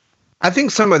 I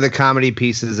think some of the comedy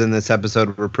pieces in this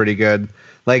episode were pretty good.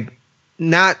 Like,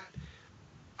 not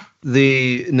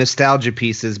the nostalgia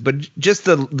pieces, but just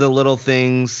the little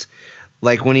things.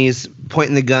 Like when he's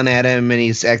pointing the gun at him and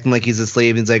he's acting like he's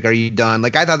asleep. He's like, "Are you done?"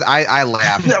 Like I thought, I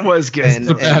laughed. That was good.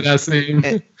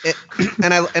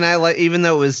 And I like, even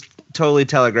though it was totally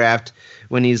telegraphed,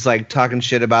 when he's like talking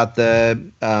shit about the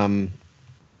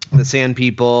Sand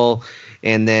People,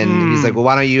 and then he's like, "Well,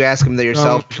 why don't you ask him that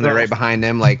yourself?" And they're right behind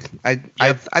him. Like I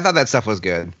thought that stuff was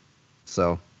good.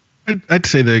 So I'd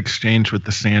say the exchange with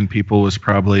the Sand People was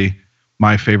probably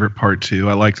my favorite part too.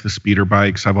 I liked the speeder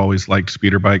bikes. I've always liked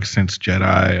speeder bikes since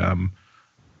Jedi.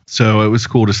 So it was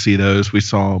cool to see those. We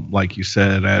saw, like you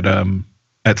said,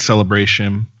 at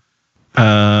Celebration.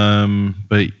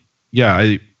 But yeah,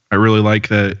 I really like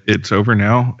that it's over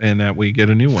now and that we get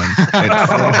a new one.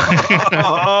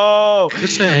 Oh,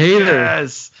 just a hater.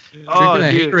 Yes. Drinking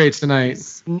a hate rate tonight.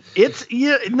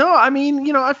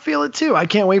 I feel it too. I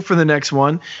can't wait for the next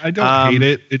one. I don't hate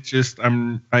it. It's just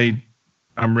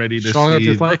I'm ready to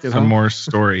see some more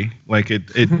story. Like it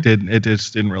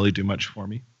just didn't really do much for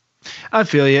me. I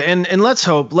feel you. And let's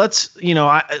hope,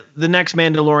 the next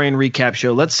Mandalorian recap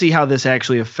show, let's see how this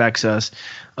actually affects us.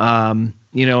 And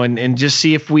just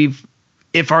see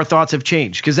if our thoughts have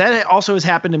changed, because that also has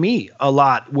happened to me a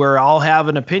lot, where I'll have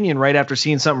an opinion right after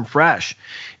seeing something fresh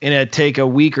and it take a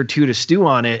week or two to stew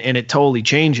on it and it totally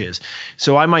changes.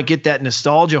 So I might get that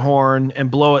nostalgia horn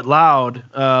and blow it loud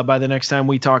by the next time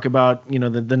we talk about,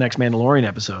 the next Mandalorian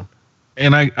episode.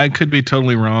 And I could be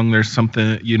totally wrong. There's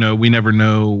something, we never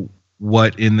know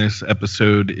what in this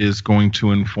episode is going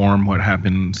to inform what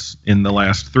happens in the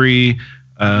last 3.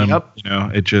 Yep.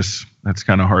 That's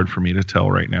kind of hard for me to tell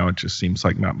right now. It just seems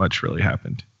like not much really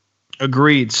happened.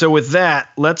 Agreed. So with that,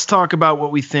 let's talk about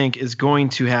what we think is going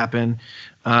to happen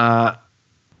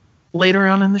later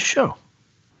on in the show.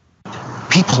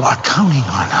 People are counting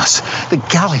on us. The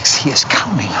galaxy is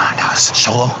counting on us.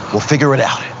 Solo, we'll figure it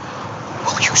out.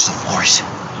 We'll use the Force.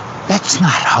 That's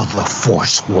not how the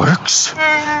Force works.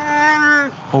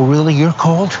 Oh, really? You're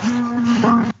cold?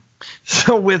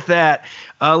 So with that,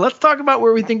 let's talk about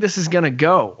where we think this is going to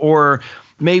go, or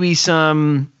maybe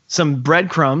some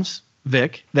breadcrumbs,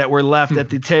 Vic, that were left at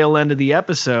the tail end of the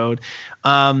episode.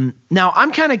 Now,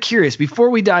 I'm kind of curious. Before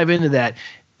we dive into that,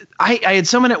 I had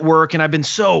someone at work, and I've been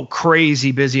so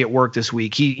crazy busy at work this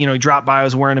week. He dropped by. I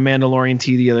was wearing a Mandalorian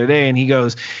tee the other day, and he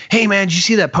goes, "Hey man, did you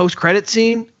see that post-credit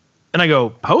scene?" And I go,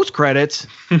 "Post-credits?"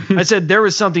 I said, "There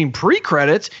was something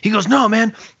pre-credits." He goes, "No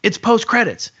man, it's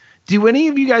post-credits." Do any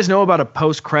of you guys know about a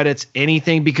post-credits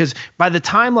anything? Because by the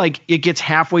time like it gets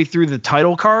halfway through the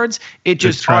title cards, it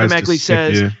just automatically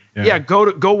says,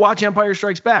 go watch Empire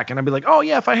Strikes Back. And I'd be like, oh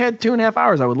yeah, if I had 2.5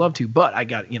 hours, I would love to, but I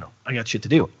got shit to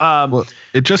do. Well,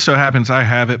 it just so happens I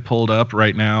have it pulled up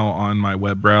right now on my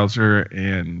web browser,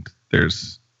 and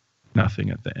there's nothing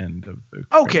at the end of the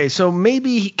credits. Okay, so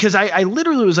maybe because I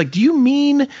literally was like, do you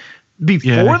mean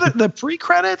before the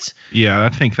pre-credits? Yeah, I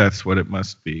think that's what it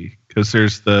must be. Because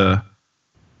there's the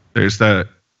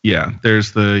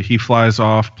he flies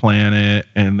off planet,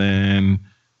 and then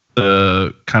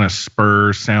the kind of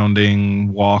spur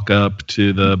sounding walk up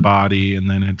to the body, and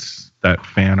then it's that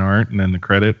fan art, and then the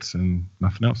credits and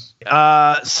nothing else.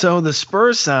 So the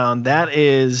spur sound,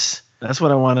 that's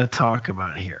what I want to talk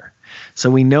about here.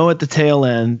 So we know at the tail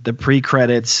end, the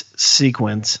pre-credits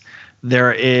sequence,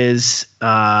 there is,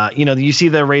 you see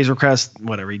the Razor Crest,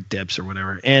 whatever, he dips or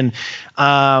whatever. And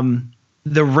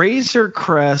the Razor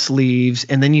Crest leaves,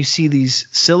 and then you see these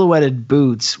silhouetted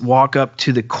boots walk up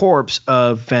to the corpse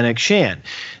of Fennec Shand.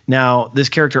 Now, this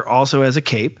character also has a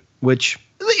cape, which,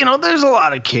 there's a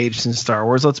lot of capes in Star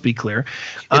Wars, let's be clear.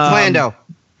 It's Lando.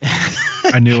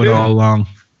 I knew it all along.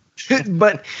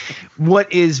 But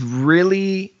what is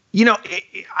really,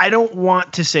 I don't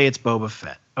want to say it's Boba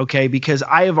Fett. Okay, because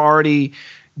I have already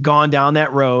gone down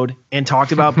that road and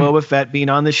talked about Boba Fett being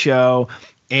on the show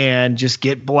and just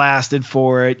get blasted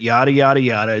for it, yada, yada,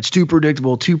 yada. It's too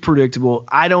predictable.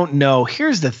 I don't know.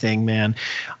 Here's the thing, man.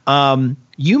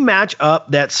 You match up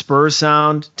that Spurs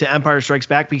sound to Empire Strikes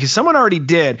Back because someone already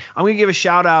did. I'm going to give a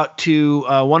shout out to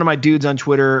one of my dudes on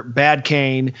Twitter, Bad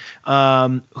Kane,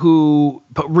 who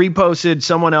reposted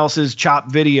someone else's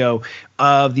chopped video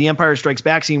of the Empire Strikes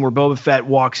Back scene where Boba Fett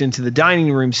walks into the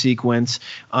dining room sequence,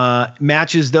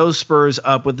 matches those Spurs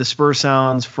up with the Spur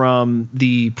sounds from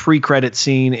the pre-credit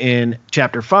scene in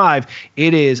Chapter 5.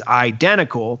 It is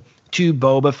identical to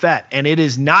Boba Fett, and it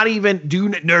is not even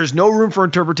there's no room for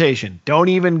interpretation. Don't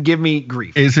even give me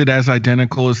grief. Is it as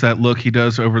identical as that look he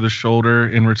does over the shoulder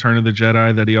in Return of the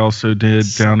Jedi that he also did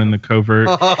down in the covert?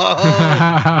 Is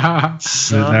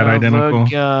that identical?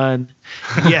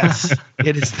 Yes,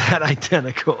 it is that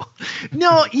identical.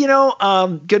 No,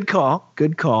 good call.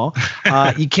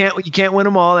 You can't win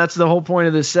them all. That's the whole point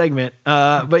of this segment.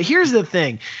 But here's the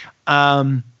thing.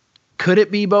 Could it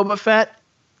be Boba Fett?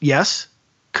 Yes.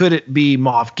 Could it be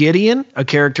Moff Gideon, a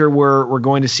character we're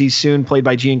going to see soon, played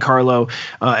by Giancarlo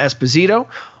Esposito?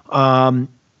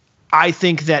 I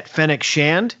think that Fennec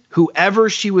Shand, whoever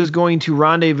she was going to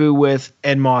rendezvous with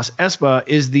and Mos Espa,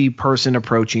 is the person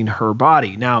approaching her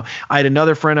body. Now, I had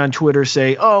another friend on Twitter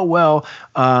say, oh, well,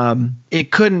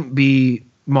 it couldn't be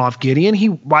Moff Gideon.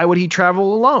 Why would he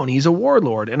travel alone? He's a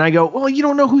warlord. And I go, well, you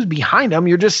don't know who's behind him.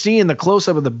 You're just seeing the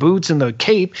close-up of the boots and the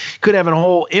cape. Could have a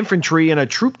whole infantry and a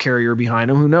troop carrier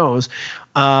behind him. Who knows?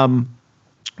 But,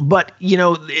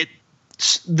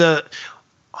 the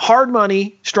hard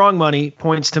money, strong money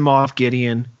points to Moff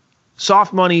Gideon.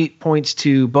 Soft money points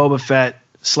to Boba Fett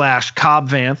 / Cobb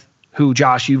Vanth, who,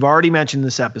 Josh, you've already mentioned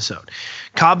this episode.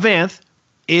 Cobb Vanth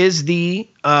is the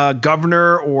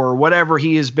governor or whatever.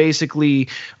 He is basically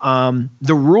the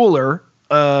ruler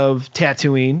of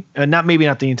Tatooine, maybe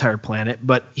not the entire planet,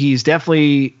 but he's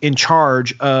definitely in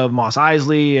charge of Mos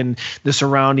Eisley and the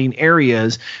surrounding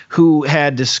areas, who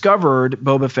had discovered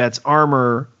Boba Fett's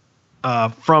armor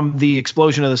from the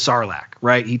explosion of the Sarlacc,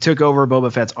 right? He took over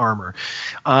Boba Fett's armor.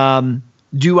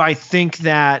 Do I think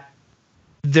that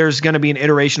there's going to be an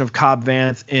iteration of Cobb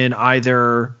Vanth in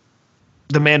either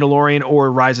The Mandalorian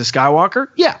or Rise of Skywalker?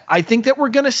 Yeah, I think that we're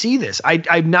going to see this.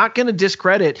 I'm not going to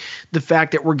discredit the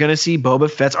fact that we're going to see Boba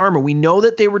Fett's armor. We know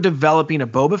that they were developing a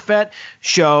Boba Fett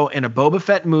show and a Boba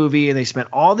Fett movie, and they spent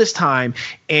all this time.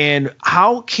 And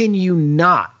how can you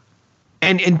not?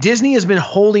 And Disney has been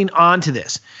holding on to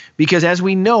this because, as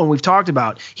we know and we've talked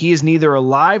about, he is neither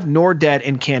alive nor dead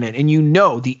in canon. And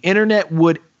the internet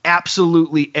would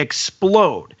absolutely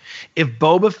explode if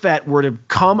Boba Fett were to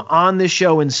come on this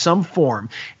show in some form.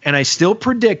 And I still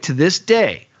predict to this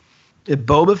day that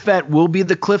Boba Fett will be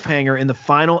the cliffhanger in the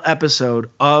final episode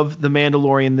of The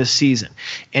Mandalorian this season.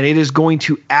 And it is going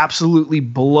to absolutely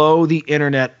blow the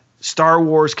internet, Star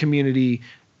Wars community,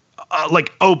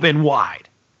 open wide.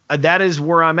 That is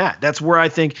where I'm at. That's where I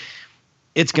think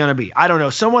it's going to be. I don't know.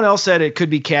 Someone else said it could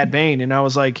be Cad Bane. And I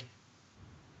was like,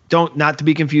 not to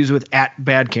be confused with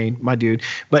 @BadKane, my dude.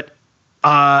 But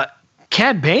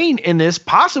Cad Bane in this,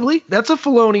 possibly. That's a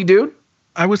Filoni dude.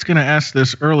 I was going to ask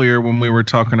this earlier when we were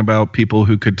talking about people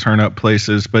who could turn up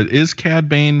places, but is Cad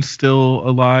Bane still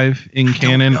alive in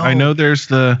canon? I know there's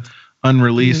the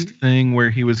unreleased thing where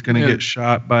he was going to get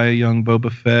shot by a young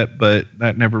Boba Fett, but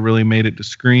that never really made it to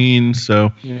screen.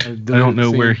 So I don't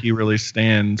know where he really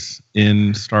stands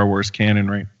in Star Wars canon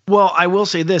right now. Well, I will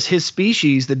say this. His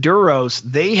species, the Duros,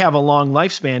 they have a long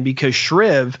lifespan because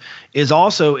Shriv is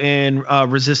also in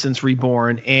Resistance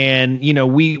Reborn. And, you know,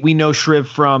 we know Shriv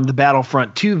from the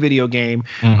Battlefront 2 video game.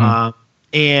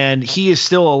 And he is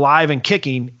still alive and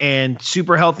kicking and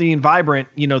super healthy and vibrant,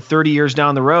 you know, 30 years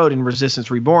down the road in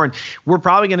Resistance Reborn. We're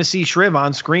probably going to see Shriv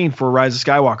on screen for Rise of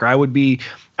Skywalker. I would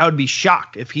be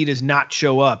shocked if he does not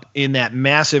show up in that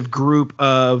massive group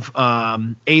of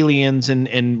aliens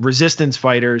and resistance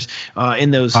fighters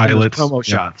in those promo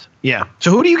shots. Yeah.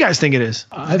 So who do you guys think it is?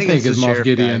 I think it's Moff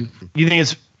Gideon. You think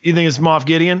it's Moff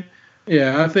Gideon?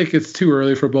 Yeah, I think it's too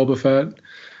early for Boba Fett.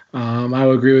 I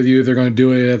would agree with you. If they're going to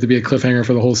do it, it has to be a cliffhanger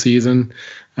for the whole season.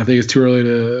 I think it's too early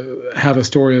to have a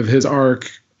story of his arc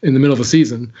in the middle of the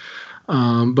season.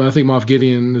 But I think Moff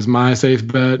Gideon is my safe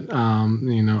bet.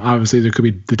 You know, obviously there could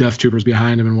be the Death Troopers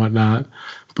behind him and whatnot.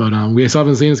 But we still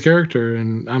haven't seen his character,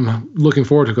 and I'm looking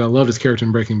forward to it because I love his character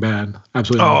in Breaking Bad.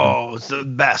 Absolutely. Oh, it's the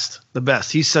best. The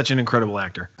best. He's such an incredible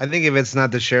actor. I think if it's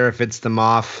not the sheriff, it's the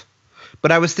Moff.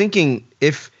 But I was thinking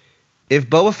if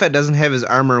Boba Fett doesn't have his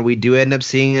armor, we do end up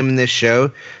seeing him in this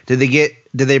show. Did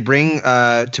they bring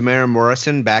Tamara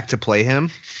Morrison back to play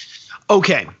him?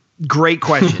 Okay, great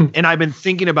question. And I've been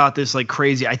thinking about this like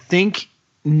crazy. I think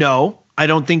no. I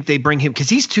don't think they bring him because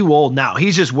he's too old now.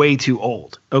 He's just way too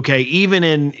old. Okay, even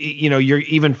in you're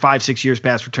even 5-6 years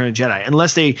past Return of the Jedi,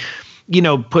 unless they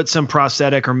put some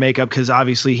prosthetic or makeup, because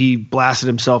obviously he blasted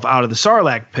himself out of the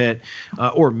Sarlacc pit,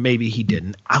 or maybe he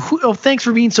didn't. Oh, thanks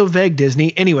for being so vague,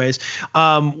 Disney. Anyways,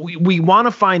 we want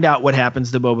to find out what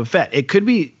happens to Boba Fett. It could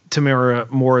be Tamara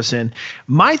Morrison.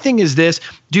 My thing is this,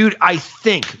 dude, I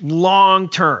think long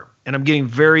term, and I'm getting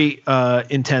very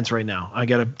intense right now. I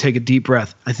got to take a deep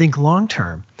breath. I think long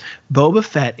term, Boba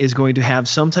Fett is going to have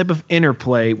some type of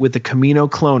interplay with the Kamino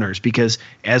cloners because,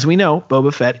 as we know,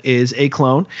 Boba Fett is a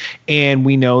clone, and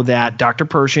we know that Dr.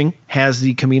 Pershing has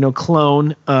the Kamino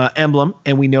clone emblem,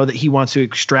 and we know that he wants to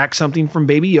extract something from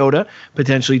Baby Yoda,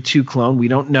 potentially to clone. We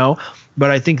don't know.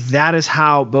 But I think that is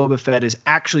how Boba Fett is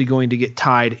actually going to get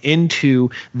tied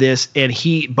into this, and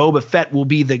Boba Fett will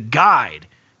be the guide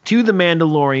to the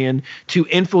Mandalorian to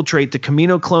infiltrate the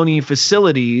Kamino cloning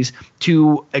facilities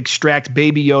to extract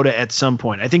Baby Yoda at some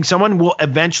point. I think someone will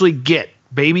eventually get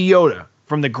Baby Yoda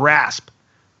from the grasp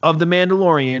of the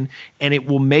Mandalorian, and it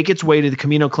will make its way to the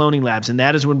Kamino cloning labs, and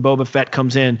that is when Boba Fett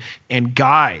comes in and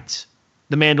guides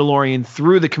the Mandalorian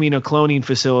through the Kamino cloning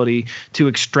facility to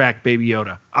extract Baby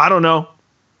Yoda. I don't know.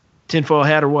 Tinfoil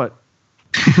hat or what?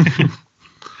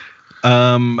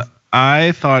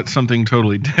 I thought something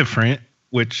totally different,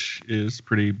 which is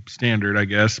pretty standard, I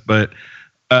guess. But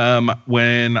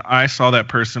when I saw that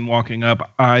person walking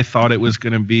up, I thought it was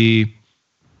going to be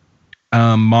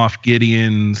Moff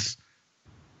Gideon's,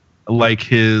 like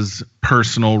his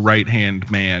personal right-hand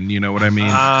man. You know what I mean?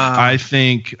 I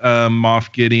think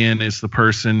Moff Gideon is the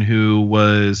person who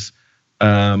was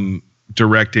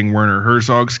directing Werner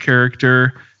Herzog's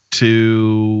character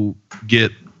to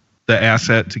get the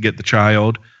asset, to get the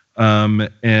child.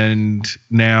 And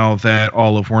now that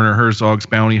all of Werner Herzog's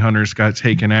bounty hunters got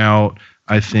taken out,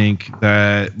 I think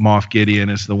that Moff Gideon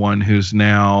is the one who's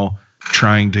now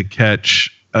trying to catch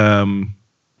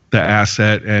the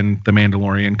asset and the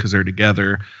Mandalorian because they're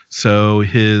together. So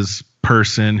his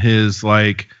person, his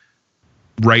like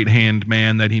right-hand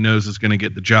man that he knows is going to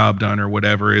get the job done or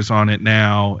whatever, is on it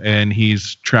now, and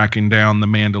he's tracking down the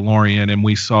Mandalorian. And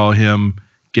we saw him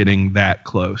getting that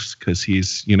close because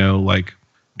he's, like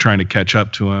trying to catch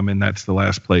up to him, and that's the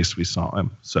last place we saw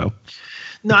him. So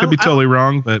no, could be totally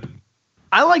wrong, but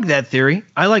I like that theory.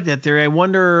 I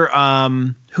wonder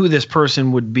who this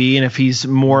person would be, and if he's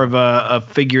more of a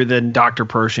figure than Dr.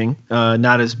 Pershing,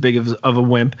 not as big of a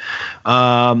wimp.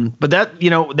 But that,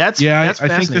 that's I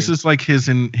think this is like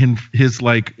his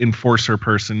like enforcer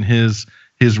person, his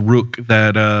rook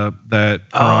that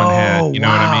Thrawn had, you know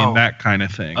what I mean? That kind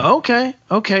of thing.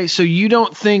 Okay. So you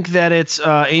don't think that it's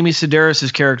Amy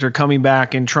Sedaris' character coming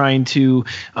back and trying to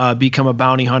become a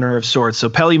bounty hunter of sorts. So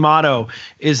Peli Motto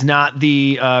is not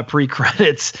the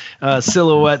pre-credits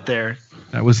silhouette there.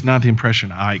 That was not the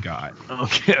impression I got.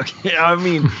 Okay. I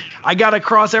mean, I got to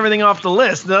cross everything off the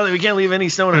list. No, we can't leave any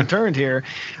stone unturned here.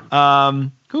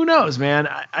 Who knows, man?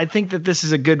 I think that this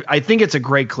is I think it's a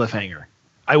great cliffhanger.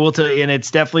 I will tell you, and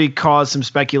it's definitely caused some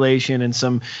speculation and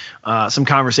some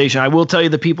conversation. I will tell you,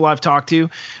 the people I've talked to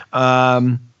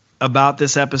about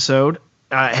this episode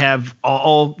have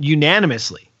all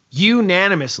unanimously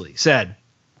said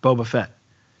Boba Fett.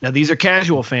 Now, these are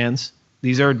casual fans.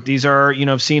 These are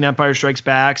have seen Empire Strikes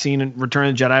Back, seen Return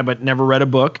of the Jedi, but never read a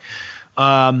book.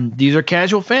 These are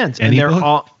casual fans, and they're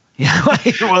all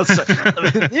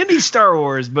any Star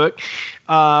Wars book.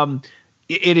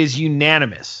 It is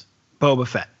unanimous Boba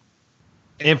Fett.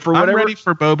 And for whatever, I'm ready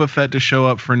for Boba Fett to show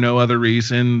up for no other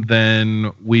reason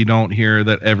than we don't hear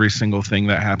that every single thing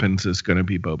that happens is going to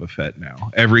be Boba Fett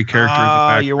now. Every character in the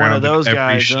background, you're one of those every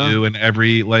guys, shoe, and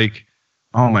every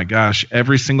oh my gosh,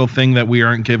 every single thing that we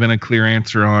aren't given a clear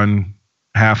answer on,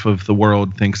 half of the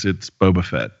world thinks it's Boba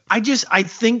Fett. I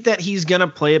think that he's going to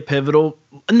play a pivotal.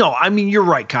 No, I mean, you're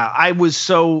right, Kyle. I was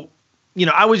so,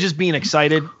 I was just being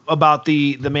excited about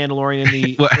the Mandalorian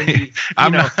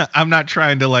and I'm not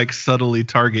trying to subtly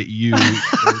target you.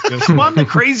 I'm the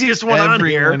craziest one on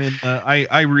here.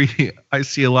 I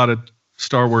see a lot of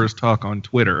Star Wars talk on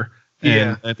Twitter.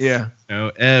 And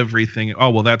everything.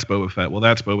 Oh, well, that's Boba Fett. Well,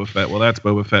 that's Boba Fett. Well, that's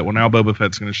Boba Fett. Well, now Boba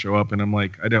Fett's going to show up, and I'm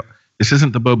like, this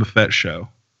isn't the Boba Fett show.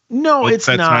 No, Boba it's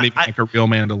Fett's not. Not even like a real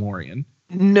Mandalorian.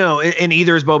 No, and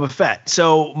either is Boba Fett.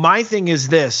 So my thing is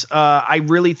this. I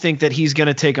really think that he's going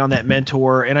to take on that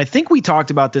mentor. And I think we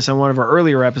talked about this on one of our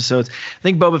earlier episodes. I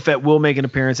think Boba Fett will make an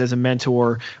appearance as a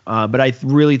mentor, but I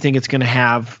really think it's going to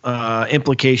have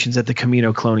implications at the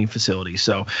Camino cloning facility.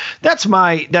 So that's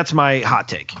my hot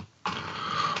take.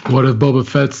 What if Boba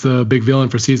Fett's the big villain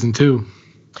for season 2?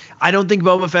 I don't think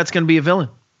Boba Fett's going to be a villain.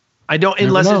 I don't,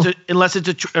 unless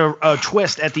it's a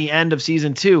twist at the end of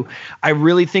season 2. I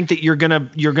really think that you're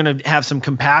gonna have some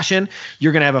compassion.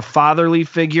 You're gonna have a fatherly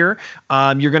figure.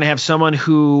 You're gonna have someone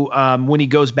who, when he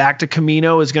goes back to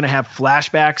Camino, is gonna have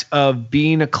flashbacks of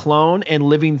being a clone and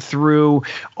living through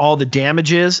all the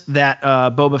damages that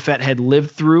Boba Fett had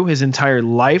lived through his entire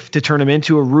life to turn him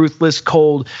into a ruthless,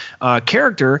 cold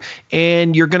character.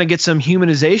 And you're gonna get some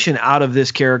humanization out of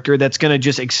this character that's gonna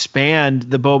just expand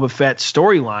the Boba Fett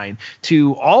storyline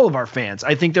to all of our fans.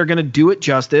 I think they're going to do it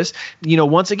justice.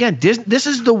 Once again, this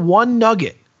is the one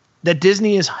nugget that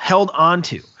Disney has held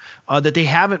onto that they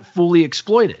haven't fully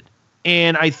exploited.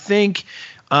 And I think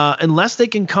unless they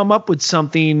can come up with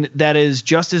something that is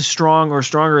just as strong or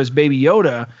stronger as Baby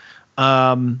Yoda,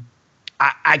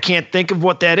 I can't think of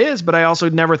what that is, but I also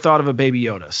never thought of a Baby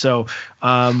Yoda. So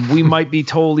we might be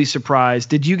totally surprised.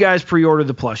 Did you guys pre-order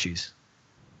the plushies?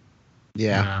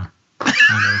 Yeah.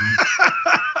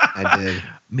 I did.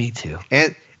 Me too.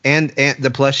 And the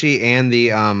plushie and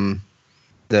the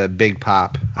big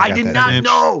pop. I did not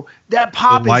know that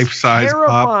pop is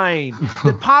terrifying.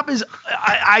 The pop is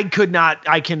I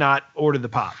cannot order the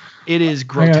pop. It is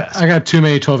grotesque. I got too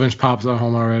many 12-inch pops at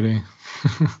home already.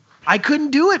 I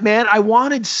couldn't do it, man. I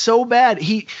wanted so bad.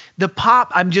 The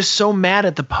pop, I'm just so mad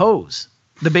at the pose.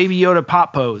 The Baby Yoda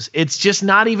pop pose. It's just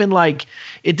not even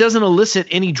it doesn't elicit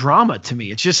any drama to me.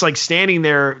 It's just standing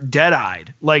there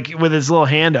dead-eyed, with his little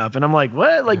hand up. And I'm like,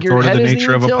 what? Your head the isn't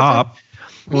nature of a tilted? pop.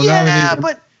 Well, yeah,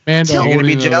 but you're going to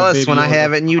be jealous when I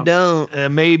have it and you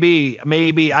don't. Maybe.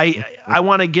 I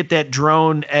want to get that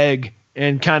drone egg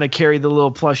and kind of carry the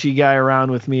little plushy guy around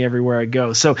with me everywhere I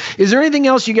go. So is there anything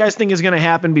else you guys think is going to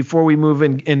happen before we move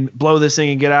in and blow this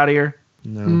thing and get out of here?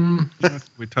 No.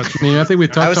 We touched. I think we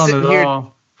touched on it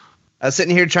all. I was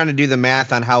sitting here trying to do the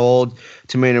math on how old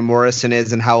Tamina Morrison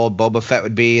is and how old Boba Fett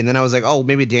would be, and then I was like, oh,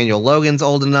 maybe Daniel Logan's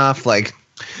old enough.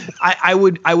 I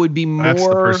would be more. That's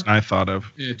the person I thought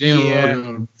of. Yeah, Daniel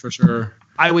Logan for sure.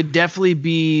 I would definitely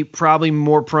be probably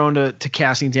more prone to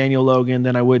casting Daniel Logan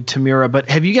than I would Tamira. But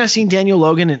have you guys seen Daniel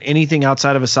Logan in anything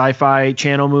outside of a Sci-Fi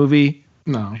Channel movie?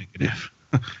 No. Negative.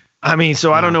 I mean,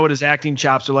 so I don't know what his acting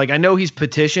chops are like. I know he's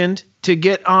petitioned to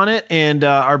get on it, and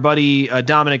our buddy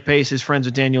Dominic Pace is friends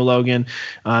with Daniel Logan.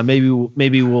 Maybe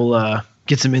we'll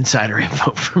get some insider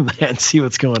info from that and see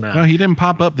what's going on. No, he didn't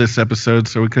pop up this episode,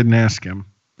 so we couldn't ask him.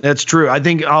 That's true. I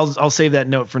think I'll save that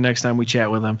note for next time we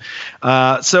chat with him.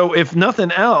 So if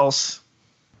nothing else,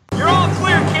 you're all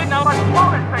clear, kid. Now let's blow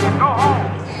this thing and go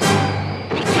home.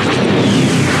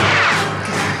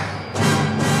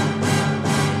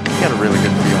 I got a really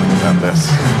good feeling about this.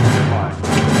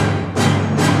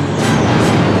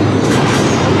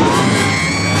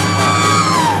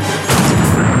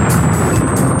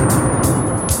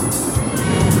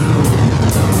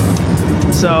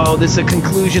 So this is a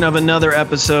conclusion of another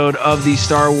episode of the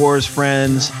Star Wars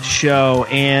Friends show,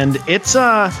 and it's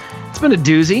been a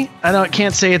doozy.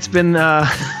 Can't say it's been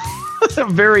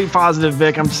Very positive,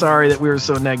 Vic. I'm sorry that we were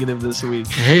so negative this week.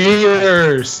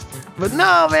 Haters. But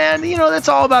no, man, that's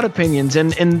all about opinions.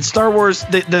 And Star Wars,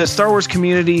 the Star Wars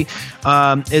community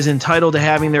is entitled to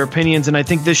having their opinions. And I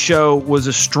think this show was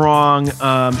a strong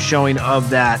showing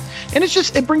of that. And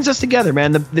it brings us together,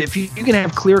 man. If you can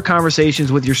have clear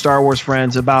conversations with your Star Wars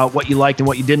friends about what you liked and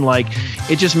what you didn't like,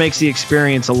 it just makes the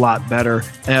experience a lot better,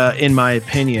 in my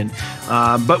opinion.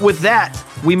 But with that,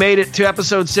 we made it to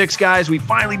episode 6, guys. We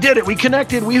finally did it. We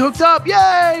connected. We hooked up.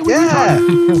 Yay!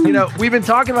 We've been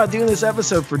talking about doing this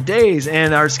episode for days,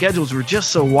 and our schedules were just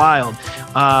so wild.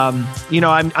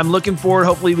 I'm looking forward.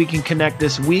 Hopefully, we can connect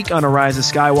this week on a Rise of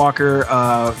Skywalker,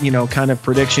 kind of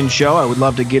prediction show. I would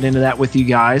love to get into that with you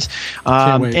guys.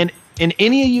 And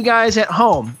any of you guys at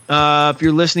home, if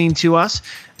you're listening to us,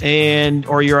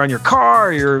 or you're on your car,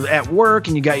 or you're at work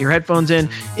and you got your headphones in,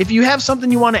 if you have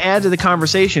something you want to add to the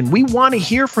conversation, we want to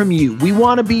hear from you. We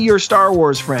want to be your Star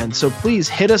Wars friend. So please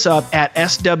hit us up at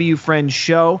SW Friends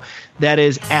Show. That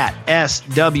is at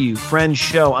SW Friends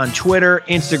Show on Twitter,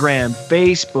 Instagram,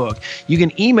 Facebook. You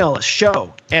can email us,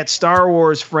 show at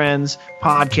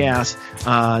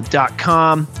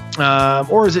StarWarsFriendsPodcast.com.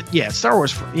 Or is it, Star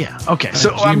Wars? Yeah. Okay. So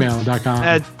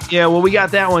gmail.com. Well, we got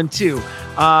that one too.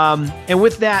 And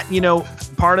with that,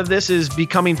 part of this is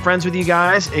becoming friends with you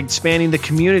guys, expanding the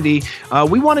community.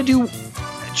 We want to do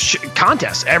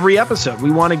contests every episode. We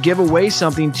want to give away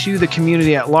something to the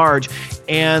community at large.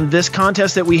 And this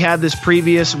contest that we had this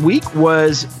previous week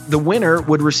was the winner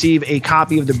would receive a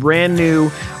copy of the brand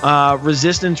new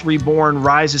Resistance Reborn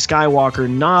Rise of Skywalker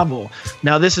novel.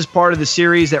 Now, this is part of the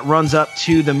series that runs up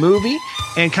to the movie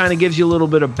and kind of gives you a little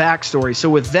bit of backstory. So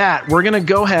with that, we're going to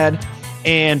go ahead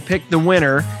and pick the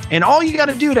winner. And all you got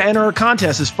to do to enter our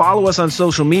contest is follow us on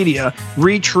social media,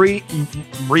 retweet,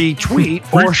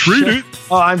 or share.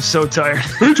 Oh, I'm so tired.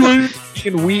 Retweet.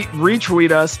 You can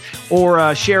retweet us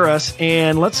or share us.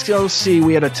 And let's go see.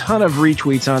 We had a ton of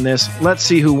retweets on this. Let's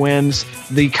see who wins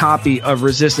the copy of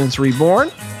Resistance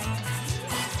Reborn.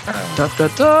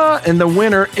 And the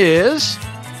winner is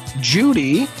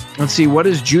Judy. Let's see. What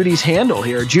is Judy's handle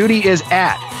here? Judy is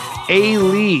at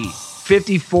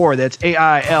AIlee54. That's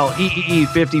AILEEE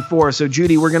 54. So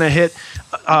Judy, we're gonna hit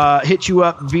you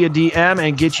up via DM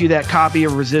and get you that copy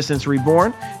of Resistance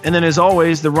Reborn. And then, as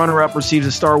always, the runner-up receives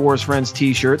a Star Wars Friends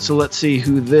T-shirt. So let's see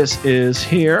who this is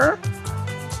here.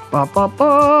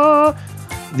 The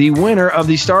winner of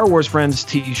the Star Wars Friends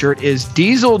T-shirt is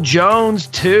Diesel Jones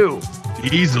 2.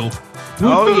 Diesel.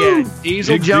 Oh yeah,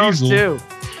 Diesel Big Jones Diesel.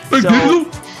 2. So,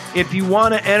 if you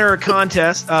want to enter a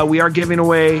contest, we are giving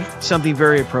away something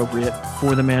very appropriate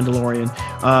for The Mandalorian.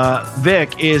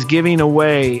 Vic is giving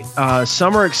away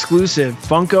summer exclusive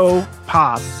Funko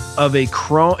Pop of a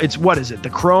chrome. What is it? The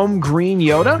Chrome Green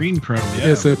Yoda? Green Chrome, yeah.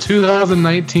 It's a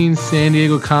 2019 San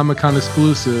Diego Comic-Con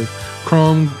exclusive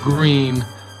Chrome Green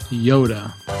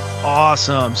Yoda.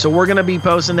 Awesome. So we're going to be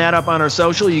posting that up on our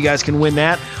social. You guys can win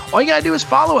that. All you got to do is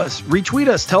follow us, retweet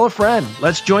us, tell a friend.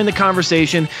 Let's join the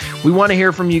conversation. We want to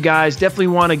hear from you guys. Definitely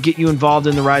want to get you involved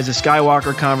in the Rise of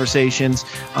Skywalker conversations.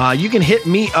 You can hit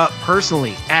me up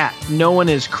personally at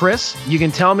NoOneIsChris. You can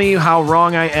tell me how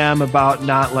wrong I am about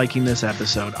not liking this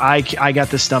episode. I got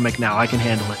the stomach now. I can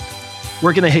handle it.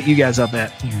 We're going to hit you guys up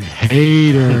at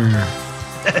Hater.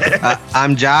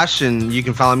 I'm Josh, and you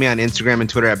can follow me on Instagram and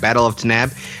Twitter at Battle of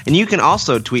Tanab. And you can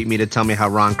also tweet me to tell me how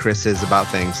wrong Chris is about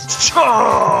things.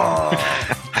 I'm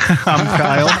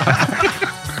Kyle.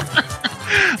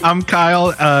 I'm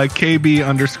Kyle,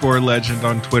 KB_legend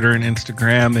on Twitter and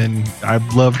Instagram, and I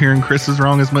love hearing Chris is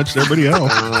wrong as much as everybody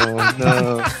else.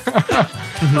 Oh,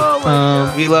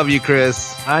 no. We love you,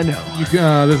 Chris. I know.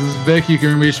 This is Vic. You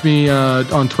can reach me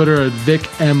on Twitter at Vic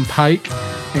M. Pike.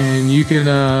 And you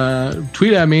can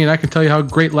tweet at me, and I can tell you how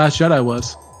great Last Jedi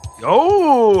was.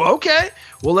 Oh, okay.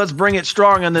 Well, let's bring it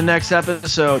strong on the next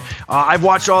episode. I've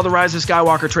watched all the Rise of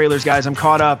Skywalker trailers, guys. I'm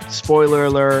caught up. Spoiler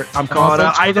alert. I'm caught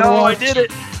up. I know. I did it.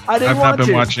 I've not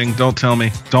been watching. Don't tell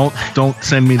me. Don't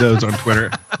send me those on Twitter.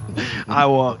 I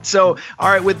won't. So, all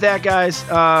right. With that, guys,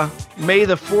 may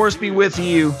the Force be with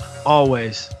you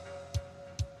always.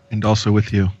 And also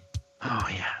with you. Oh,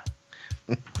 yeah.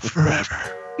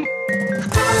 Forever.